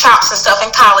and big chops and stuff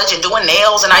in college and doing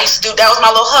nails, and I used to that was my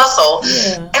little hustle.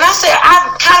 And I said,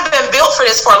 I've kind of been built for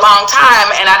this for a long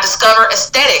time, and I discovered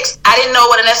aesthetics. I didn't know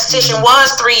what an esthetician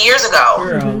was 3 years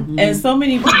ago. And so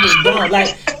many people don't.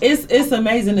 Like, it's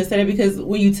amazing to say that, because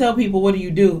when you tell people, what do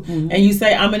you do? And you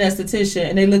say, I'm an esthetician,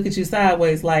 and they look at you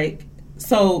sideways like,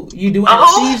 so you do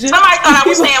anesthesia? Somebody thought I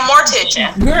was saying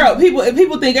mortician. Girl,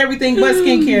 people think everything but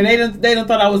skincare. They don't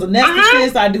thought I was an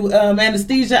anesthetist. I do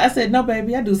anesthesia. I said, no,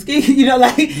 baby, I do skin.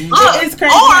 It's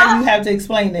crazy how you have to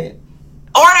explain it.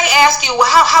 Or they ask you, well,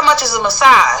 how much is a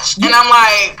massage? And I'm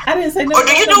like, I didn't say no. Or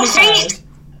do you do feet?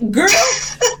 Girl.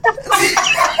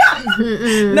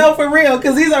 No, for real,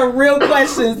 because these are real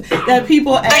questions that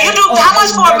people ask. Do you do how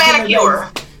much for a manicure?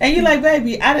 And you're like,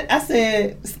 baby, I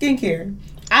said skincare.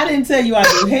 I didn't tell you I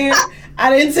do hair. I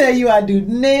didn't tell you I do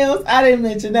nails. I didn't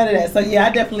mention none of that. So yeah, I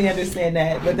definitely understand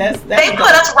that. But that's they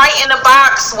put us right in the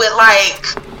box with like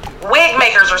wig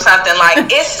makers or something.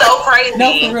 Like, it's so crazy.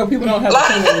 No, for real, people don't have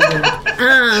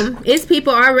a clue. It's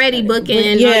people already booking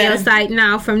on your site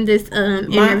now from this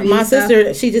interview. My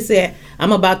sister, she just said,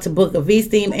 I'm about to book a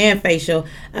V-steam and facial.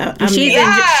 She's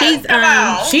down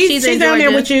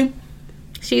there with you.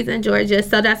 She's in Georgia,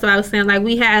 so that's what I was saying. Like,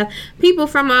 we have people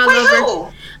from all over. Who?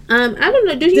 I don't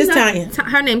know. Do you know Tanya.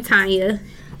 Her name Tanya?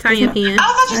 Tanya Penn. I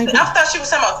thought she was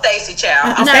talking about Stacy,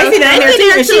 child. No, Stacy down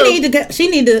there too. too. She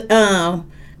need to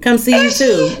come see you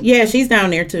too. Yeah, she's down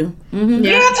there too. Mm-hmm.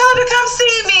 Yeah, tell her to come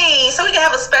see me so we can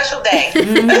have a special day.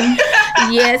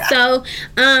 Yeah. So,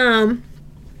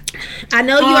 I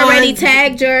know you already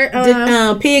tagged your.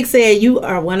 Pig said you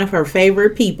are one of her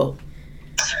favorite people.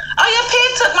 Oh, yeah,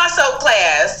 Pig took my soap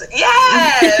class.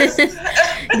 Yes.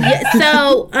 Yeah,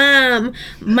 so,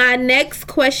 my next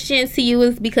question to you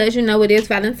is, because you know it is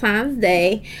Valentine's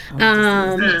Day.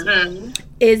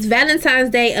 Is Valentine's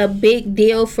Day a big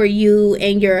deal for you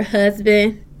and your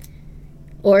husband?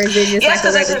 Or is it just yes,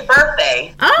 because it's his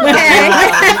birthday. Okay.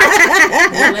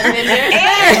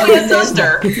 And his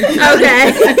sister.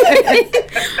 Okay.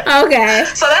 Okay.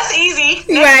 So that's easy.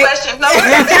 Next question. No.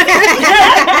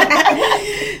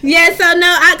 Yeah, so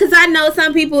no, because I know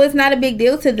some people, it's not a big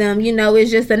deal to them. You know, it's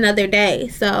just another day.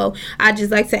 So I just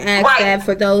like to ask that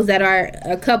for those that are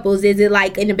couples. Is it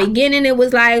like in the beginning it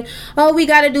was like, oh, we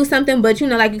got to do something, but you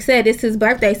know, like you said, it's his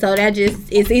birthday, so that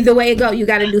just it's either way it go. You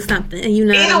got to do something. You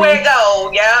know, either way it go.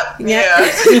 Yep. Yeah.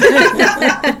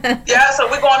 Yeah. So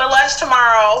we're going to lunch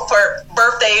tomorrow for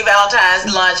birthday,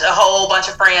 Valentine's lunch. A whole bunch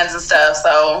of friends and stuff.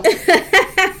 So.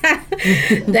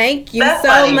 Thank you That's so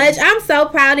funny. much. I'm so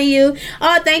proud of you.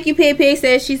 Oh, thank you, Pig. Pig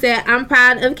says, she said, I'm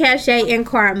proud of Cachet and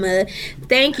Karma.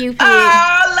 Thank you, Pig.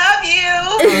 Oh, love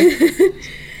you.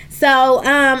 So,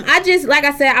 I just, like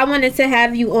I said, I wanted to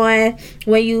have you on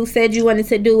when you said you wanted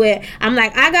to do it. I'm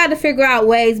like, I got to figure out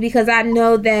ways, because I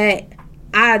know that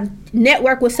I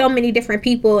network with so many different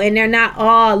people and they're not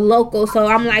all local. So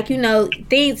I'm like, you know,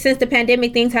 things since the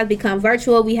pandemic, things have become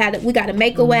virtual. We got to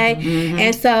make a way. Mm-hmm.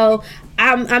 And so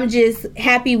I'm just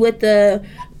happy with the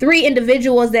 3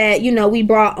 individuals that, you know, we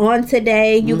brought on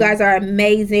today. You guys are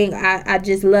amazing. I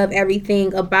just love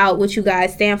everything about what you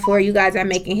guys stand for. You guys are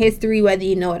making history, whether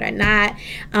you know it or not.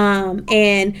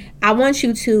 And I want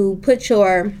you to put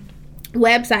your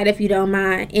website, if you don't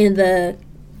mind, in the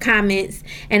comments,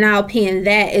 and I'll pin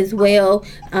that as well,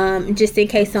 just in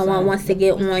case someone wants to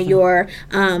get on your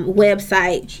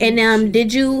website. And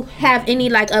did you have any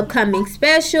like upcoming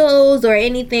specials or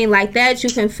anything like that? You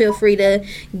can feel free to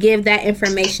give that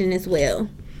information as well.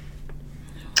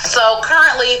 So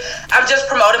currently, I'm just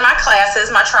promoting my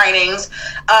classes, my trainings,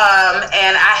 and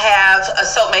I have a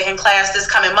soap making class this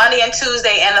coming Monday and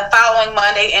Tuesday, and the following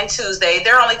Monday and Tuesday.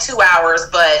 They're only 2 hours,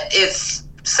 but it's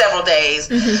several days.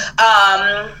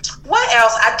 What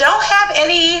else? I don't have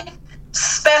any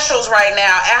specials right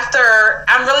now. After,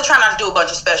 I'm really trying not to do a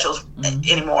bunch of specials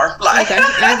anymore. Like, okay,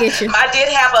 I get you. I did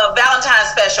have a Valentine's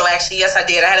special, actually. Yes, I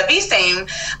did. I had a V-steam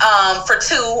for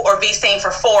 2 or V-steam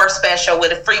for 4 special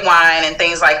with a free wine and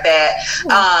things like that.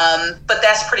 But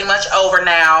that's pretty much over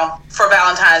now for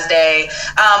Valentine's Day.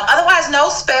 Otherwise, no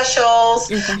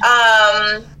specials.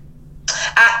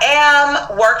 I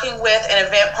am working with an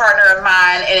event partner of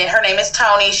mine, and her name is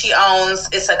Tony.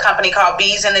 It's a company called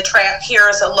Bees in the Trap here.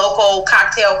 It's a local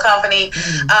cocktail company.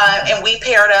 And we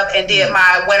paired up and did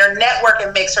my winter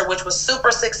networking mixer, which was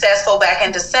super successful back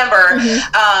in December.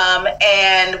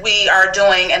 And we are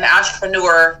doing an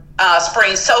entrepreneur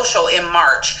spring social in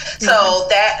March. So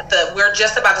we're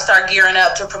just about to start gearing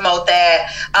up to promote that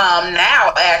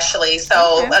now, actually.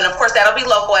 So, and of course, that'll be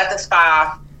local at the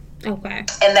spa. Okay.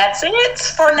 And that's it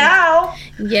for now.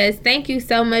 Yes, thank you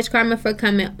so much, Karma, for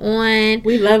coming on.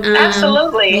 We love you.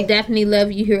 Absolutely. We definitely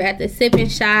love you here at the Sipping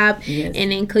Shop and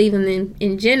in Cleveland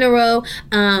in general.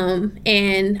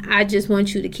 And I just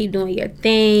want you to keep doing your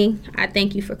thing. I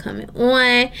thank you for coming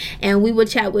on, and we will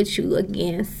chat with you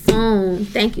again soon.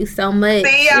 Thank you so much.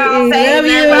 See y'all. Love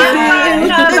you.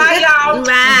 Bye, y'all.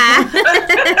 Bye.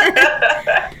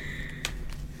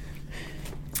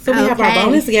 So we have our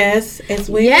bonus guests as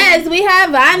well. Yes, we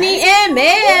have Vonnie and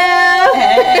Mel.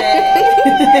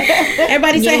 Hey.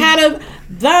 Everybody say hi to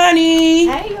Vonnie.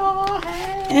 Hey, y'all.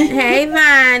 Hey. Hey,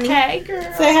 Vonnie. Hey, girl.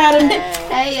 Say hi to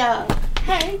Hey, y'all.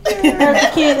 Hey,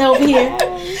 her kid over here.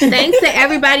 Thanks to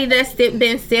everybody that's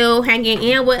been still hanging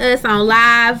in with us on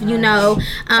live. You know,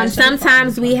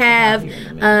 sometimes we have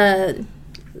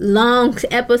long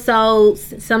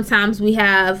episodes. Sometimes we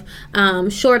have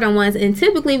shorter ones, and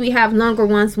typically we have longer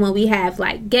ones when we have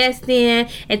like guests in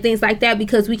and things like that,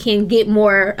 because we can get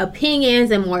more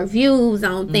opinions and more views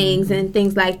on things and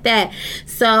things like that.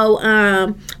 So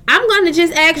I'm going to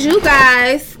just ask you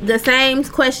guys the same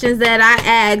questions that I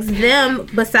asked them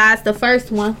besides the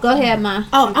first one. Go ahead, Ma.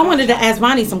 Oh, I wanted to ask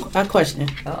Vonnie a question.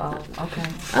 Okay.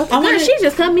 Girl, she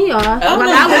just cut me off while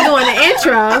I was doing the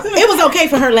intro. It was okay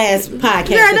for her last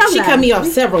podcast. She cut me off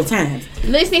several times.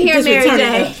 Listen here, Mary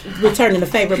J. Returning the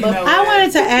favor. But I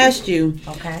wanted to ask you,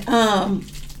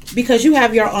 because you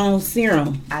have your own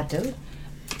serum. I do.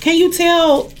 Can you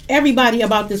tell everybody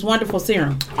about this wonderful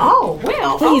serum? Oh,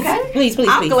 well, Please.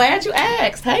 I'm glad you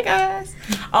asked. Hey, guys.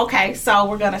 Okay, so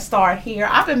we're going to start here.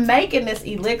 I've been making this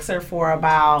elixir for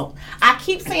about, I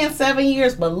keep saying 7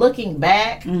 years, but looking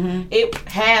back, it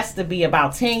has to be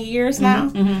about 10 years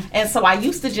now. And so I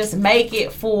used to just make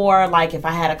it for, like, if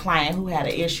I had a client who had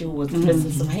an issue with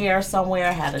missing some hair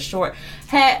somewhere,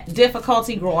 had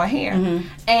difficulty growing hair.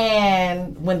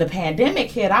 And when the pandemic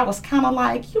hit, I was kind of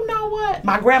like, you know what?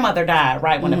 My grandmother died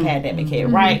right when the pandemic hit,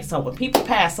 right? So when people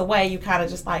pass away, you kind of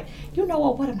just like, you know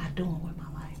what am I doing with my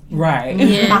life? Right.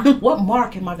 Yeah. What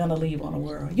mark am I going to leave on the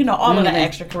world? You know, all of the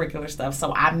extracurricular stuff.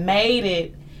 So I made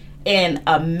it in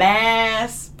a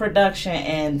mass production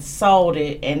and sold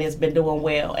it, and it's been doing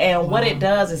well. And what it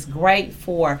does is great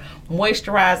for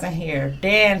moisturizing hair,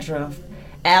 dandruff,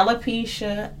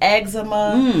 alopecia,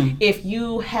 eczema. If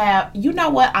you have, you know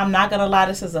what, I'm not gonna lie,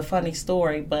 this is a funny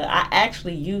story, but I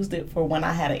actually used it for when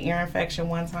I had an ear infection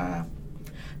one time.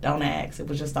 Don't ask, it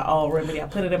was just an old remedy. I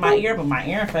put it in my ear, but my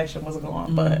ear infection was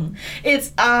gone. But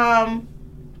it's and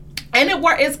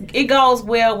it goes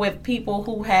well with people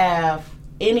who have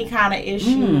any kind of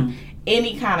issue,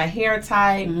 any kind of hair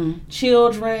type,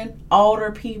 children,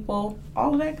 older people,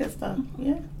 all of that good stuff.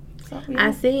 Yeah.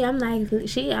 I see. I'm like,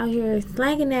 she out here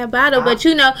slanging that bottle, but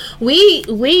you know,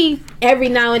 we every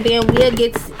now and then we'll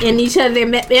get in each other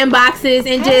inboxes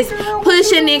and just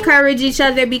push and encourage each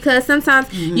other, because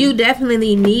sometimes you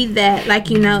definitely need that, like,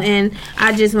 you know. And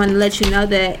I just want to let you know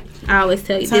that I always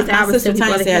tell you this. My sister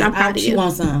Tanya said I'm proud of she you.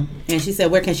 wants some, and she said,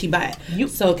 where can she buy it?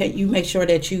 So can you make sure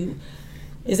that you?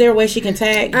 Is there a way she can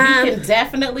tag? You can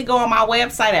definitely go on my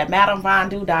website at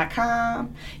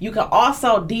madamvondu.com. You can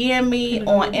also DM me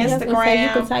on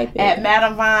Instagram at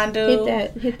Madam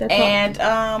Vondu. Hit that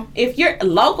and if you're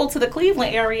local to the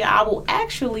Cleveland area, I will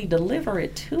actually deliver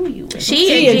it to you.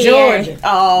 She in Georgia.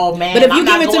 Oh man, but if you I'm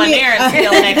not give it to going me there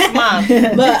until next month.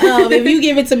 But if you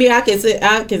give it to me, I can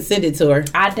send it to her.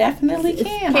 I definitely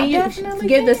can. Can you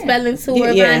give the spelling to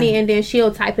her, Vonnie, and then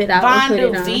she'll type it out and put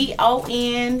it on.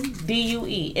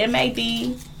 VONDUE.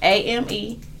 MADAME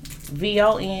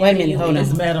VON. Wait a minute, hold on.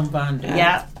 It's Madam Vondu.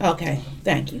 Yeah. Okay,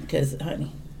 thank you, because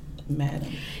honey,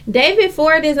 Madam. David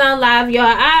Ford is on live,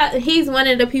 y'all. He's one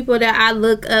of the people that I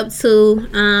look up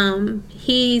to.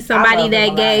 He's somebody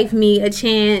that gave me a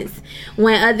chance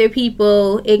when other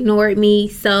people ignored me.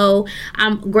 So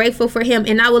I'm grateful for him,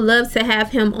 and I would love to have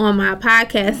him on my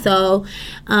podcast. So,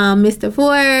 Mr.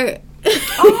 Ford,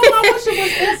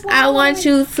 I want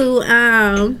you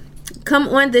to come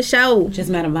on the show. Just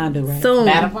Madam Vondu, right? Soon.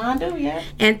 Madam Vondu, yeah.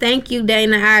 And thank you,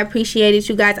 Dana. I appreciate it,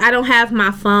 you guys. I don't have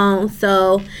my phone,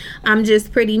 so I'm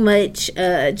just pretty much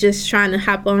just trying to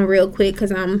hop on real quick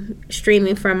because I'm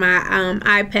streaming from my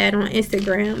iPad on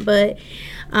Instagram. But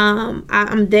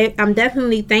I'm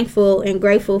definitely thankful and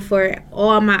grateful for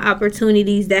all my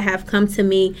opportunities that have come to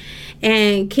me.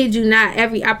 And kid you not,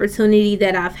 every opportunity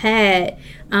that I've had,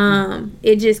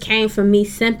 it just came from me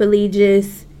simply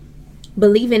just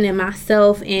believing in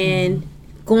myself and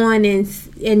going into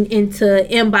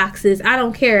inboxes. I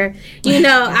don't care, you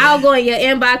know. I'll go in your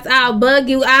inbox, I'll bug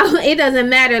you out. It doesn't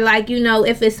matter, like, you know,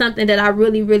 if it's something that I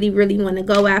really want to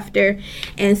go after.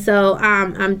 And so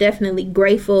I'm definitely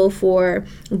grateful for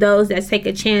those that take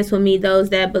a chance with me,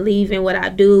 those that believe in what I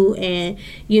do, and,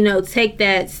 you know, take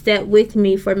that step with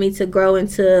me for me to grow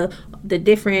into the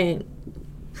different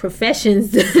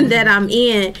professions that I'm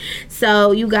in.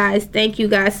 So you guys, thank you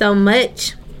guys so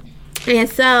much. And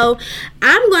so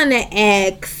I'm gonna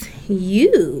ask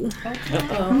you. All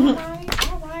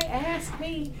right, ask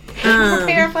me.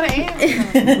 Prepare for the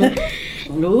answer.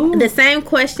 The same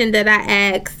question that I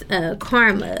asked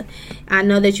Karma. I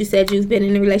know that you said you've been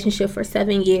in a relationship for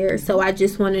 7 years, so I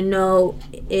just want to know,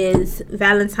 is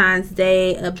Valentine's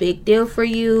Day a big deal for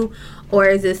you, or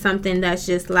is it something that's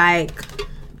just like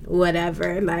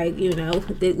whatever? Like, you know,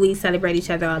 we celebrate each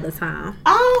other all the time.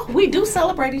 Oh, we do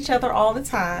celebrate each other all the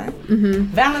time. Mm-hmm.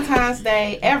 Valentine's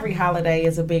Day, every holiday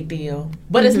is a big deal.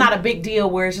 But it's not a big deal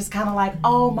where it's just kind of like,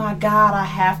 oh my God, I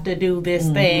have to do this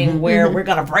thing where we're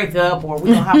going to break up or we're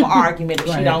going to have an argument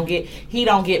if he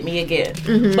don't get me a gift.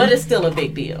 But it's still a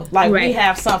big deal. Like, we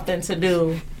have something to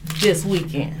do this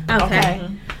weekend. Okay.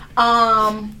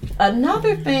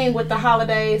 Another thing with the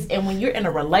holidays, and when you're in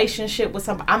a relationship with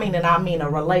somebody, I mean a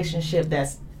relationship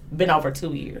that's been over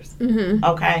 2 years.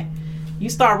 Okay, you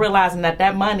start realizing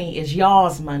that money is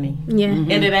y'all's money,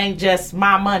 and it ain't just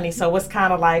my money. So it's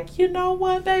kind of like, you know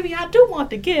what, baby, I do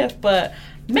want the gift, but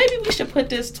maybe we should put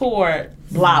this toward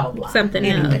blah blah blah, something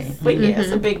else. But yeah,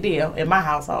 it's a big deal in my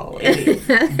household. It is.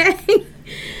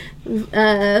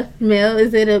 Mel,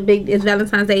 is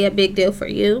Valentine's Day a big deal for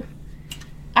you?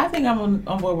 I think I'm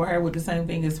on board with her with the same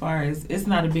thing as far as it's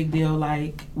not a big deal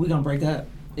like we're going to break up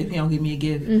if he don't give me a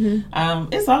gift.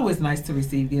 It's always nice to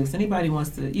receive gifts. Anybody wants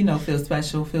to, you know, feel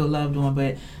special, feel loved on.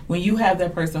 But when you have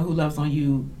that person who loves on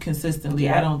you consistently,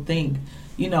 I don't think,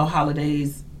 you know,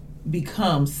 holidays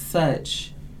become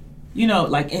such, you know,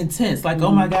 like intense. Like,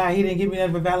 oh my God, he didn't give me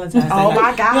that for Valentine's Day. Oh like,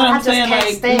 my God, you know what I'm I saying? just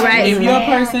can't stand Right. If your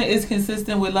person is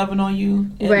consistent with loving on you,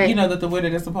 and you know that the way that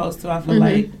they're supposed to, I feel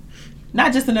like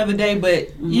not just another day,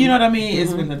 but you know what I mean?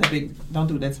 It's really not that big. Don't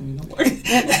do that to me no more.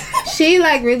 She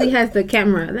like really has the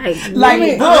camera like boom.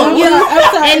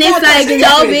 and it's like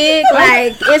so big,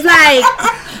 like it's like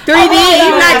 3D.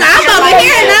 Like I'm over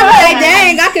here and I'm like,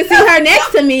 dang, I can see her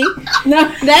next to me. No,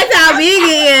 that's how big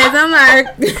it is. I'm like,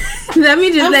 let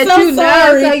me just let you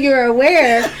know so you're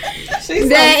aware that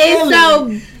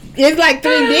it's like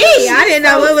 3D. I didn't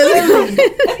know what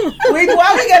was.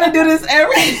 Why we gotta do this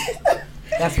every?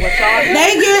 That's what y'all do.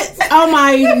 They get on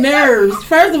my nerves.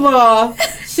 First of all,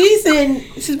 she's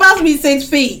supposed to be 6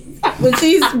 feet, but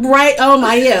she's right on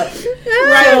my hip.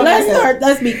 Right. So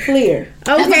let's be clear.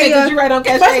 Okay, you right on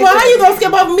First of all, how you gonna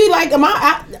skip over me like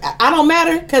I don't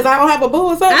matter because I don't have a boo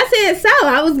or something? I said so.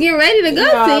 I was getting ready to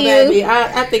go to you. Baby,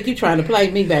 I think you trying to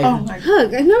play me, baby. Oh my God.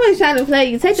 Look, nobody's trying to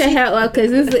play you. Take that hat off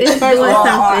because it's doing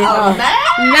something.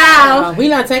 No, we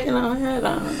not taking our hat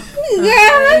off.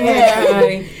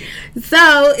 Yeah.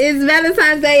 So, is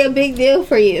Valentine's Day a big deal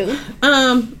for you?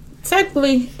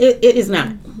 Technically, it is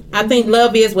not. I think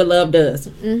love is what love does.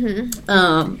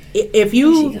 If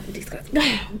you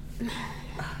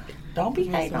don't be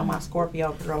hating on my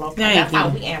Scorpio girl, okay? That's how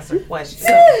we answer questions.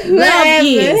 Love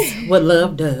is what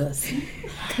love does.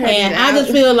 And I just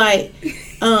feel like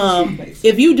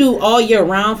if you do all year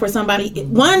round for somebody,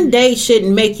 one day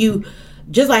shouldn't make you,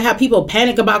 just like how people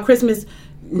panic about Christmas,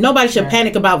 nobody should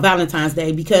panic about Valentine's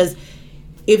Day, because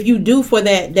if you do for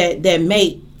that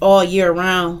mate all year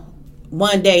round,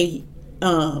 one day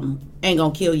ain't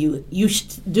gonna kill you.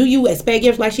 Do you expect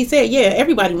gifts? Like she said, yeah,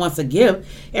 everybody wants a gift.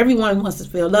 Everyone wants to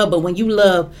feel love, but when you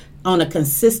love on a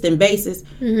consistent basis,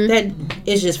 that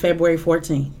is just February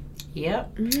 14th.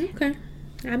 Yep. Okay.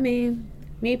 I mean,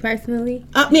 me personally,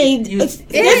 that's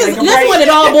what it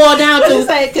all boiled down to.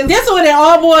 That's what it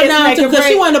all boiled down to, because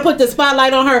she wanted to put the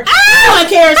spotlight on her. No one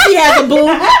cares she has a boo. No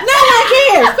one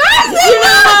cares. You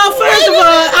know, first of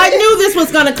all, I knew this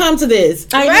was going to come to this.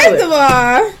 First of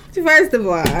all,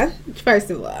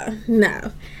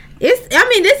 no. This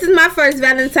is my first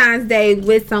Valentine's Day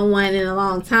with someone in a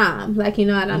long time. Like, you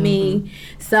know what I mean?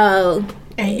 So,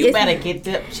 and you better get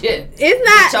that shit. It's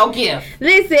not your gift.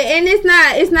 Listen, and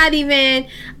it's not even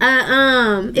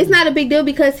it's not a big deal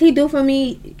because he do for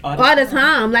me all the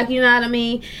time. Like, you know what I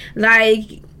mean?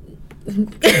 Like,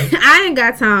 I ain't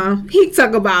got time. He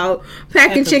talk about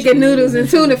packing chicken noodles and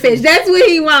tuna fish. That's what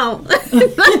he want. But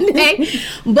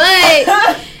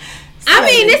I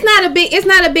mean, it's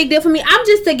not a big deal for me. I'm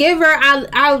just a giver.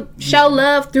 I'll show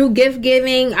love through gift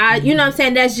giving. You know what I'm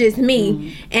saying? That's just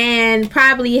me. And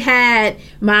probably had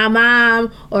my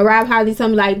mom or Rob Holly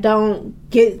told me, like, don't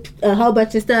get a whole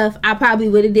bunch of stuff, I probably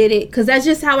would have did it, because that's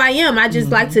just how I am. I just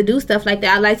like to do stuff like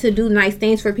that. I like to do nice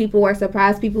things for people or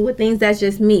surprise people with things. That's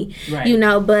just me, you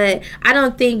know. But I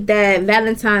don't think that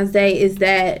Valentine's Day is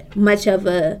that much of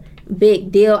a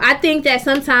big deal. I think that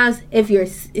sometimes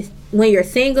when you're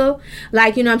single,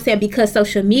 like, you know what I'm saying, because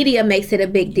social media makes it a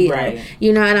big deal.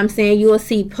 You know what I'm saying? You will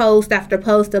see post after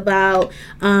post about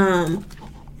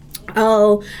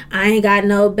oh, I ain't got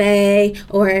no bae,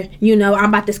 or, you know, I'm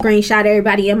about to screenshot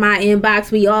everybody in my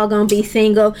inbox, we all gonna be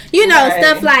single, you know,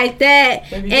 stuff like that.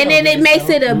 Maybe, and then it makes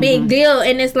it a big deal,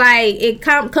 and it's like it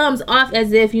comes off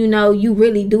as if, you know, you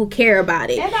really do care about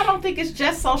it. And I don't think it's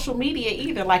just social media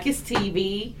either. Like, it's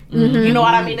TV, you know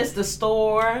what I mean? It's the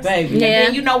stores. And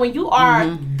then, you know, when you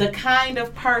are the kind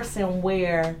of person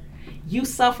where you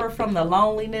suffer from the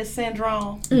loneliness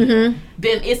syndrome, then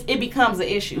it becomes an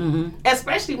issue,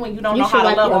 especially when you don't know how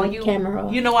to love on you.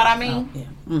 You know what I mean?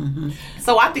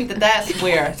 So I think that's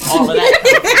where all of that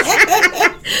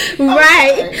comes from.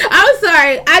 Right. I'm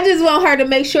sorry. I just want her to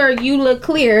make sure you look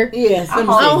clear. Yes.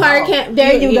 On her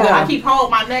there you go. I keep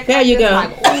holding my neck. There you go.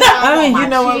 Like, I mean, you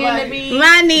know what?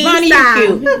 My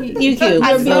knees. You cute.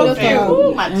 I'm so cute.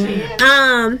 Ooh, my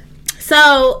chin.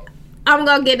 So I'm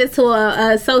gonna get into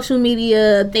a social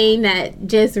media thing that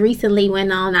just recently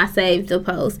went on. I saved the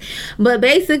post, but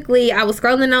basically I was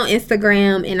scrolling on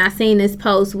Instagram and I seen this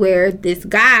post where this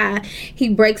guy, he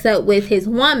breaks up with his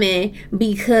woman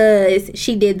because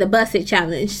she did the busted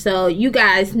challenge. So you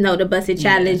guys know the busted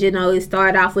challenge. You know, it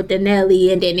started off with the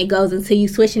Nelly and then it goes into you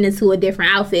switching into a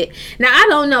different outfit. Now I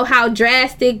don't know how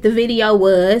drastic the video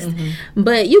was,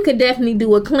 but you could definitely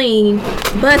do a clean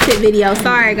busted video.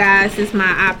 Sorry guys, since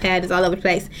my iPad is all over the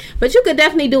place, but you could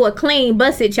definitely do a clean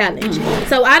busted challenge.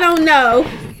 So I don't know.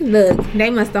 Look, they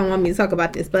must don't want me to talk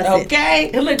about this busted. Okay,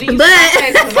 look, but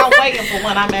I'm waiting for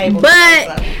when I'm able. But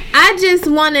I just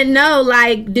want to know,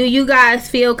 like, do you guys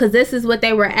feel? Because this is what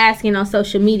they were asking on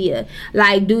social media.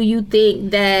 Like, do you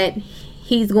think that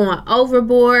he's going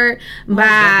overboard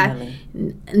by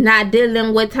not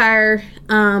dealing with her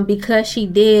because she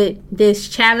did this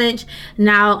challenge?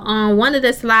 Now, on one of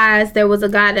the slides, there was a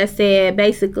guy that said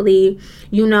basically,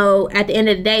 you know, at the end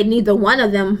of the day, neither one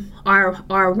of them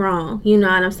are wrong. You know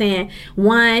what I'm saying?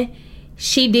 One,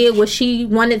 she did what she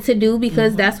wanted to do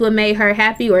because that's what made her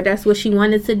happy, or that's what she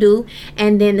wanted to do.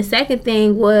 And then the second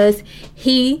thing was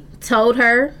he told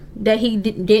her that he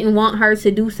didn't want her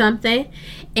to do something,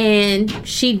 and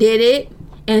she did it,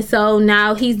 and so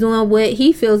now he's doing what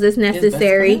he feels is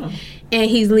necessary, and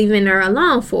he's leaving her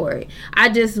alone for it. I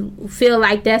just feel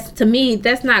like to me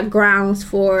that's not grounds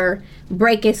for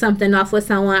breaking something off with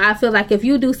someone. I feel like if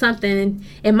you do something,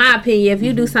 in my opinion, if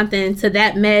you do something to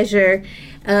that measure,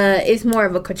 it's more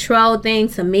of a control thing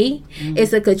to me.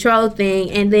 It's a control thing,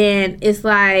 and then it's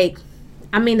like,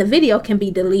 I mean, the video can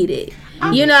be deleted.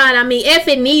 You know what I mean? If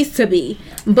it needs to be.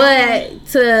 But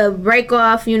to break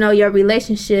off, you know, your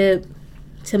relationship,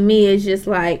 to me, is just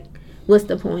like, what's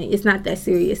the point? It's not that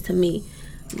serious to me.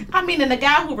 I mean, and the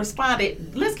guy who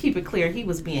responded, let's keep it clear, he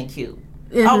was being cute.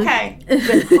 Okay.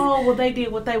 But, well, they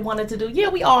did what they wanted to do. Yeah,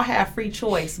 we all have free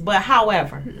choice. But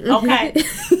however, okay,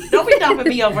 don't be dumping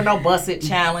me over no busted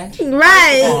challenge.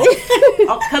 Right.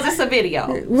 Because it's a video.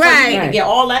 Right. So you need to get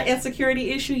all that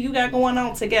insecurity issue you got going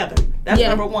on together. That's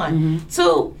number one.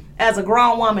 Two, as a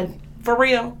grown woman, for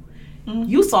real,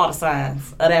 you saw the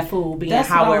signs of that fool being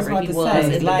however he was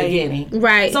in the beginning.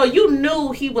 Right. So you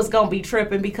knew he was going to be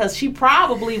tripping because she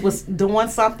probably was doing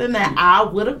something that I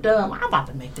would have done. I'm about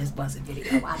to make this busted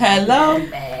video. Hello?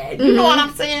 You know what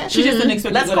I'm saying? She just didn't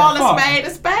expect Let's call a spade a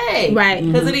spade. Right.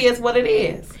 Because it is what it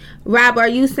is. Rob, are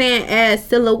you saying add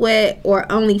Silhouette or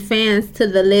OnlyFans to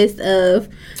the list of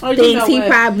things he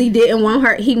probably didn't want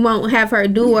her, he won't have her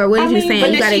do, or what are you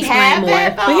saying? You gotta explain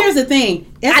more. But here's the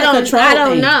thing. I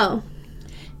don't know.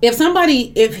 If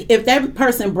somebody, if that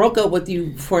person broke up with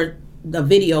you for the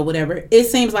video or whatever, it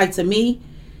seems like to me,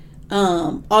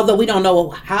 although we don't know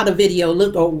how the video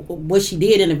looked or what she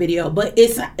did in the video, but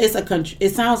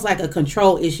it sounds like a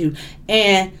control issue,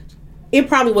 and it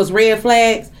probably was red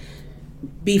flags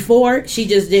before. She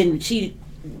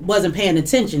wasn't paying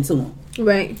attention to him.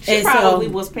 Right. She probably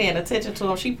was paying attention to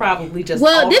him. She probably just...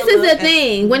 Well, this is the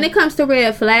thing. When it comes to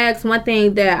red flags, one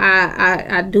thing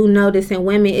that I do notice in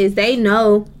women is they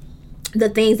know the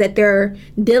things that they're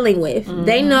dealing with.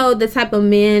 They know the type of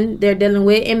men they're dealing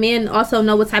with, and men also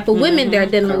know what type of women they're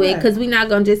dealing with, because we're not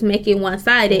going to just make it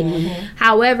one-sided.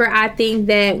 However, I think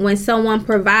that when someone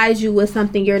provides you with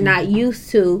something you're not used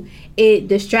to, it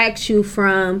distracts you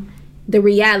from the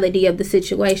reality of the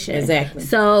situation. Exactly.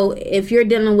 So if you're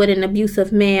dealing with an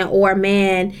abusive man or a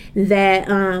man that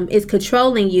is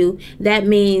controlling you, that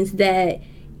means that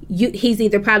he's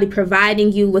either probably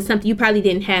providing you with something. You probably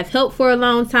didn't have help for a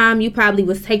long time. You probably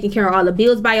was taking care of all the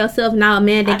bills by yourself. Now a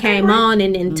man that came on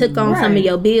and then took on some of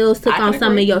your bills, took on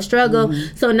some of your struggle.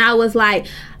 So now it's like,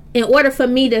 in order for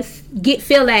me to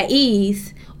feel at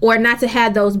ease, or not to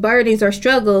have those burdens or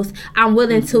struggles, I'm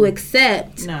willing to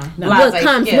accept what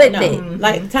comes with it.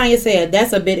 Like Tanya said,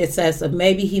 that's a bit excessive.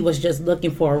 Maybe he was just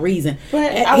looking for a reason.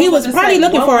 But he was probably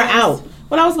looking for an out.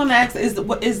 What I was going to ask is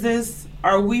this,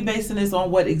 are we basing this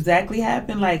on what exactly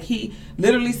happened? Like, he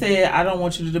literally said, I don't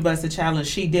want you to do the busted challenge.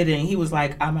 She did it, and he was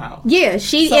like, I'm out. Yeah,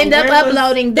 she ended up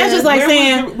uploading. That's just like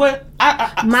saying...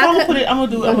 I'm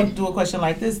going to do a question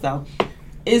like this, though.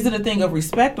 Is it a thing of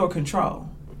respect or control?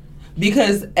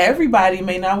 because everybody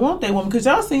may not want that woman. Because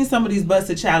y'all seen some of these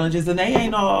busted challenges and they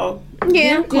ain't all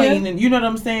clean, and you know what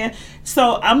I'm saying.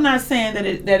 So I'm not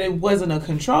saying that it wasn't a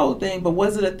control thing, but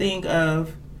was it a thing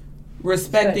of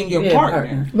respecting your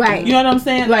partner? Right. You know what I'm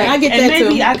saying? Right. I get that too. And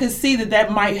maybe I could see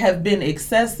that might have been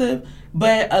excessive,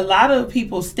 but a lot of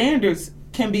people's standards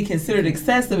can be considered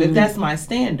excessive if that's my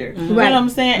standard. You know what I'm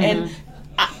saying? And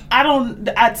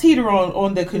I teeter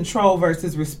on the control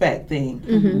versus respect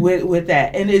thing with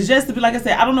that. And it's just to be, like I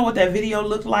said, I don't know what that video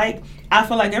looked like. I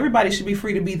feel like everybody should be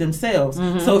free to be themselves.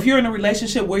 So if you're in a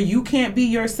relationship where you can't be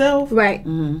yourself,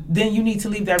 then you need to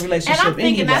leave that relationship. And I'm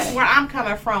thinking anyway. that's where I'm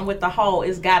coming from with the whole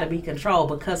it's got to be controlled,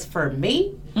 because for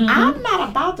me, I'm not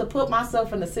about to put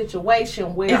myself in a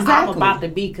situation where I'm about to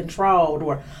be controlled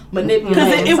or manipulated.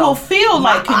 Because it will feel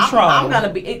like control. I'm going to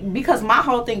be, because my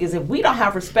whole thing is if we don't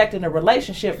have respect in a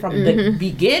relationship from the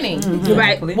beginning,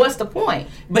 what's the point?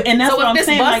 But and that's so what I'm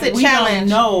saying. Like, we don't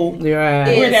know where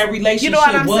that relationship you know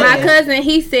what I'm was. My cousin,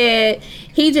 he said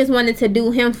he just wanted to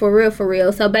do him for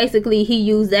real. So basically, he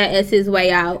used that as his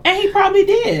way out. And he probably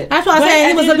did. That's why I said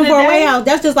he was looking for a way out.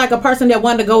 That's just like a person that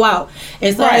wanted to go out.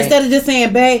 And so instead of just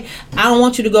saying, babe, I don't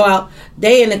want you to go out,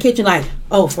 they in the kitchen like,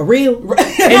 oh, for real? Ain't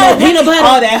no peanut butter?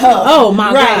 All that huff. Oh,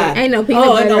 my God. Ain't no peanut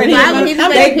butter. Why would he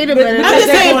say peanut butter?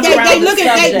 I'm just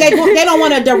saying, they don't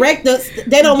want to direct us.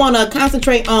 They don't want to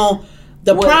concentrate on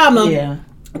the problem. Yeah.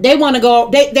 They want to go.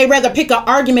 They rather pick an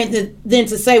argument than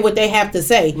to say what they have to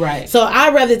say. Right. So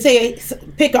I'd rather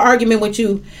pick an argument with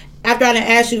you after I done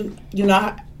ask you. You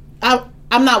know,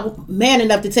 I'm not man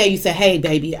enough to tell you. Say, hey,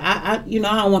 baby, I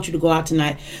don't want you to go out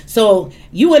tonight. So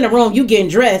you in the room, you getting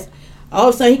dressed. All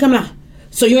of a sudden he coming out.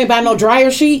 So you ain't buy no dryer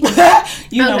sheet?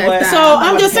 You know what? So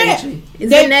I'm just saying.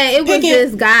 It was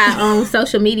this guy on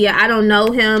social media. I don't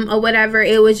know him or whatever.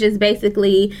 It was just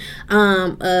basically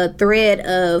a thread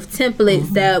of templates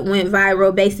that went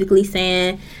viral, basically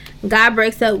saying God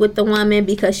breaks up with the woman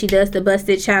because she does the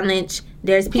busted challenge.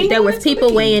 There was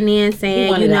people weighing in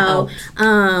saying,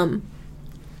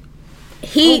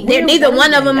 neither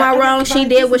one of them are wrong. She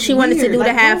did what she wanted to do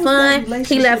to have fun.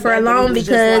 He left her alone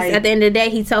because at the end of the day,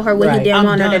 he told her what he didn't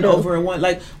want her to do. Over one.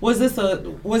 Like, was this a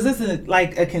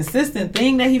consistent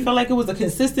thing that he felt like it was a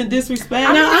consistent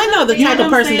disrespect? Now I know the type of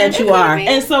person that you are,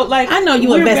 and so like I know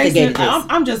you investigated this.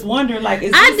 I'm just wondering, like,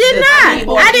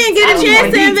 I didn't get a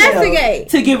chance to investigate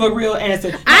to give a real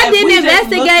answer. I didn't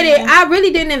investigate it. I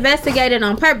really didn't investigate it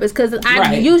on purpose because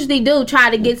I usually do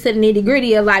try to get to the nitty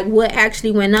gritty of like what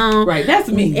actually went on. Right. That's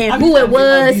me. And who it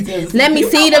was. Let me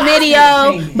see the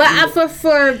video. But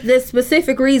for the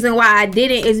specific reason why I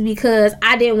didn't is because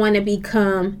I didn't want to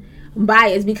become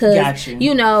biased. Because,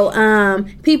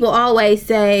 people always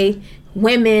say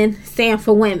women stand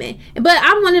for women. But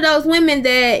I'm one of those women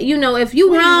that, if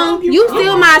you wrong, you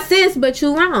still my sis, but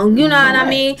you wrong. You know what I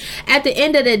mean? At the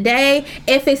end of the day,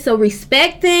 if it's a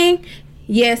respect thing,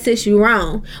 yes, it's you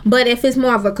wrong. But if it's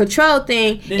more of a control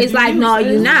thing, then it's like, no,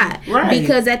 you're not. Right.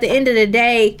 Because at the end of the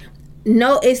day,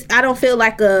 I don't feel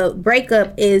like a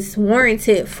breakup is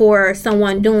warranted for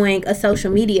someone doing a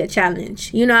social media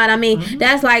challenge. You know what I mean?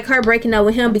 That's like her breaking up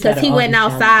with him because he went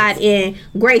outside in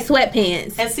gray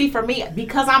sweatpants. And see, for me,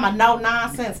 because I'm a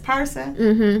no-nonsense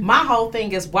person, my whole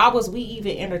thing is, why was we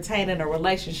even entertaining a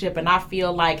relationship? And I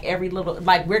feel like we're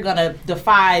going to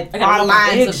defy our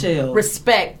lines of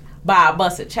respect by a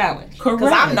busted challenge. Correct.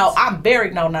 Because I'm very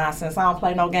no nonsense. I don't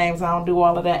play no games. I don't do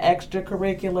all of that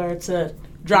extracurricular to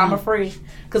drama free.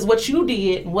 Because what you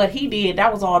did, what he did,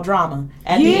 that was all drama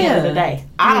at the end of the day.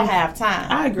 I don't have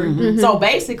time. I agree. So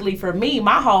basically for me,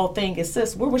 my whole thing is,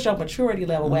 sis, where was your maturity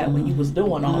level at when you was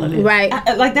doing all of this? Right.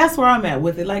 Like, that's where I'm at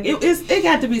with it. Like, it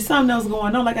got to be something else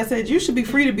going on. Like I said, you should be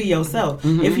free to be yourself.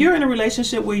 If you're in a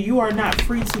relationship where you are not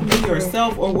free to be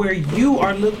yourself, or where you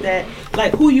are looked at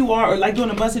like who you are, or like doing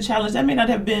a busted challenge, that may not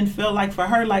have felt like for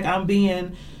her like I'm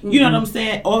being, you know what I'm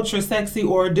saying, ultra sexy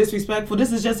or disrespectful.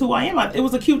 This is just who I am. It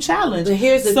was a cute challenge. But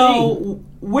here's the thing.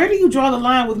 Where do you draw the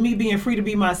line with me being free to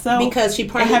be myself? Because she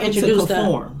probably introduced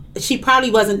her. She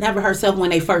probably wasn't never herself when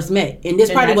they first met, and this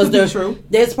probably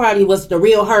was the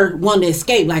real her wanting to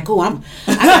escape. Like, I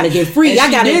gotta get free.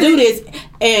 I gotta do this,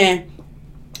 and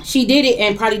she did it,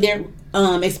 and probably didn't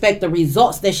expect the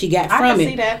results that she got from it. I can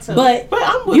see that too. But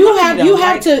you have.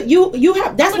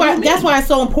 That's why it's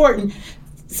so important.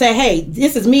 Say, hey,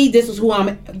 this is me. This is who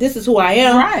I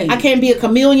am. Right. I can't be a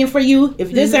chameleon for you.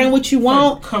 If this ain't what you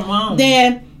want, come on.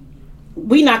 Then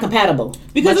we not compatible.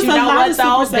 Because it's a lot of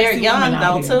though, they're young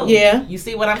though too. Yeah. You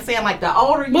see what I'm saying? Like the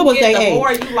older you get, the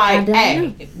more you like,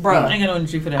 hey, bro. I ain't got no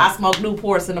energy for that. I smoke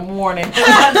Newports in the morning.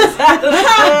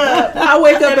 I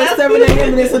wake up at 7 a.m.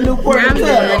 and it's a Newport. I'm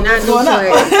good. Not Newport.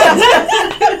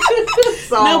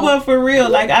 So no, but for real,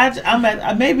 like I'm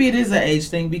at maybe it is an age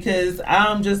thing because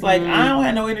I'm just like I don't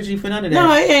have no energy for none of that.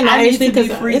 No, it ain't no I age need thing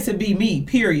to be free to be me.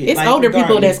 Period. It's like, older people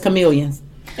regardless. that's chameleons,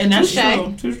 and that's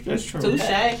Touché. true. That's true. touche.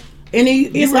 and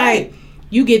it's right. like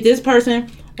you get this person,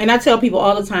 and I tell people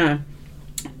all the time,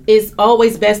 it's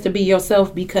always best to be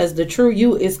yourself because the true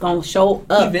you is gonna show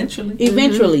up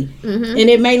Eventually. and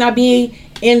it may not be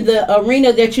in the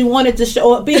arena that you wanted to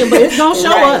show up in, but it's gonna show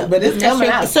Right, up. but it's coming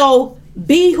out. So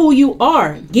be who you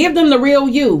are. Give them the real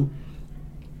you.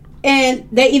 And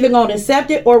they either gonna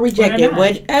accept it or reject it. not.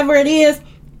 Whichever it is,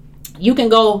 you can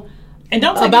go And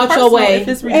don't take about it personal your way. if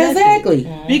it's rejected.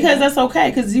 Exactly. Because that's okay.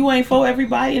 Because you ain't for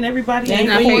everybody, and everybody ain't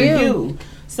not for for you. you.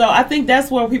 So I think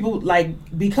that's where people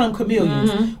like become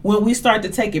chameleons when we start to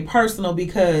take it personal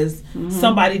because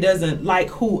somebody doesn't like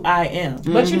who I am.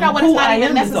 But you know what? It's Who not I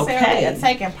even am is necessarily okay. a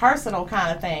taking personal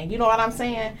kind of thing. You know what I'm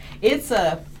saying? It's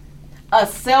a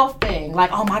self thing.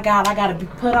 Like, oh my God, I gotta be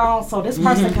put on so this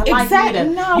person can like Exactly.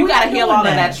 me. No, You we gotta ain't heal doing all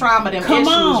of that. that trauma, them Come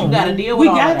issues. on. You gotta deal with We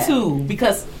all got of that. to.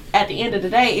 Because at the end of the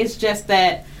day, it's just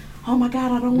that. Oh my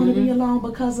God, I don't want to be alone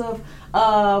because of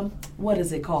what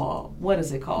is it called?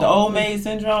 The old maid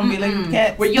syndrome, be like with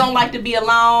cats. Where you don't like to be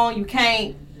alone, you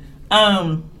can't. I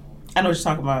know what you're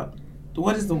talking about.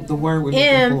 What is the word we're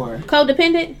looking for?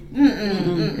 Codependent.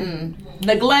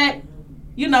 Neglect.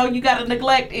 You know, you got a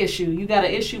neglect issue. You got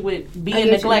an issue with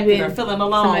being neglected or feeling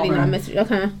alone. Somebody not message.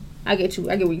 Okay, I get you.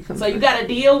 I get where you come So from. you got to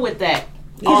deal with that.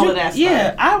 All of that stuff.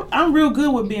 Yeah, I'm real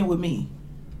good with being with me.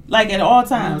 Like at all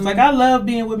times. Like I love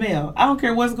being with Mel. I don't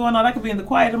care what's going on. I could be in the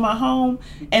quiet of my home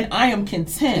and I am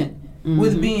content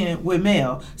with being with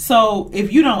Mel. So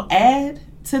if you don't add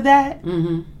to that,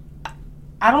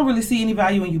 I don't really see any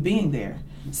value in you being there.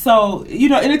 So, you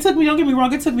know, and it took me, don't get me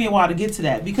wrong, it took me a while to get to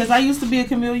that because I used to be a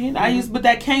chameleon. But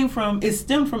that it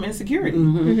stemmed from insecurity.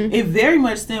 It very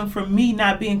much stemmed from me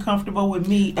not being comfortable with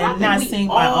me and not seeing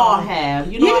my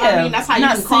own. You know what I mean? That's how you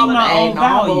can call it my own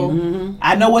value.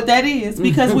 I know what that is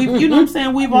because we've, you know what I'm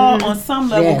saying, we've all on some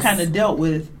level kind of dealt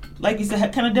with, like you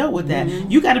said, kind of dealt with that.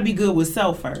 You got to be good with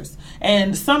self first.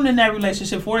 And something in that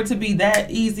relationship, for it to be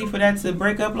that easy, for that to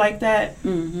break up like that,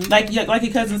 like your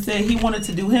cousin said, he wanted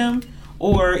to do him.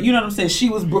 Or, you know what I'm saying, she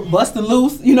was busting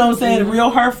loose, you know what I'm saying, the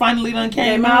real her finally done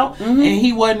came out, and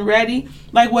he wasn't ready.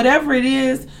 Like, whatever it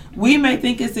is, we may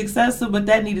think it's excessive, but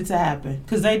that needed to happen.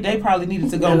 Because they probably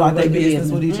needed to go about their business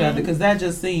with each other, because that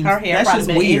just seems, her hair that's just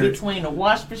been weird. in between the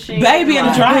wash machine. Baby and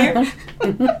the dryer.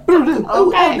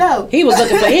 Okay. No. He was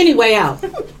looking for any way out.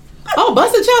 Oh,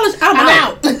 bust a challenge, I'm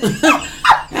out.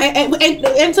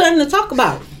 and something to talk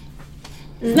about.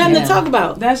 Nothing to talk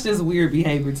about. That's just weird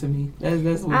behavior to me.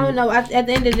 That's weird. I don't know. At the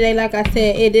end of the day, like I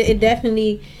said, it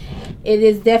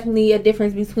is definitely a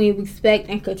difference between respect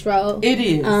and control. It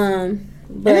is.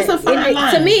 But it's a fine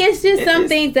line. To me, it's just some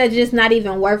things that just not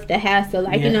even worth the hassle.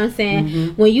 Like, you know what I'm saying?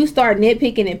 When you start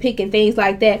nitpicking and picking things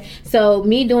like that. So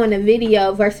me doing a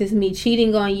video versus me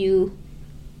cheating on you,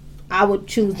 I would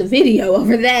choose the video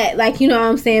over that. Like, you know what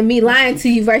I'm saying? Me lying to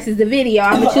you versus the video.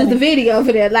 I would choose the video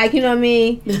over that. Like, you know what I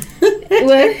mean?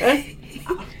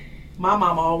 My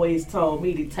mom always told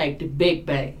me to take the big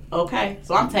bang. Okay?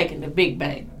 So I'm taking the big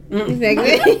bang.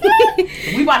 Exactly.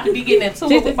 We about to be getting into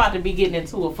it. We about to be getting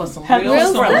into it for some real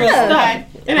Real stuff. stuff.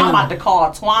 Okay? I'm about to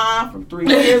call Twine from 3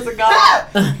 years ago.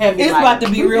 It's about to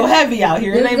be real heavy out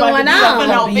here. It ain't about to be up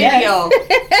no for video.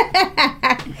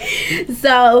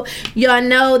 So y'all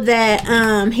know that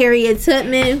Harriet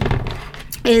Tubman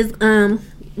is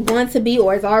going to be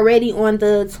or is already on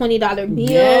the $20 bill.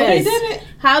 Yes. They did it.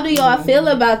 How do y'all feel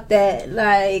about that?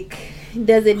 Like,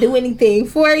 does it do anything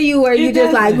for you, or you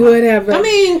just like doesn't. whatever? I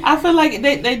mean, I feel like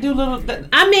they do little.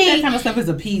 That kind of stuff is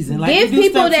appeasing. Like, give they do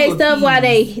people their to stuff while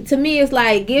appease. they. To me, it's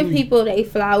like give people their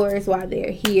flowers while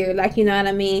they're here. Like, you know what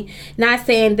I mean? Not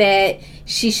saying that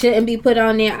she shouldn't be put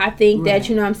on there. I think that,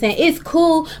 you know what I'm saying, it's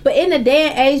cool. But in the day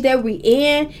and age that we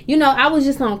in, you know, I was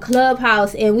just on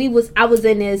Clubhouse and I was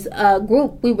in this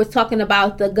group. We was talking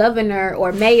about the governor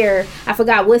or mayor. I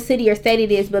forgot what city or state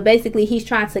it is, but basically he's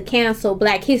trying to cancel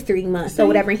Black History Month or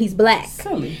whatever. And he's black.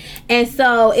 Silly. And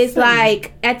so it's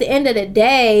like at the end of the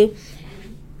day,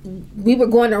 we were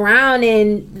going around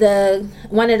and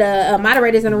one of the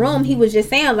moderators in the room, he was just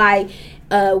saying like,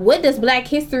 what does Black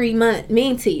History Month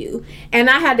mean to you? And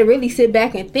I had to really sit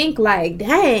back and think like,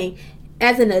 dang,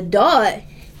 as an adult,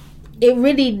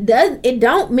 it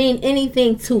don't mean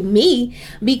anything to me,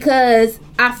 because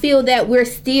I feel that we're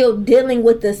still dealing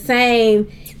with the same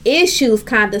issues,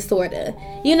 kind of, sort of.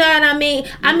 You know what I mean?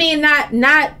 I mean,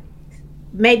 not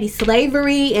maybe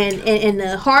slavery and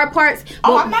the hard parts.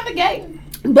 Oh, I'm not negating.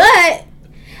 But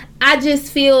I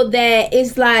just feel that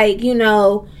it's like, you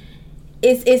know,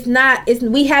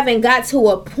 we haven't got to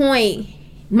a point.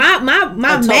 My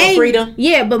main freedom.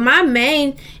 Yeah, but my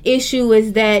main issue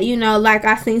is that, you know, like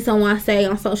I seen someone say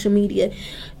on social media,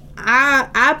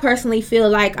 I personally feel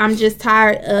like I'm just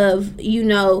tired of, you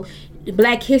know,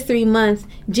 Black History Month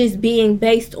just being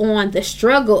based on the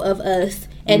struggle of us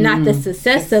and not the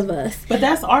success of us. But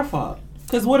that's our fault.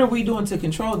 Because what are we doing to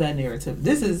control that narrative?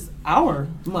 This is our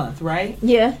month, right?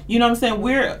 Yeah. You know what I'm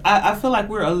saying? I feel like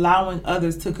we're allowing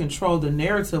others to control the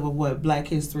narrative of what Black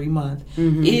History Month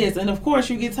is. And of course,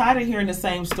 you get tired of hearing the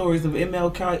same stories of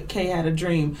MLK had a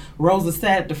dream, Rosa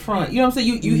sat at the front. You know what I'm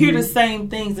saying? You hear the same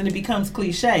things and it becomes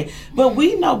cliche. But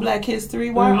we know Black history.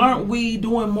 Why aren't we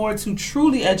doing more to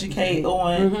truly educate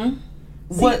on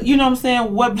what, you know what I'm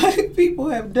saying, what Black people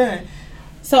have done?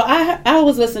 So I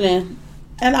was listening,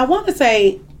 and I want to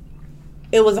say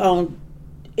it was on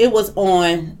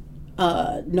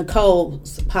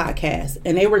Nicole's podcast,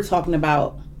 and they were talking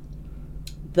about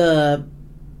the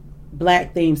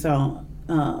Black theme song.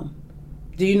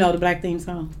 Do you know the Black theme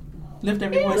song? Lift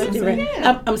Every Voice and Sing.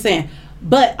 I'm saying,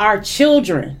 but our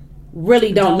children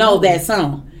really don't know that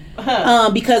song.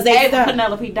 Because they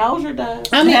Penelope Dozier does.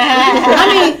 I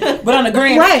mean, but on the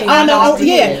grand right? I know,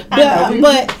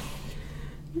 but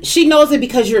she knows it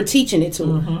because you're teaching it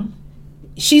to her.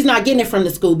 She's not getting it from the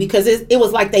school because it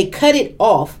was like they cut it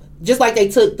off, just like they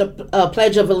took the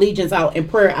Pledge of Allegiance out and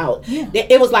prayer out. Yeah.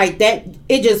 It was like that.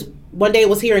 It just one day it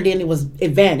was here and then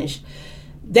it vanished.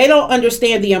 They don't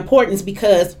understand the importance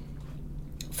because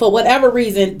for whatever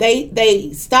reason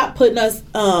they stopped putting us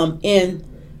in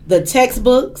the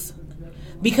textbooks,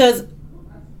 because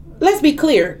let's be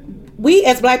clear, we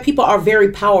as Black people are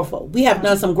very powerful. We have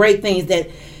done some great things that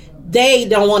they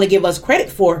don't want to give us credit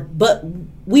for, but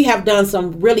we have done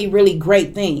some really, really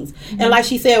great things. And like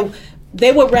she said,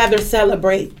 they would rather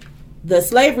celebrate the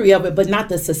slavery of it, but not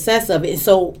the success of it. And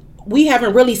so we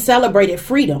haven't really celebrated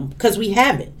freedom because we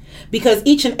haven't. Because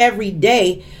each and every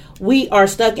day we are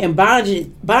stuck in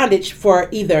bondage for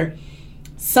either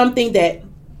something that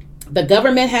the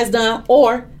government has done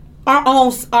or our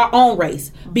own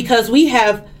race. Because we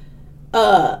have,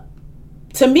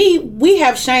 to me, we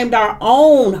have shamed our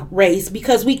own race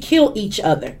because we kill each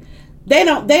other. They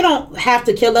don't have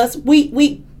to kill us.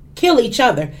 We kill each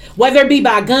other, whether it be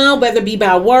by gun, whether it be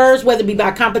by words, whether it be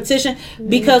by competition,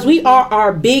 because we are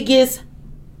our biggest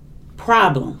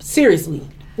problem. Seriously.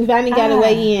 Vonnie got to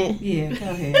weigh in. Yeah, go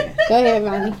ahead. Go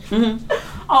ahead, Vonnie.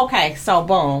 Okay, so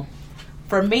boom.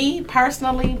 For me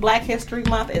personally, Black History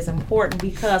Month is important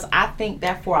because I think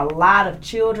that for a lot of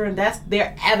children, that's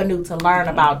their avenue to learn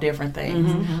about different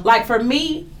things. Like for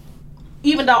me,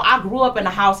 even though I grew up in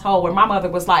a household where my mother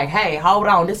was like, hey, hold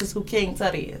on, this is who King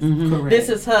Tut is. This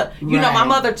is her. You know, my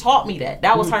mother taught me that.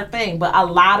 That was her thing. But a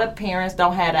lot of parents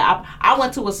don't have that. I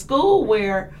went to a school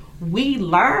where we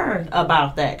learned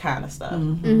about that kind of stuff.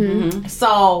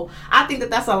 So I think that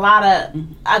that's a lot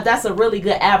of, that's a really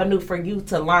good avenue for you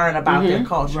to learn about their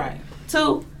culture. Right.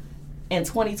 Two, in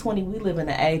 2020, we live in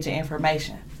the age of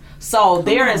information. So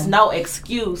there is no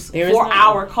excuse for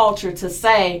our culture to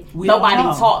say, nobody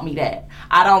taught me that.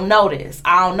 I don't know this.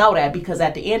 I don't know that. Because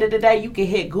at the end of the day, you can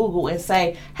hit Google and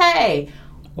say, hey,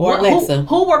 or Alexa.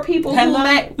 Who were people who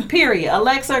made, period,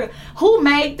 Alexa, who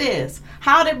made this?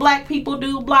 How did Black people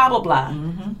do blah, blah, blah?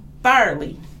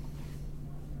 Thirdly,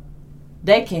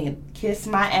 they can kiss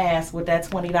my ass with that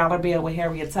 $20 bill with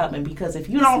Harriet Tubman, because if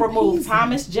you don't remove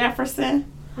Thomas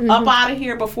Jefferson up out of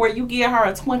here before you give her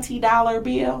a $20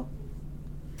 bill,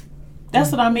 that's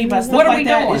what I mean by stuff like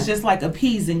that. It's just like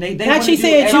appeasing. They like she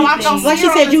said,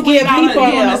 you give people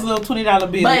this little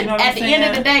 $20 bill. But you know what at the end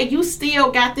of the day, you still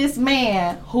got this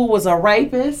man who was a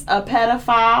rapist, a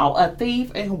pedophile, a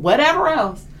thief, and whatever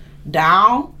else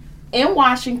down in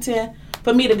Washington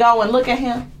for me to go and look at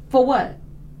him for what?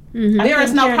 There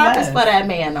is no purpose for that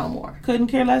man no more. Couldn't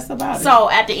care less about it. So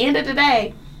at the end of the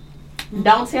day,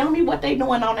 don't tell me what they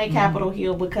doing on their Capitol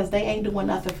Hill, because they ain't doing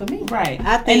nothing for me. Right.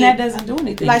 And that doesn't do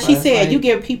anything. Like she said, you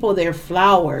give people their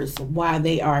flowers while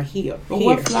they are here.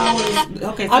 What flowers?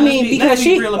 Okay. So I mean, because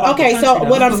she. Okay, so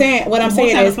what I'm saying what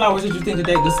kind of flowers did you think that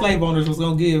the slave owners was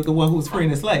gonna give the one who was freeing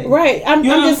the slave? Right. I'm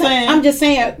just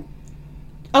saying.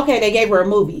 Okay, they gave her a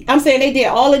movie. I'm saying they did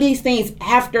all of these things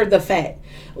after the fact.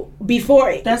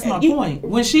 Before, that's my point.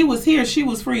 When she was here, she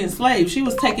was freeing slaves. She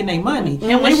was taking their money,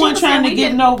 and they weren't trying to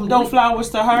give no flowers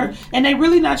to her. And they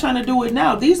really not trying to do it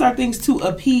now. These are things to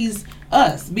appease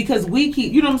us, because we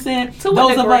keep, you know what I'm saying,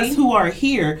 those of us who are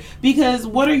here. Because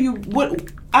what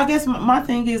I guess my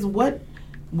thing is, what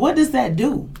does that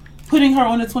do? Putting her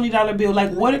on a $20 bill,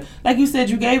 like you said,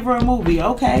 you gave her a movie,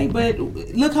 okay, but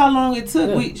look how long it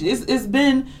took. It's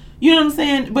been You know what I'm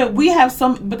saying? But we have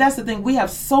but that's the thing. We have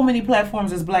so many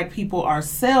platforms as black people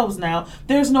ourselves now.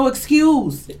 There's no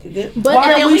excuse. But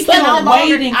why are we still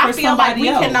waiting for somebody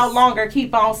else? We can no longer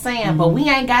keep on saying, but we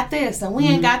ain't got this and we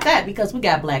ain't got that, because we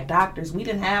got black doctors. We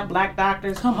didn't have black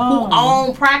doctors who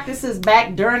own practices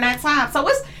back during that time. So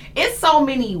it's so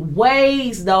many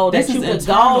ways though that you could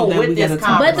go with this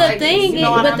conversation.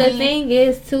 But the thing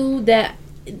is too that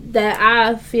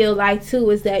I feel like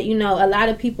too is that, you know, a lot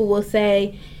of people will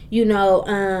say, you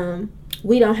know,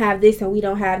 we don't have this and we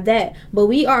don't have that, but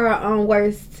we are our own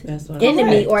worst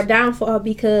enemy or downfall,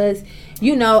 because,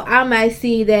 you know, I might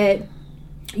see that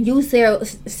you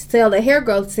sell a hair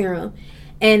growth serum,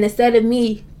 and instead of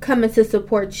me coming to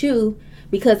support you,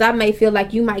 because I may feel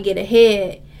like you might get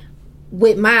ahead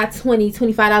with my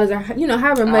 $20-$25 or, you know,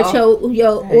 however much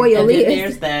your oil is.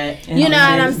 There's that. You know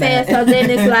what I'm saying? So then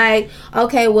it's like,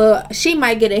 okay, well, she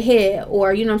might get ahead,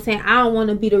 or, you know what I'm saying, I don't want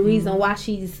to be the reason why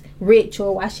she's rich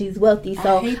or why she's wealthy.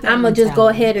 So I'm going to just go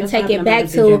ahead and take it back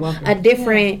to a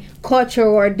different culture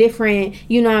or a different,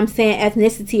 you know what I'm saying,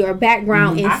 ethnicity or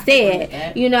background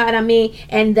instead. You know what I mean?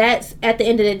 And that's, at the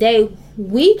end of the day,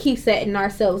 we keep setting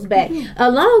ourselves back,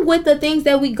 along with the things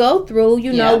that we go through,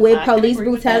 you know, with police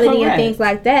brutality and things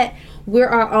like that. We're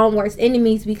our own worst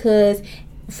enemies, because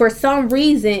for some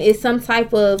reason it's some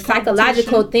type of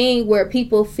psychological thing where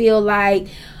people feel like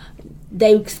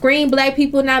they scream black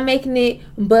people not making it,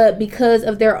 but because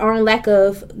of their own lack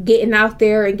of getting out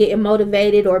there and getting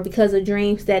motivated, or because of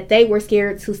dreams that they were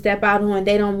scared to step out on,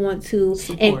 they don't want to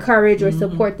encourage or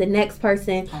support the next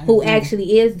person who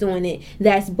actually is doing it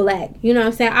that's black. You know what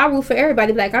I'm saying? I root for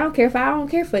everybody. Like, I don't care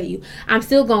for you. I'm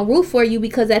still gonna root for you,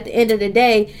 because at the end of the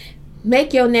day,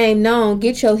 make your name known,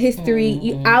 get your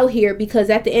history out here, because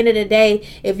at the end of the day,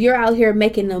 if you're out here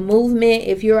making a movement,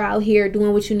 if you're out here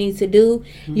doing what you need to do,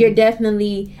 you're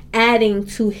definitely adding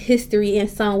to history in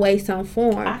some way, some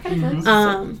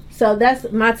form. So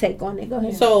that's my take on it. Go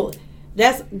ahead. So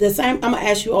that's the same. I'm gonna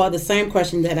ask you all the same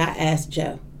question that I asked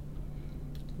Jeff.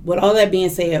 With all that being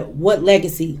said, what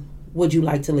legacy would you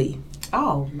like to leave?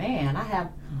 Oh man, I have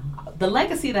the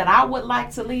legacy that I would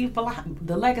like to leave behind,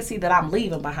 the legacy that I'm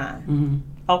leaving behind,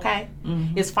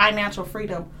 is financial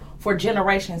freedom for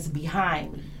generations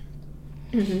behind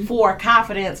me, for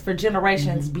confidence for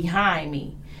generations behind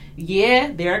me.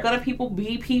 Yeah, there are going to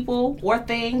be people or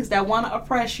things that want to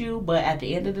oppress you, but at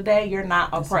the end of the day, you're not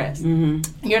oppressed.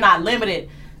 You're not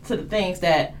limited to the things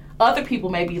that other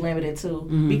people may be limited to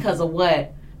because of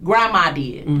what grandma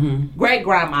did, great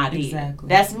grandma did. Exactly.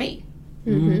 That's me.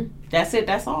 That's it.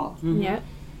 That's all. Yeah.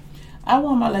 I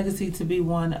want my legacy to be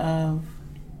one of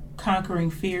conquering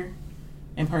fear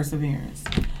and perseverance.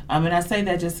 And I say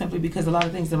that just simply because a lot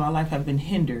of things in my life have been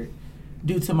hindered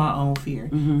due to my own fear.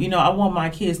 You know, I want my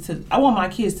kids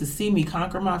to see me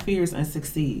conquer my fears and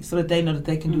succeed, so that they know that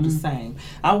they can do the same.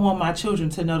 I want my children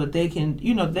to know that they can,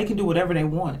 you know, they can do whatever they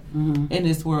want in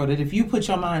this world. That if you put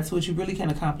your mind to it, you really can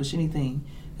accomplish anything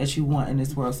that you want in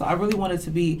this world. So I really want it to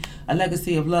be a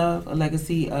legacy of love, a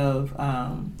legacy of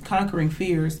conquering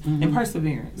fears and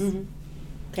perseverance.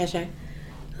 Kashay?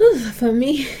 For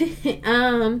me,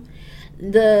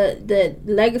 the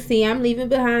legacy I'm leaving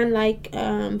behind, like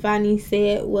Vani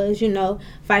said, was, you know,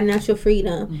 financial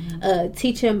freedom,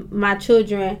 teaching my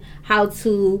children how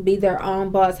to be their own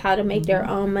boss, how to make their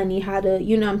own money, how to,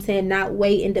 you know what I'm saying, not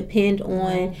wait and depend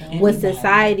on what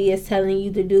society is telling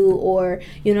you to do, or,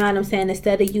 you know what I'm saying,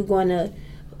 instead of you going to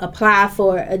apply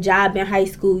for a job in high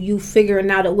school, you figuring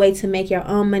out a way to make your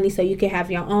own money so you can have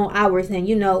your own hours. And,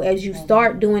 you know, as you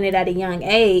start doing it at a young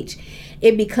age,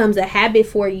 it becomes a habit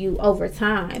for you over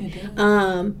time.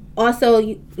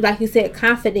 Also, like you said,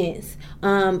 confidence,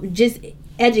 just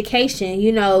education,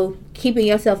 you know, keeping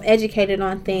yourself educated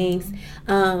on things,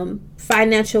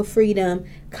 financial freedom,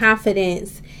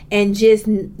 confidence, and just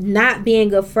not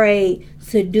being afraid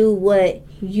to do what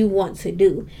you want to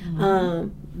do.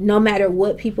 No matter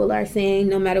what people are saying,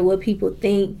 no matter what people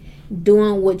think,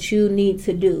 doing what you need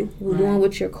to do, doing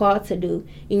what you're called to do.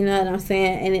 You know what I'm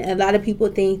saying? And a lot of people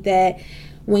think that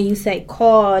when you say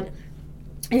called,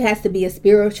 it has to be a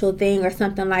spiritual thing or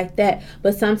something like that.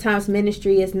 But sometimes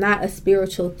ministry is not a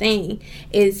spiritual thing.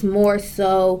 It's more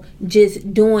so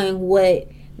just doing what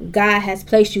God has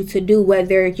placed you to do,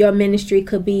 whether your ministry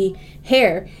could be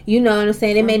hair, you know what I'm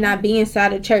saying, it may not be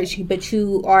inside a church, but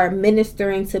you are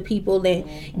ministering to people and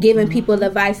giving people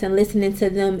advice and listening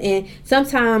to them. And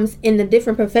sometimes in the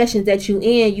different professions that you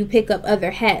in, you pick up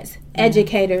other hats,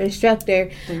 educator,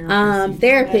 instructor,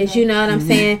 therapist, you know what I'm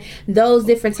saying, those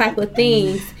different type of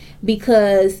things.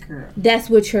 because that's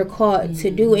what you're called to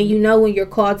do. And you know when you're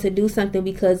called to do something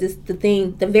because it's the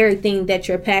very thing that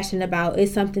you're passionate about.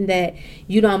 It's something that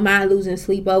you don't mind losing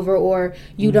sleep over, or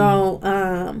you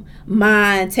don't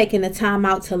mind taking the time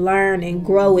out to learn and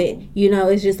grow it. You know,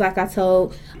 it's just like I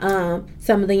told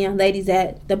some of the young ladies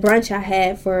at the brunch I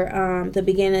had for the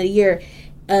beginning of the year.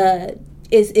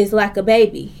 It's like a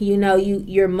baby, you know.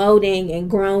 You're molding and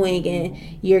growing, and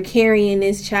you're carrying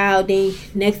this child. Then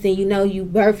next thing you know, you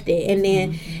birthed it, and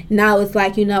then now it's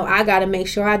like, you know, I got to make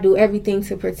sure I do everything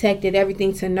to protect it,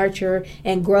 everything to nurture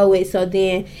and grow it. So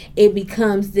then it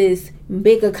becomes this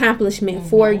big accomplishment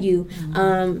for you.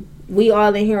 We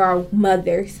all in here are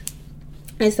mothers.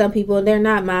 And some people, they're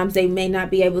not moms. They may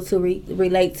not be able to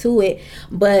relate to it,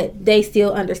 but they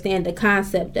still understand the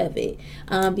concept of it,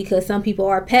 because some people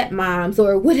are pet moms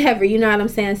or whatever, you know what I'm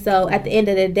saying? So at the end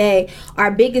of the day,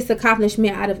 our biggest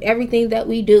accomplishment out of everything that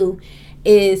we do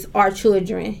is our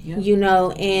children, you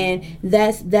know, and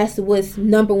that's what's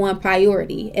number one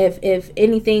priority. If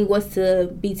anything was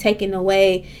to be taken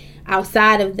away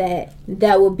outside of that,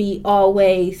 that would be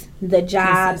always the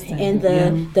job and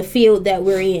the field that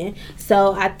we're in.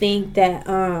 So I think that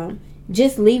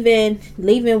just leaving,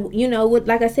 you know, with,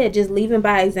 like I said, just leading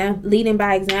by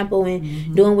example,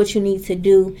 and doing what you need to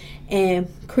do and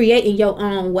creating your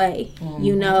own way.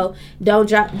 You know, don't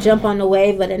jump on the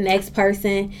wave of the next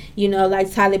person. You know,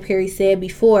 like Tyler Perry said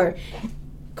before,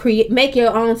 make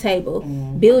your own table,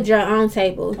 build your own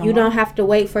table. You don't have to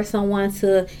wait for someone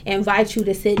to invite you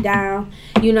to sit down.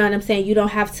 You know what I'm saying? You don't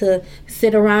have to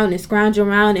sit around and scrounge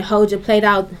around and hold your plate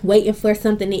out waiting for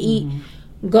something to eat.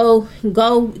 Go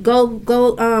grow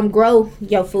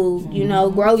your food, you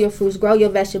know, grow your fruits, grow your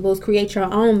vegetables, create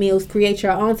your own meals, create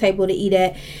your own table to eat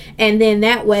at. And then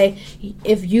that way,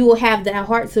 if you have that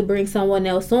heart to bring someone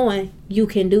else on, you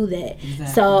can do that.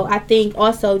 So I think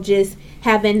also just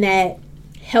having that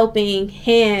helping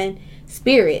hand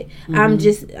spirit.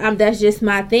 That's just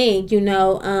my thing, you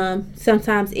know.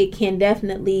 Sometimes it can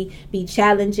definitely be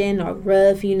challenging or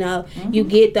rough, you know. You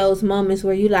get those moments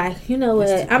where you like, you know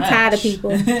what, I'm tired of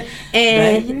people.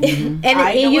 and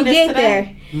you get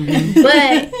there.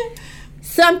 But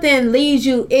something leads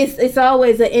you, it's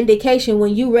always an indication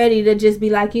when you ready to just be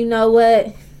like, you know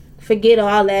what, forget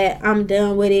all that, I'm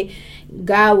done with it.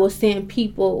 God will send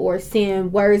people or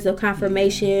send words of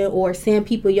confirmation or send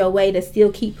people your way to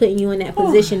still keep putting you in that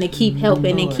position to keep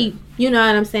helping and keep, you know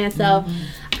what I'm saying? So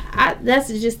that's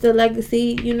just the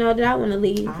legacy, you know, that I want to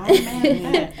leave.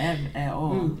 At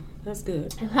all. That's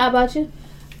good. How about you?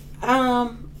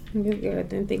 This girl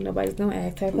didn't think nobody's gonna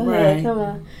ask her. Go ahead, come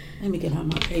on. Let me get out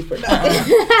my paper.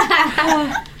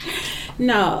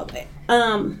 No,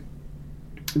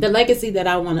 the legacy that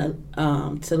I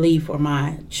want to leave for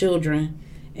my children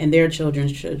and their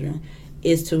children's children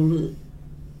is to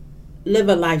live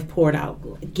a life poured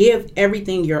out. Give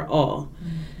everything your all.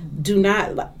 Do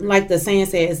not, like the saying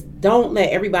says, don't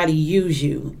let everybody use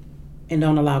you and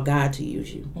don't allow God to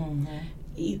use you.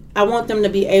 I want them to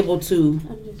be able to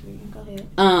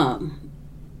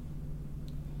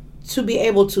be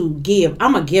able to give.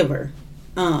 I'm a giver.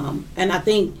 And I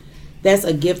think that's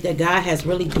a gift that God has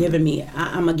really given me.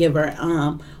 I'm a giver.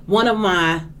 One of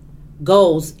my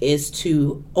goals is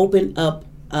to open up,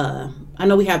 I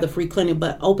know we have the free clinic,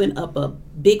 but open up a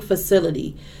big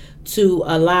facility to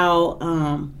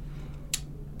allow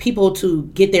people to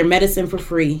get their medicine for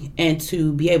free and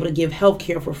to be able to give health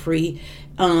care for free.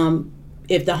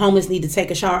 If the homeless need to take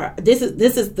a shower, this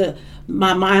is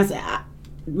my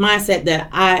mindset that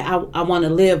I want to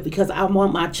live, because I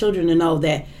want my children to know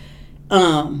that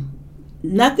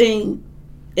nothing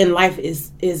in life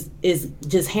is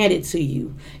just handed to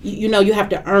you. You know, you have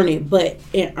to earn it, but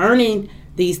in earning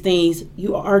these things,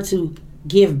 you are to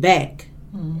give back.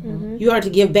 You are to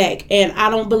give back. And I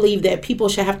don't believe that people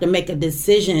should have to make a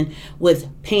decision with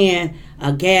paying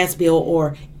a gas bill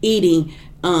or eating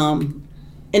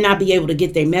and not be able to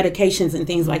get their medications and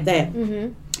things like that.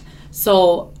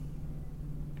 So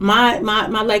my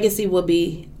legacy will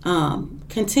be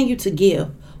continue to give.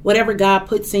 Whatever God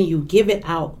puts in you, give it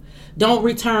out. Don't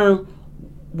return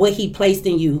what He placed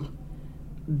in you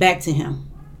back to Him.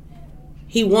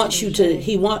 He wants you to.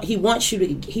 He wants you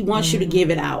to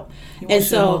give it out. And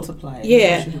so, multiply it.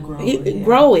 Yeah,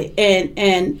 grow it.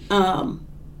 And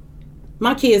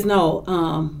my kids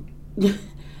know.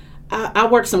 I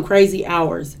work some crazy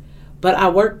hours, but I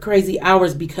work crazy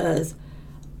hours because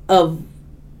of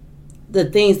the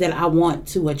things that I want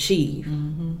to achieve.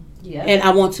 And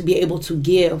I want to be able to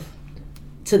give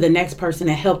to the next person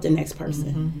and help the next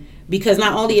person. Because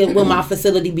not only will my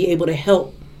facility be able to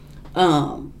help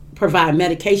provide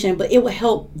medication, but it will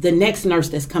help the next nurse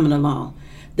that's coming along,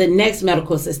 the next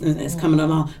medical assistant that's coming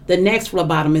along, the next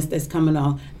phlebotomist that's coming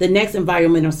on, the next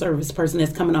environmental service person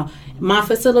that's coming on. My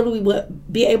facility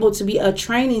would be able to be a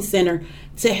training center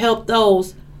to help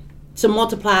those to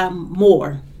multiply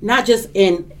more, not just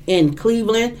in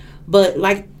Cleveland, but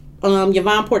like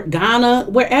Yvonneport, Ghana,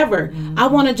 wherever. I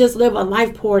want to just live a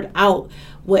life poured out.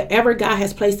 Whatever God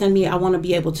has placed in me, I want to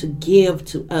be able to give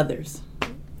to others.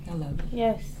 I love it.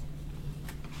 Yes,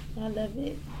 I love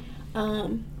it.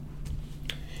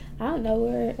 I don't know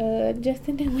where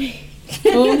Justin done went.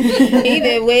 He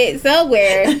done went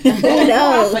somewhere. Who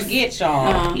knows? I forget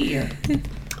y'all here.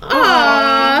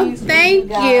 Aw, thank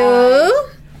you.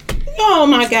 Oh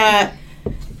my God.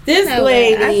 This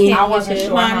lady. I wasn't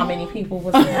sure how many people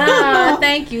was there.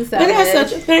 Thank you so But much.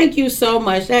 that's thank you so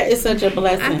much. That is such a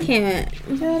blessing. I can't.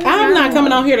 I'm not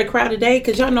coming on here to cry today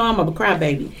because y'all know I'm a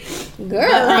crybaby.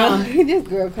 Girl, this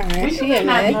girl crying. She ain't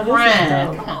Not mad.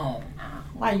 crying. Come on.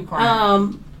 Why are you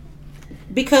crying?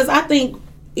 Because I think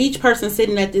each person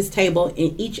sitting at this table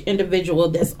and each individual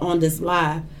that's on this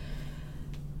live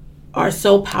are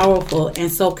so powerful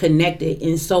and so connected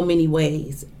in so many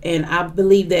ways. And I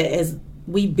believe that as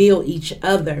we build each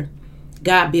other,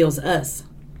 God builds us.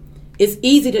 It's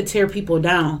easy to tear people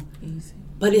down,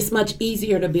 but it's much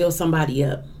easier to build somebody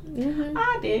up.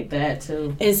 I did that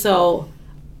too. And so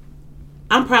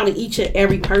I'm proud of each and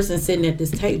every person sitting at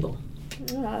this table.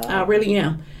 I really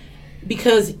am.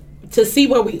 Because to see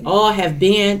where we all have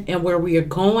been and where we are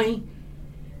going,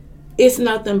 it's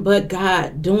nothing but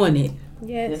God doing it.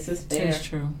 Yes, this is fair. It's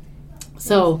true.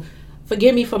 So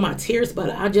forgive me for my tears, but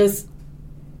I just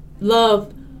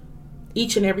love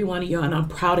each and every one of y'all, and I'm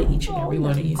proud of each and every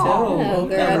one of you. Oh,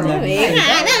 girl, do it.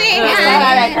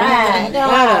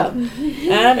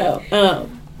 I know.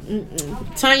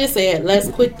 Tanya said, let's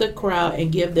quit the crowd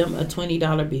and give them a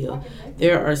 $20 bill.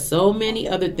 There are so many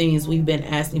other things we've been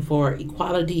asking for,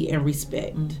 equality and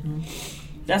respect.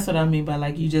 That's what I mean by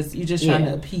like you just trying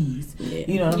to appease. Yeah.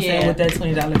 You know what I'm saying? With that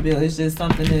 $20 bill, it's just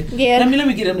something that let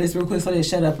me get them this real quick so they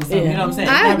shut up or something. You know what I'm saying?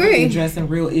 I Not agree. really addressing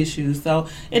real issues, so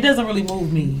it doesn't really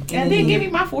move me. And then give me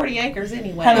my 40 acres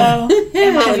anyway. Hello,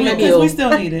 because we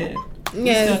still need it.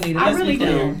 Yes, We still need it. I Let's really be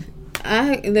clear.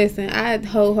 do. I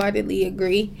wholeheartedly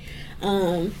agree.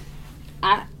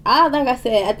 I like I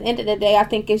said, at the end of the day, I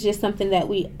think it's just something that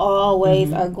we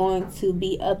always are going to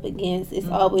be up against. It's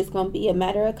always going to be a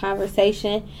matter of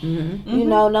conversation. You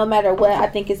know, no matter what, I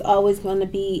think it's always going to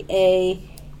be a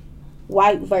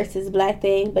white versus black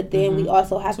thing, but then we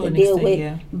also have to deal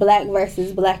with black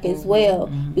versus black as well,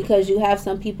 because you have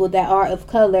some people that are of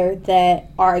color that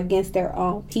are against their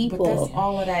own people. But that's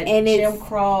all of that And Jim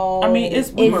Crow. I mean, it's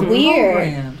weird.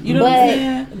 programmed. You know what I'm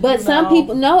saying? But some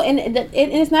people and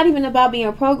it's not even about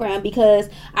being programmed, because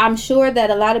I'm sure that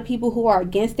a lot of people who are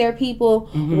against their people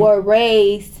were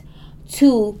raised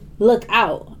to look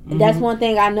out. That's one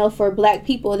thing I know for black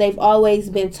people. They've always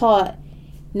been taught,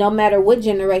 no matter what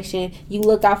generation, you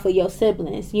look out for your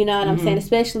siblings. You know what I'm saying?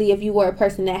 Especially if you were a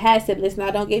person that has siblings. Now,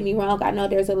 don't get me wrong. I know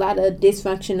there's a lot of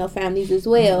dysfunctional families as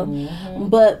well.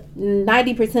 But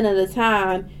 90% of the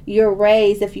time, you're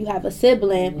raised, if you have a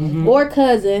sibling or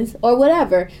cousins or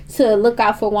whatever, to look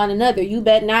out for one another. You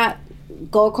better not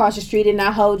go across the street and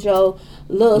not hold your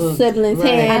little sibling's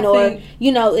hand.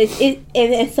 You know,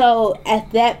 and so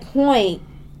at that point,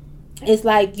 it's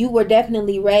like you were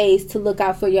definitely raised to look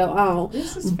out for your own.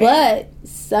 But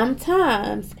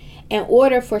sometimes, in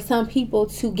order for some people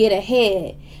to get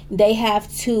ahead, they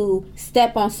have to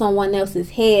step on someone else's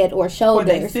head or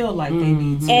shoulders. Or they feel like they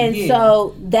need to. And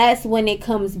so that's when it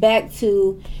comes back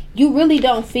to, you really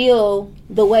don't feel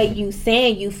the way you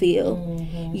saying you feel.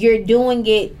 You're doing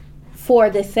it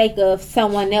for the sake of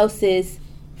someone else's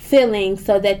feeling,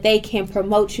 so that they can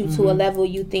promote you to a level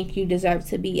you think you deserve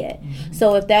to be at.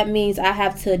 So if that means I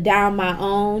have to down my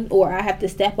own, or I have to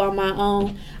step on my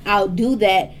own, I'll do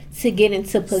that to get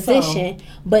into position.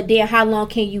 But then how long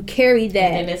can you carry that?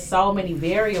 And there's so many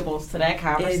variables to that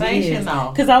conversation,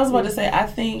 though. Because I was about to say, I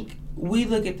think we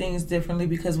look at things differently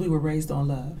because we were raised on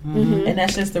love. And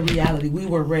that's just the reality. We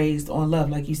were raised on love.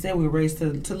 Like you said, we were raised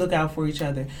to look out for each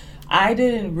other. I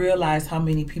didn't realize how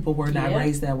many people were not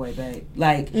raised that way, babe.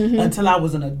 Like, until I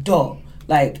was an adult.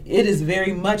 Like, it is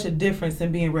very much a difference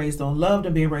in being raised on love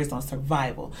than being raised on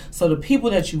survival. So the people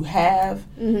that you have,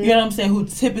 you know what I'm saying, who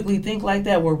typically think like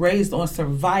that, were raised on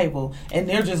survival, and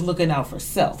they're just looking out for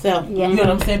self. You know what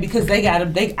I'm saying? Because I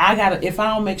gotta, if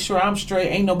I don't make sure I'm straight,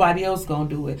 ain't nobody else gonna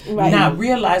do it. Not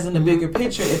realizing the bigger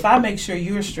picture. If I make sure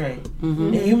you're straight,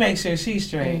 and you make sure she's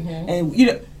straight, and you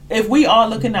know, if we all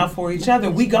looking out for each other,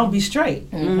 we gonna be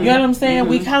straight. You know what I'm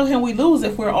saying? How can we lose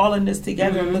if we're all in this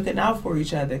together and looking out for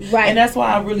each other? Right. And that's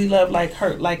why I really love like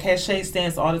Shay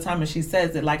stands all the time, and she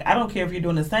says it like, I don't care if you're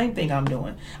doing the same thing I'm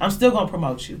doing. I'm still gonna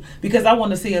promote you because I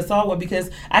want to see us all win. Because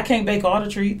I can't bake all the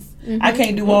treats. I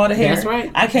can't do all the hair. That's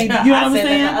right. I can't. You know what I'm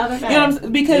saying? You know what I'm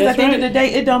saying? Because at the end of the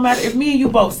day, it don't matter if me and you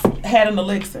both had an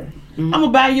elixir. I'm gonna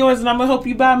buy yours and I'm gonna help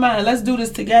you buy mine. Let's do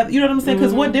this together. You know what I'm saying?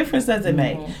 Because what difference does it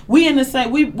make? We in the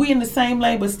same we in the same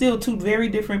lane, but still two very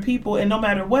different people. And no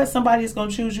matter what, somebody is gonna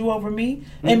choose you over me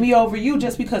and me over you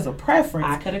just because of preference.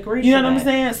 I could agree. You know what I'm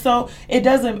saying? So it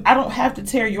doesn't. I don't have to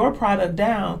tear your product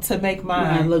down to make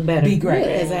mine look better. Be great.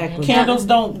 Yeah, exactly. Candles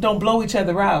don't blow each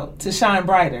other out to shine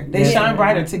brighter. They shine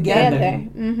brighter together.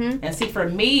 And see, for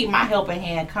me, my helping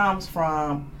hand comes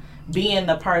from being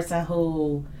the person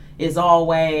who is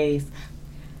always,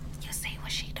 you see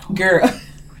what she doing, girl.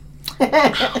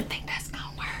 I don't think that's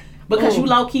gonna work because you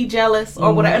low key jealous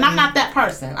or whatever. And I'm not that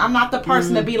person. I'm not the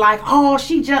person to be like, oh,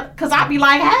 she just, because I be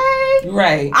like, hey,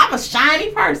 right. I'm a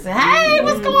shiny person. Hey,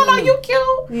 what's going on? You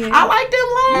cute. I like them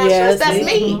lashes. That's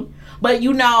me. But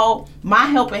you know, my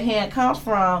helping hand comes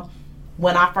from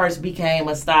when I first became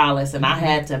a stylist and I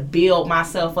had to build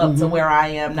myself up to where I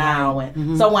am now.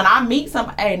 And so when I meet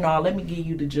hey, no, let me give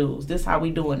you the jewels. This how we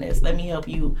doing this. Let me help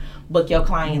you book your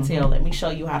clientele. Let me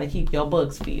show you how to keep your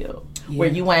books filled where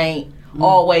you ain't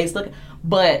always looking.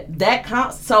 But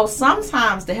that so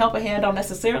sometimes the helping hand don't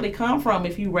necessarily come from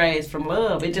if you raised from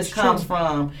love. It just comes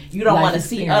from you don't want to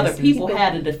see other people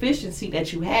have the deficiency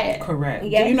that you had. Correct. Do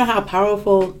you know how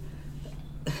powerful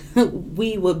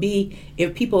we would be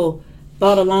if people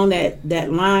thought along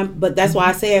that line? But that's why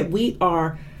I said we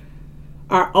are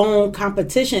our own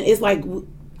competition. It's like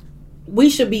we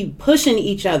should be pushing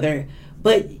each other,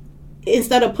 but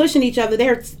instead of pushing each other,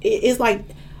 it's like,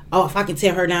 oh, if I can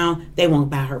tear her down, they won't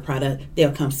buy her product.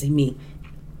 They'll come see me.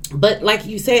 But like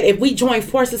you said, if we join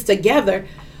forces together,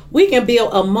 we can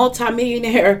build a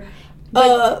multimillionaire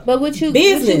but what you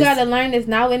business. Gotta learn is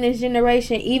now in this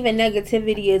generation, even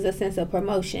negativity is a sense of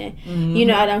promotion. You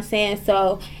know what I'm saying?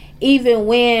 So even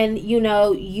when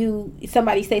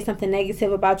somebody say something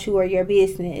negative about you or your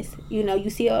business, you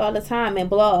see it all the time in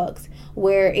blogs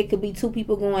where it could be two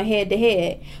people going head to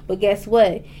head. But guess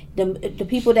what? The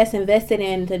people that's invested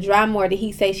in the drama or the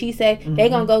he say she say, they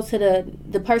gonna go to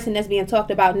the person that's being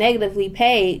talked about negatively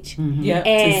page and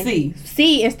to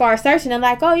see and start searching and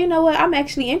like, oh, you know what? I'm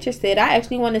actually interested. I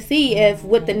actually want to see if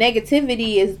what the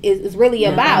negativity is really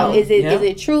about. Is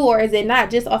it true or is it not?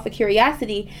 Just off of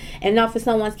curiosity and off of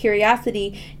someone's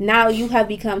curiosity. Now you have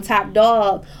become top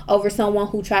dog over someone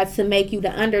who tries to make you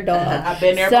the underdog. I've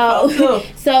been there before too.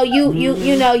 So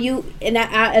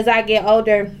as I get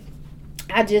older,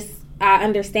 I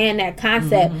understand that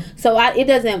concept. So it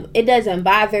doesn't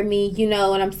bother me, you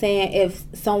know what I'm saying, if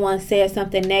someone says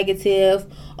something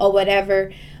negative or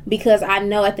whatever, because I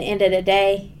know at the end of the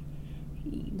day,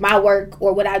 my work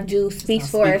or what I do speaks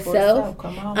for itself.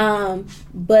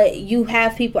 But you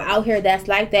have people out here that's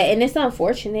like that, and it's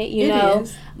unfortunate, you know.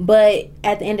 But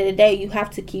at the end of the day, you have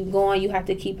to keep going. You have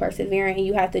to keep persevering, and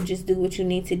you have to just do what you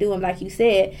need to do. And like you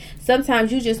said,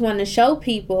 sometimes you just want to show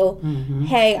people,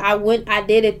 hey, I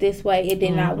did it this way. It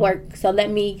did not work. So let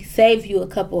me save you a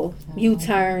couple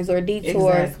U-turns or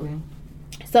detours.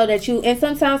 So that and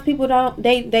sometimes people don't.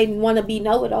 They want to be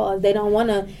know-it-alls. They don't want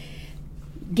to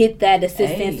get that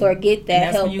assistance or get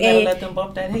that help. When you gotta let them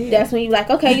bump that head. That's when you're like,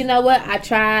 okay, you know what? I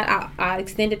tried. I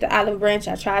extended the olive branch.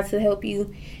 I tried to help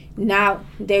you. Now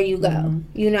there you go.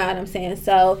 You know what I'm saying?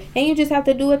 So, and you just have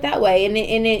to do it that way. And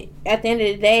it at the end of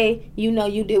the day, you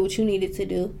did what you needed to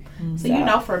do.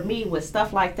 So for me with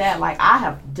stuff like that, like I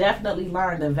have definitely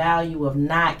learned the value of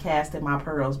not casting my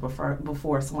pearls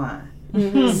before swine.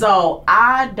 So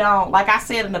I don't, like I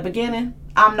said in the beginning,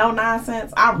 I'm no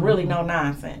nonsense. I'm really no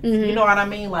nonsense. You know what I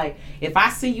mean? Like, if I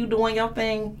see you doing your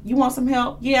thing, you want some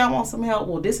help? Yeah, I want some help.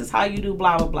 Well, this is how you do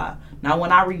blah, blah, blah. Now,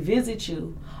 when I revisit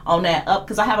you on that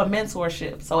because I have a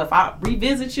mentorship. So if I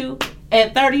revisit you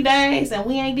in 30 days and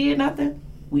we ain't did nothing,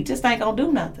 we just ain't gonna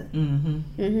do nothing.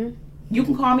 You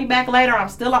can call me back later. I'm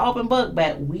still an open book,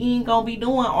 but we ain't gonna be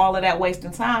doing all of that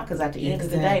wasting time because at the end of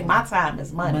the day, my time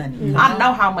is money. I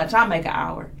know how much I make an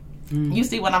hour. You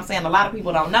see what I'm saying? A lot of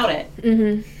people don't know that.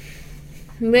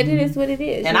 But it is what it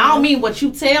is. And I don't mean what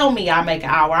you tell me I make an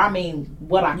hour. I mean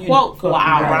what I quote for an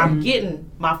hour. Right. I'm getting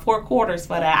my 4 quarters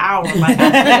for that hour. Like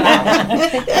I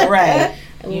said, right.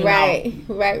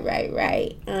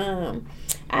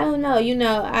 I don't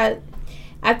know.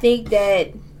 I think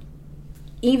that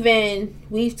even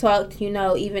we've talked,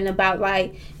 even about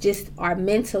like just our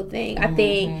mental thing. I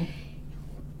think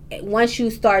once you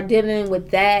start dealing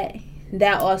with that,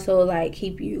 that also like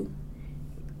keep you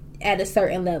at a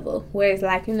certain level, where it's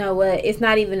like, you know what, it's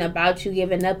not even about you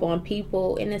giving up on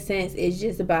people. In a sense, it's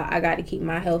just about, I got to keep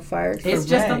my health first. It's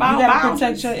just about you gotta boundaries.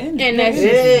 protect your energy. And that's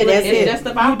it. It's just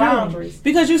about boundaries.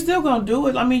 Because you're still gonna do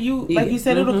it. I mean, you like you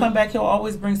said, it'll come back. He'll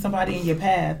always bring somebody in your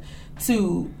path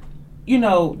to, you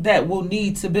know, that will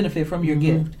need to benefit from your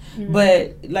gift.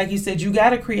 But like you said, you got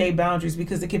to create boundaries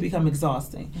because it can become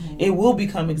exhausting. It will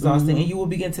become exhausting, and you will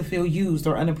begin to feel used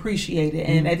or unappreciated.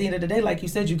 And at the end of the day, like you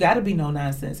said, you got to be no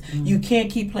nonsense. You can't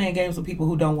keep playing games with people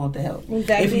who don't want the help.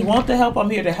 Exactly. If you want the help, I'm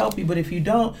here to help you. But if you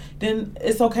don't, then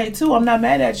it's okay too. I'm not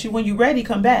mad at you. When you're ready,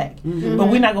 come back. But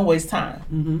we're not gonna waste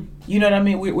time. You know what I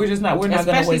mean? We're just not. We're not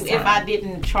gonna waste time. Especially if I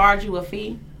didn't charge you a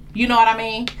fee. You know what I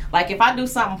mean? Like if I do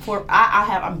something for,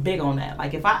 I'm big on that.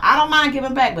 Like if I don't mind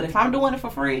giving back, but if I'm doing it for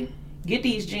free, get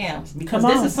these gems, because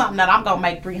this is something that I'm gonna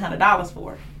make $300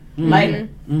 for later.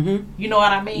 You know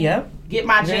what I mean? Yep. Get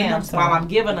my gems while I'm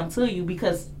giving them to you,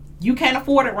 because you can't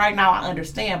afford it right now. I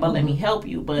understand, but let me help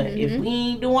you. But if we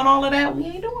ain't doing all of that, we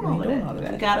ain't doing all of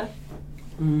that. We gotta.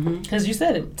 Because you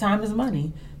said it, time is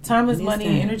money. Time is money,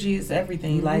 and energy is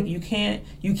everything. Like you can't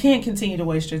continue to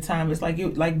waste your time. It's like you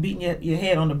beating your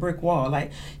head on the brick wall.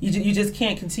 Like you just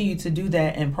can't continue to do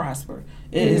that and prosper.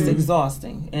 It is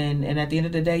exhausting, and at the end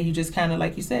of the day, you just kind of,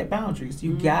 like you said, boundaries.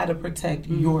 You gotta protect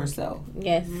yourself.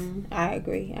 Yes, I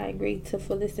agree to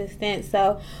fullest extent.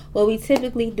 So what we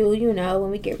typically do, you know,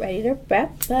 when we get ready to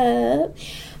wrap up,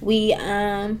 we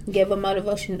give a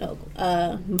motivational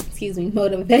I'm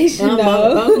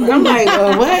like,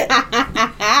 what?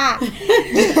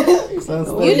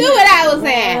 You knew what I was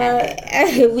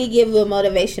saying. We give a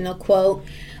motivational quote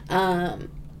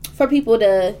for people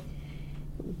to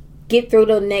get through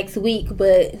the next week,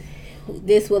 but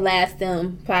this will last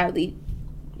them probably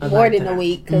more than a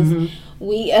week, because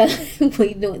we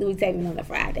taping on a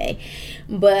Friday.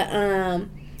 But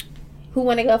who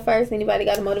want to go first? Anybody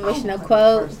got a motivational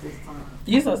quote?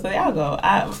 You so say I'll go.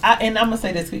 And I'm gonna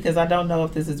say this because I don't know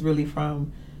if this is really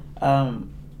from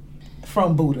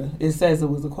Buddha. It says it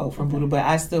was a quote from Buddha, but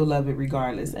I still love it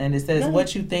regardless. And it says,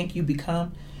 "What you think, you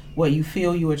become. What you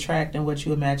feel, you attract, and what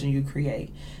you imagine, you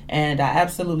create." And I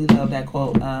absolutely love that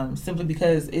quote, simply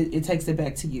because it takes it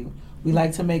back to you. We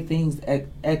like to make things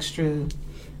extra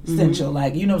essential,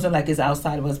 like, you know what I'm saying, like it's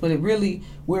outside of us, but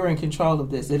we're in control of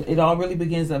this. It all really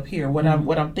begins up here. What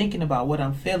I'm thinking about, what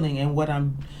I'm feeling, and what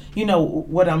I'm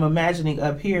imagining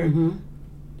up here.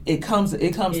 It comes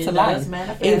to life.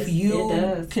 If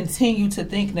you continue to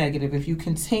think negative, if you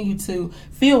continue to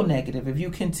feel negative, if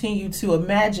you continue to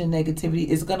imagine negativity,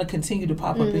 it's going to continue to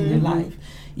pop up in your life.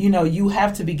 You know, you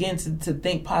have to begin to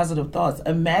think positive thoughts.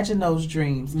 Imagine those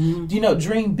dreams. You know,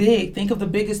 dream big. Think of the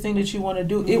biggest thing that you want to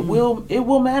do. It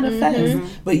will manifest.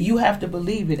 But you have to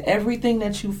believe it. Everything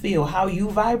that you feel, how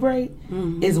you vibrate,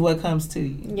 is what comes to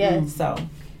you. Yes. So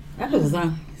I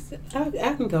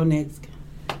can go next.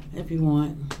 If you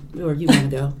want, or you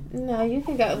want to go? No, you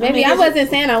can go. Maybe I wasn't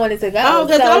saying I wanted to go. Oh,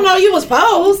 because I know you was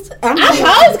posed. I'm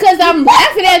posed because I'm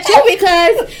laughing at you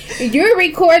because you're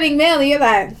recording Melly. You're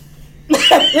like,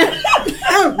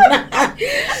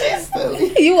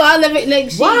 you all of it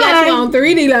like she got you on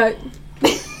 3D like.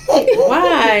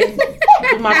 Why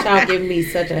do my child give me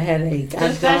such a headache?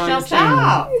 That's your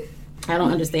child. I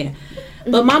don't understand.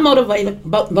 But my motivator,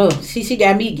 she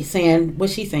got me saying what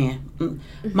she's saying.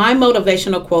 My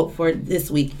motivational quote for this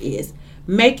week is,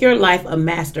 "Make your life a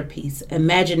masterpiece.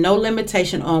 Imagine no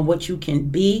limitation on what you can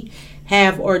be,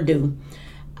 have, or do."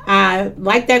 I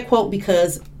like that quote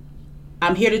because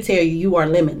I'm here to tell you, you are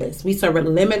limitless. We serve a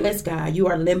limitless God. You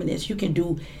are limitless. You can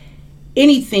do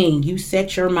anything you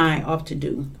set your mind off to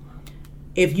do.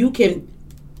 If you can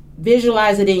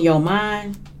visualize it in your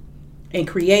mind and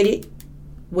create it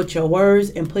with your words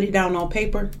and put it down on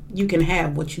paper, you can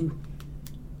have what you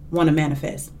want to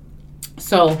manifest.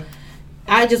 So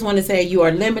I just want to say you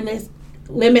are limitless.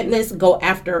 Go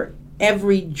after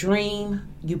every dream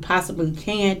you possibly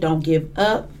can. Don't give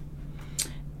up.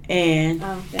 And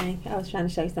oh dang, I was trying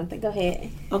to show you something. Go ahead.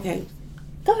 Okay.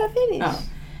 Go ahead, finish. Oh.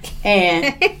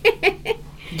 And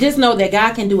just know that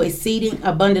God can do exceeding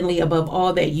abundantly above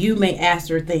all that you may ask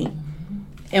or think.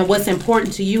 And what's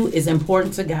important to you is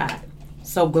important to God.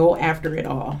 So go after it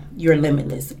all. You're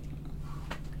limitless.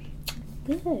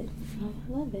 Good. I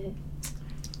love it.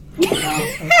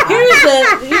 Here's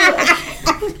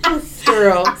a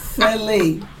girl.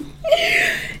 Silly.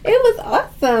 It was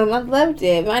awesome. I loved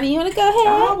it. Bonnie, you want to go ahead?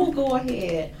 I will go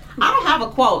ahead. I don't have a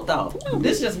quote though.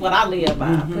 This is just what I live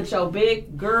by. Put your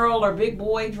big girl or big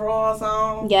boy drawers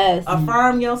on. Yes.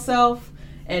 Affirm yourself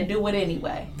and do it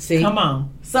anyway. See, come on.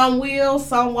 Some will,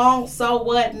 some won't. So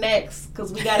what next?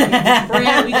 Because we got to get this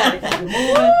bread. We got to keep it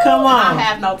moving. Come on. I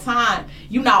have no time.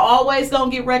 You're not always going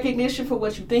to get recognition for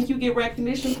what you think you get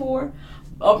recognition for.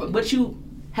 Or what you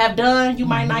have done, you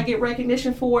might not get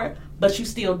recognition for it, but you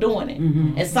still doing it.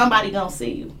 And somebody going to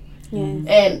see you.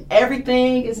 And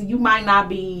everything is, it might not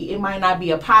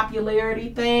be a popularity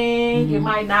thing. It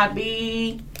might not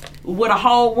be where the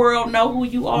whole world know who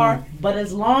you are. But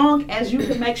as long as you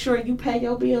can make sure you pay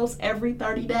your bills every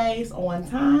 30 days on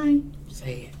time,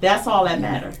 that's all that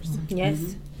matters.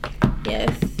 Yes. Yes.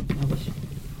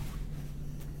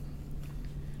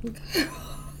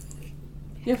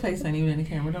 Your face ain't even in the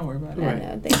camera. Don't worry about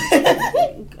it.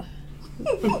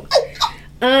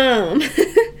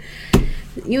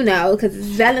 You know, because it's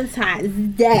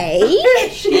Valentine's Day. I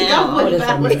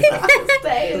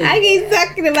keep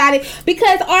talking about it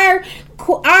because our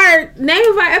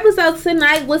name of our episode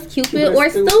tonight was Cupid or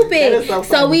Stupid.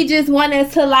 So we just wanted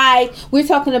to, like, we're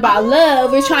talking about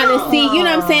love. We're trying to see, you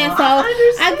know what I'm saying? So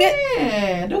I get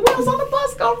the wheels on the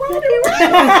bus go round and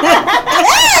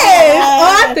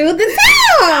all through the town.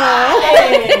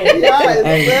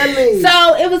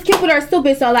 So it was Cupid or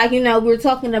Stupid. So, like, you know, we're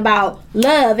talking about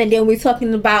love, and then we're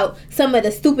talking about some of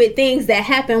the stupid things that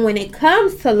happen when it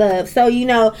comes to love. So, you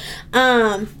know,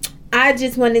 I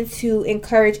just wanted to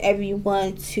encourage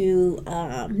everyone to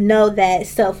know that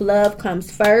self-love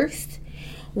comes first.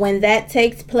 When that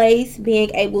takes place, being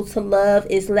able to love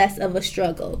is less of a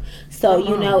struggle. So,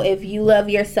 you know, if you love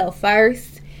yourself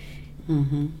first,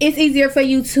 it's easier for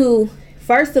you to,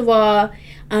 first of all,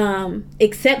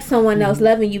 accept someone else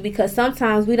loving you, because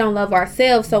sometimes we don't love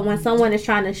ourselves. So when someone is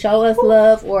trying to show us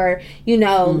love, or, you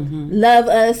know, love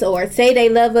us or say they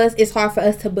love us, it's hard for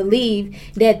us to believe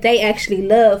that they actually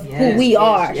love who we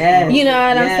are. You know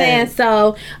what I'm saying?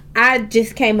 So I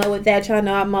just came up with that. Y'all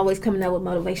know I'm always coming up with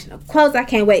motivational quotes. I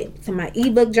can't wait till my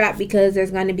ebook drop, because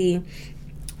there's going to be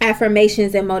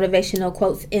affirmations and motivational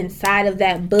quotes inside of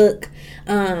that book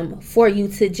for you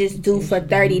to just do for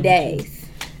 30 days.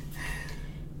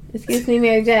 Excuse me,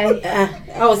 Mary J.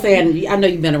 I was saying, I know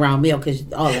you've been around milk because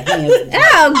all the hands.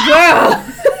 Oh, girl.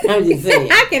 I'm just saying.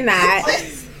 I cannot.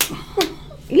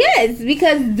 Yes,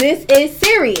 because this is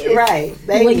serious. Right.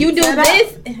 When you do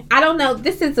this, I don't know.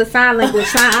 This is a sign language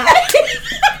sign.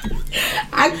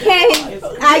 I can't.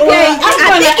 I'm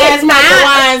going to ask my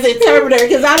Hawaiian's interpreter,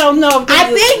 because I don't know.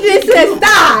 I think this is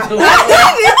stop.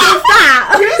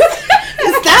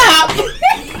 Stop.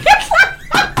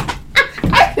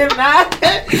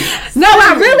 No,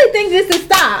 I really think this is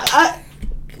stop. It's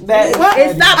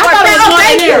stop. I thought it was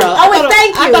Montenegro. Oh, it's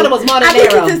thank you. I thought it was Montenegro. I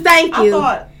think this is thank you.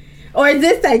 Or is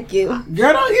this thank you?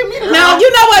 Girl, don't give me the No,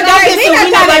 you know what? Don't get sued. We're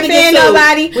not about to get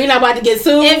nobody. We're not about to get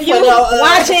sued. If you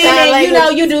watching and you know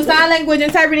you do sign language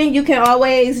interpreting, you can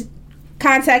always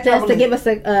contact us to give us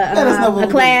a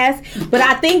class. But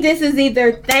I think this is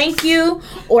either thank you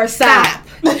or stop.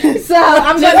 So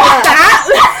I'm just stop.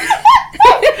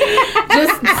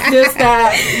 just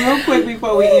stop. Real quick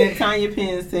before we end, Tanya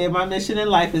Penn said, my mission in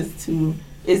life is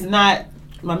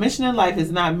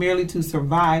not merely to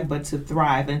survive, but to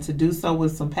thrive, and to do so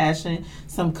with some passion,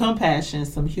 some compassion,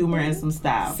 some humor, and some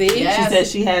style. See? She said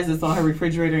she has this on her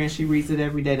refrigerator and she reads it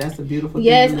every day. That's a beautiful thing.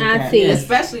 Yes, I see.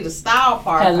 Especially the style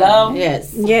part. Hello?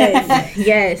 Yes.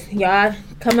 Yes. Y'all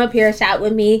come up here, shop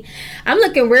with me. I'm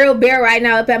looking real bare right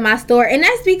now up at my store, and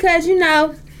that's because, you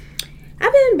know,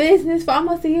 I've been in business for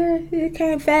almost a year. It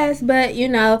came fast, but, you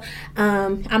know,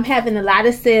 I'm having a lot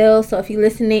of sales. So if you're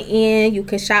listening in, you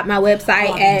can shop my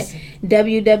website at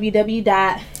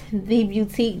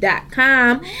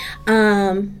www.theboutique.com.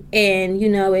 And, you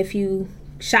know, if you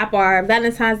shop our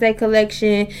Valentine's Day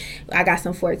collection, I got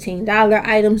some $14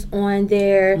 items on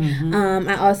there.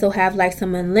 I also have like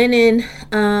some linen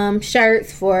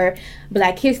shirts for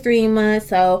Black History Month.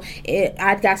 So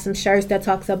I got some shirts that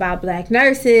talks about Black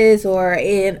nurses,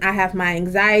 I have my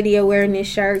anxiety awareness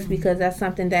shirts, because that's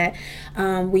something that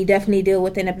we definitely deal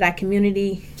with in the Black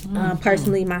community,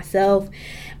 personally myself.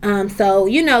 So,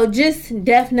 you know, just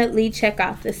definitely check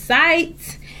out the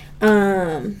site.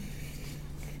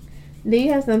 Do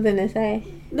you have something to say?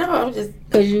 No, I'm just...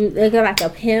 Because you look like a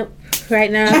pimp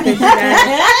right now. Because you got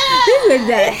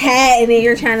that hat and then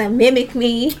you're trying to mimic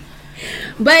me.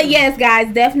 But yes,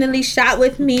 guys, definitely shop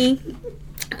with me.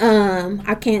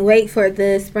 I can't wait for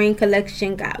the spring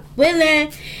collection, God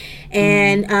willing.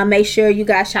 And make sure you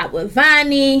guys shop with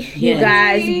Vonnie. You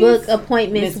guys book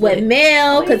appointments with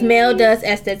Mel, because Mel does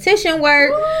esthetician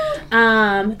work.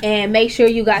 And make sure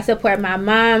you guys support my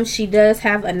mom. She does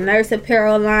have a nurse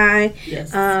apparel line.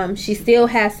 She still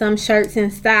has some shirts in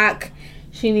stock.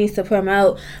 she needs to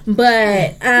promote.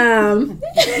 But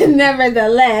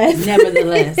nevertheless,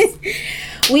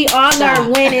 we all are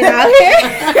winning out here.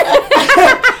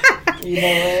 You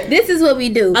know what? This is what we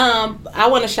do. I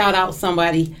want to shout out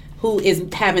somebody who is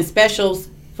having specials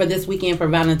for this weekend for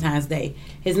Valentine's Day.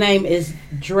 His name is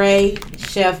Dre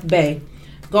Chef Bay.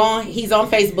 He's on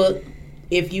Facebook.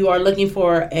 If you are looking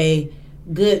for a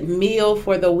good meal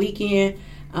for the weekend,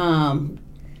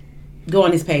 go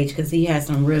on his page because he has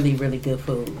some really, really good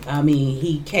food. I mean,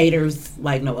 he caters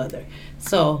like no other.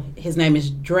 So his name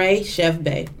is Dre Chef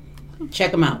Bay.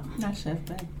 Check him out. Not Chef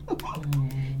Bay.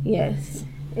 Yes.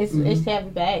 It's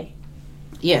Chef Bay.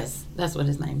 Yes, that's what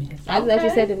his name is. I thought you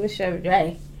said it was Chef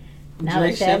Dre. Now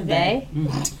it's Chef Bay.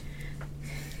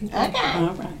 Okay.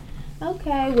 All right.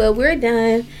 Okay, well, we're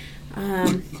done. I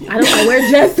don't know where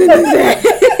Justin is at.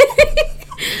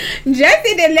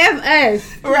 Justin done left us.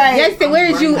 Right. Justin,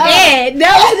 where's you at? No,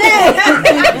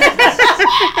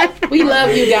 We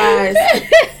love you guys.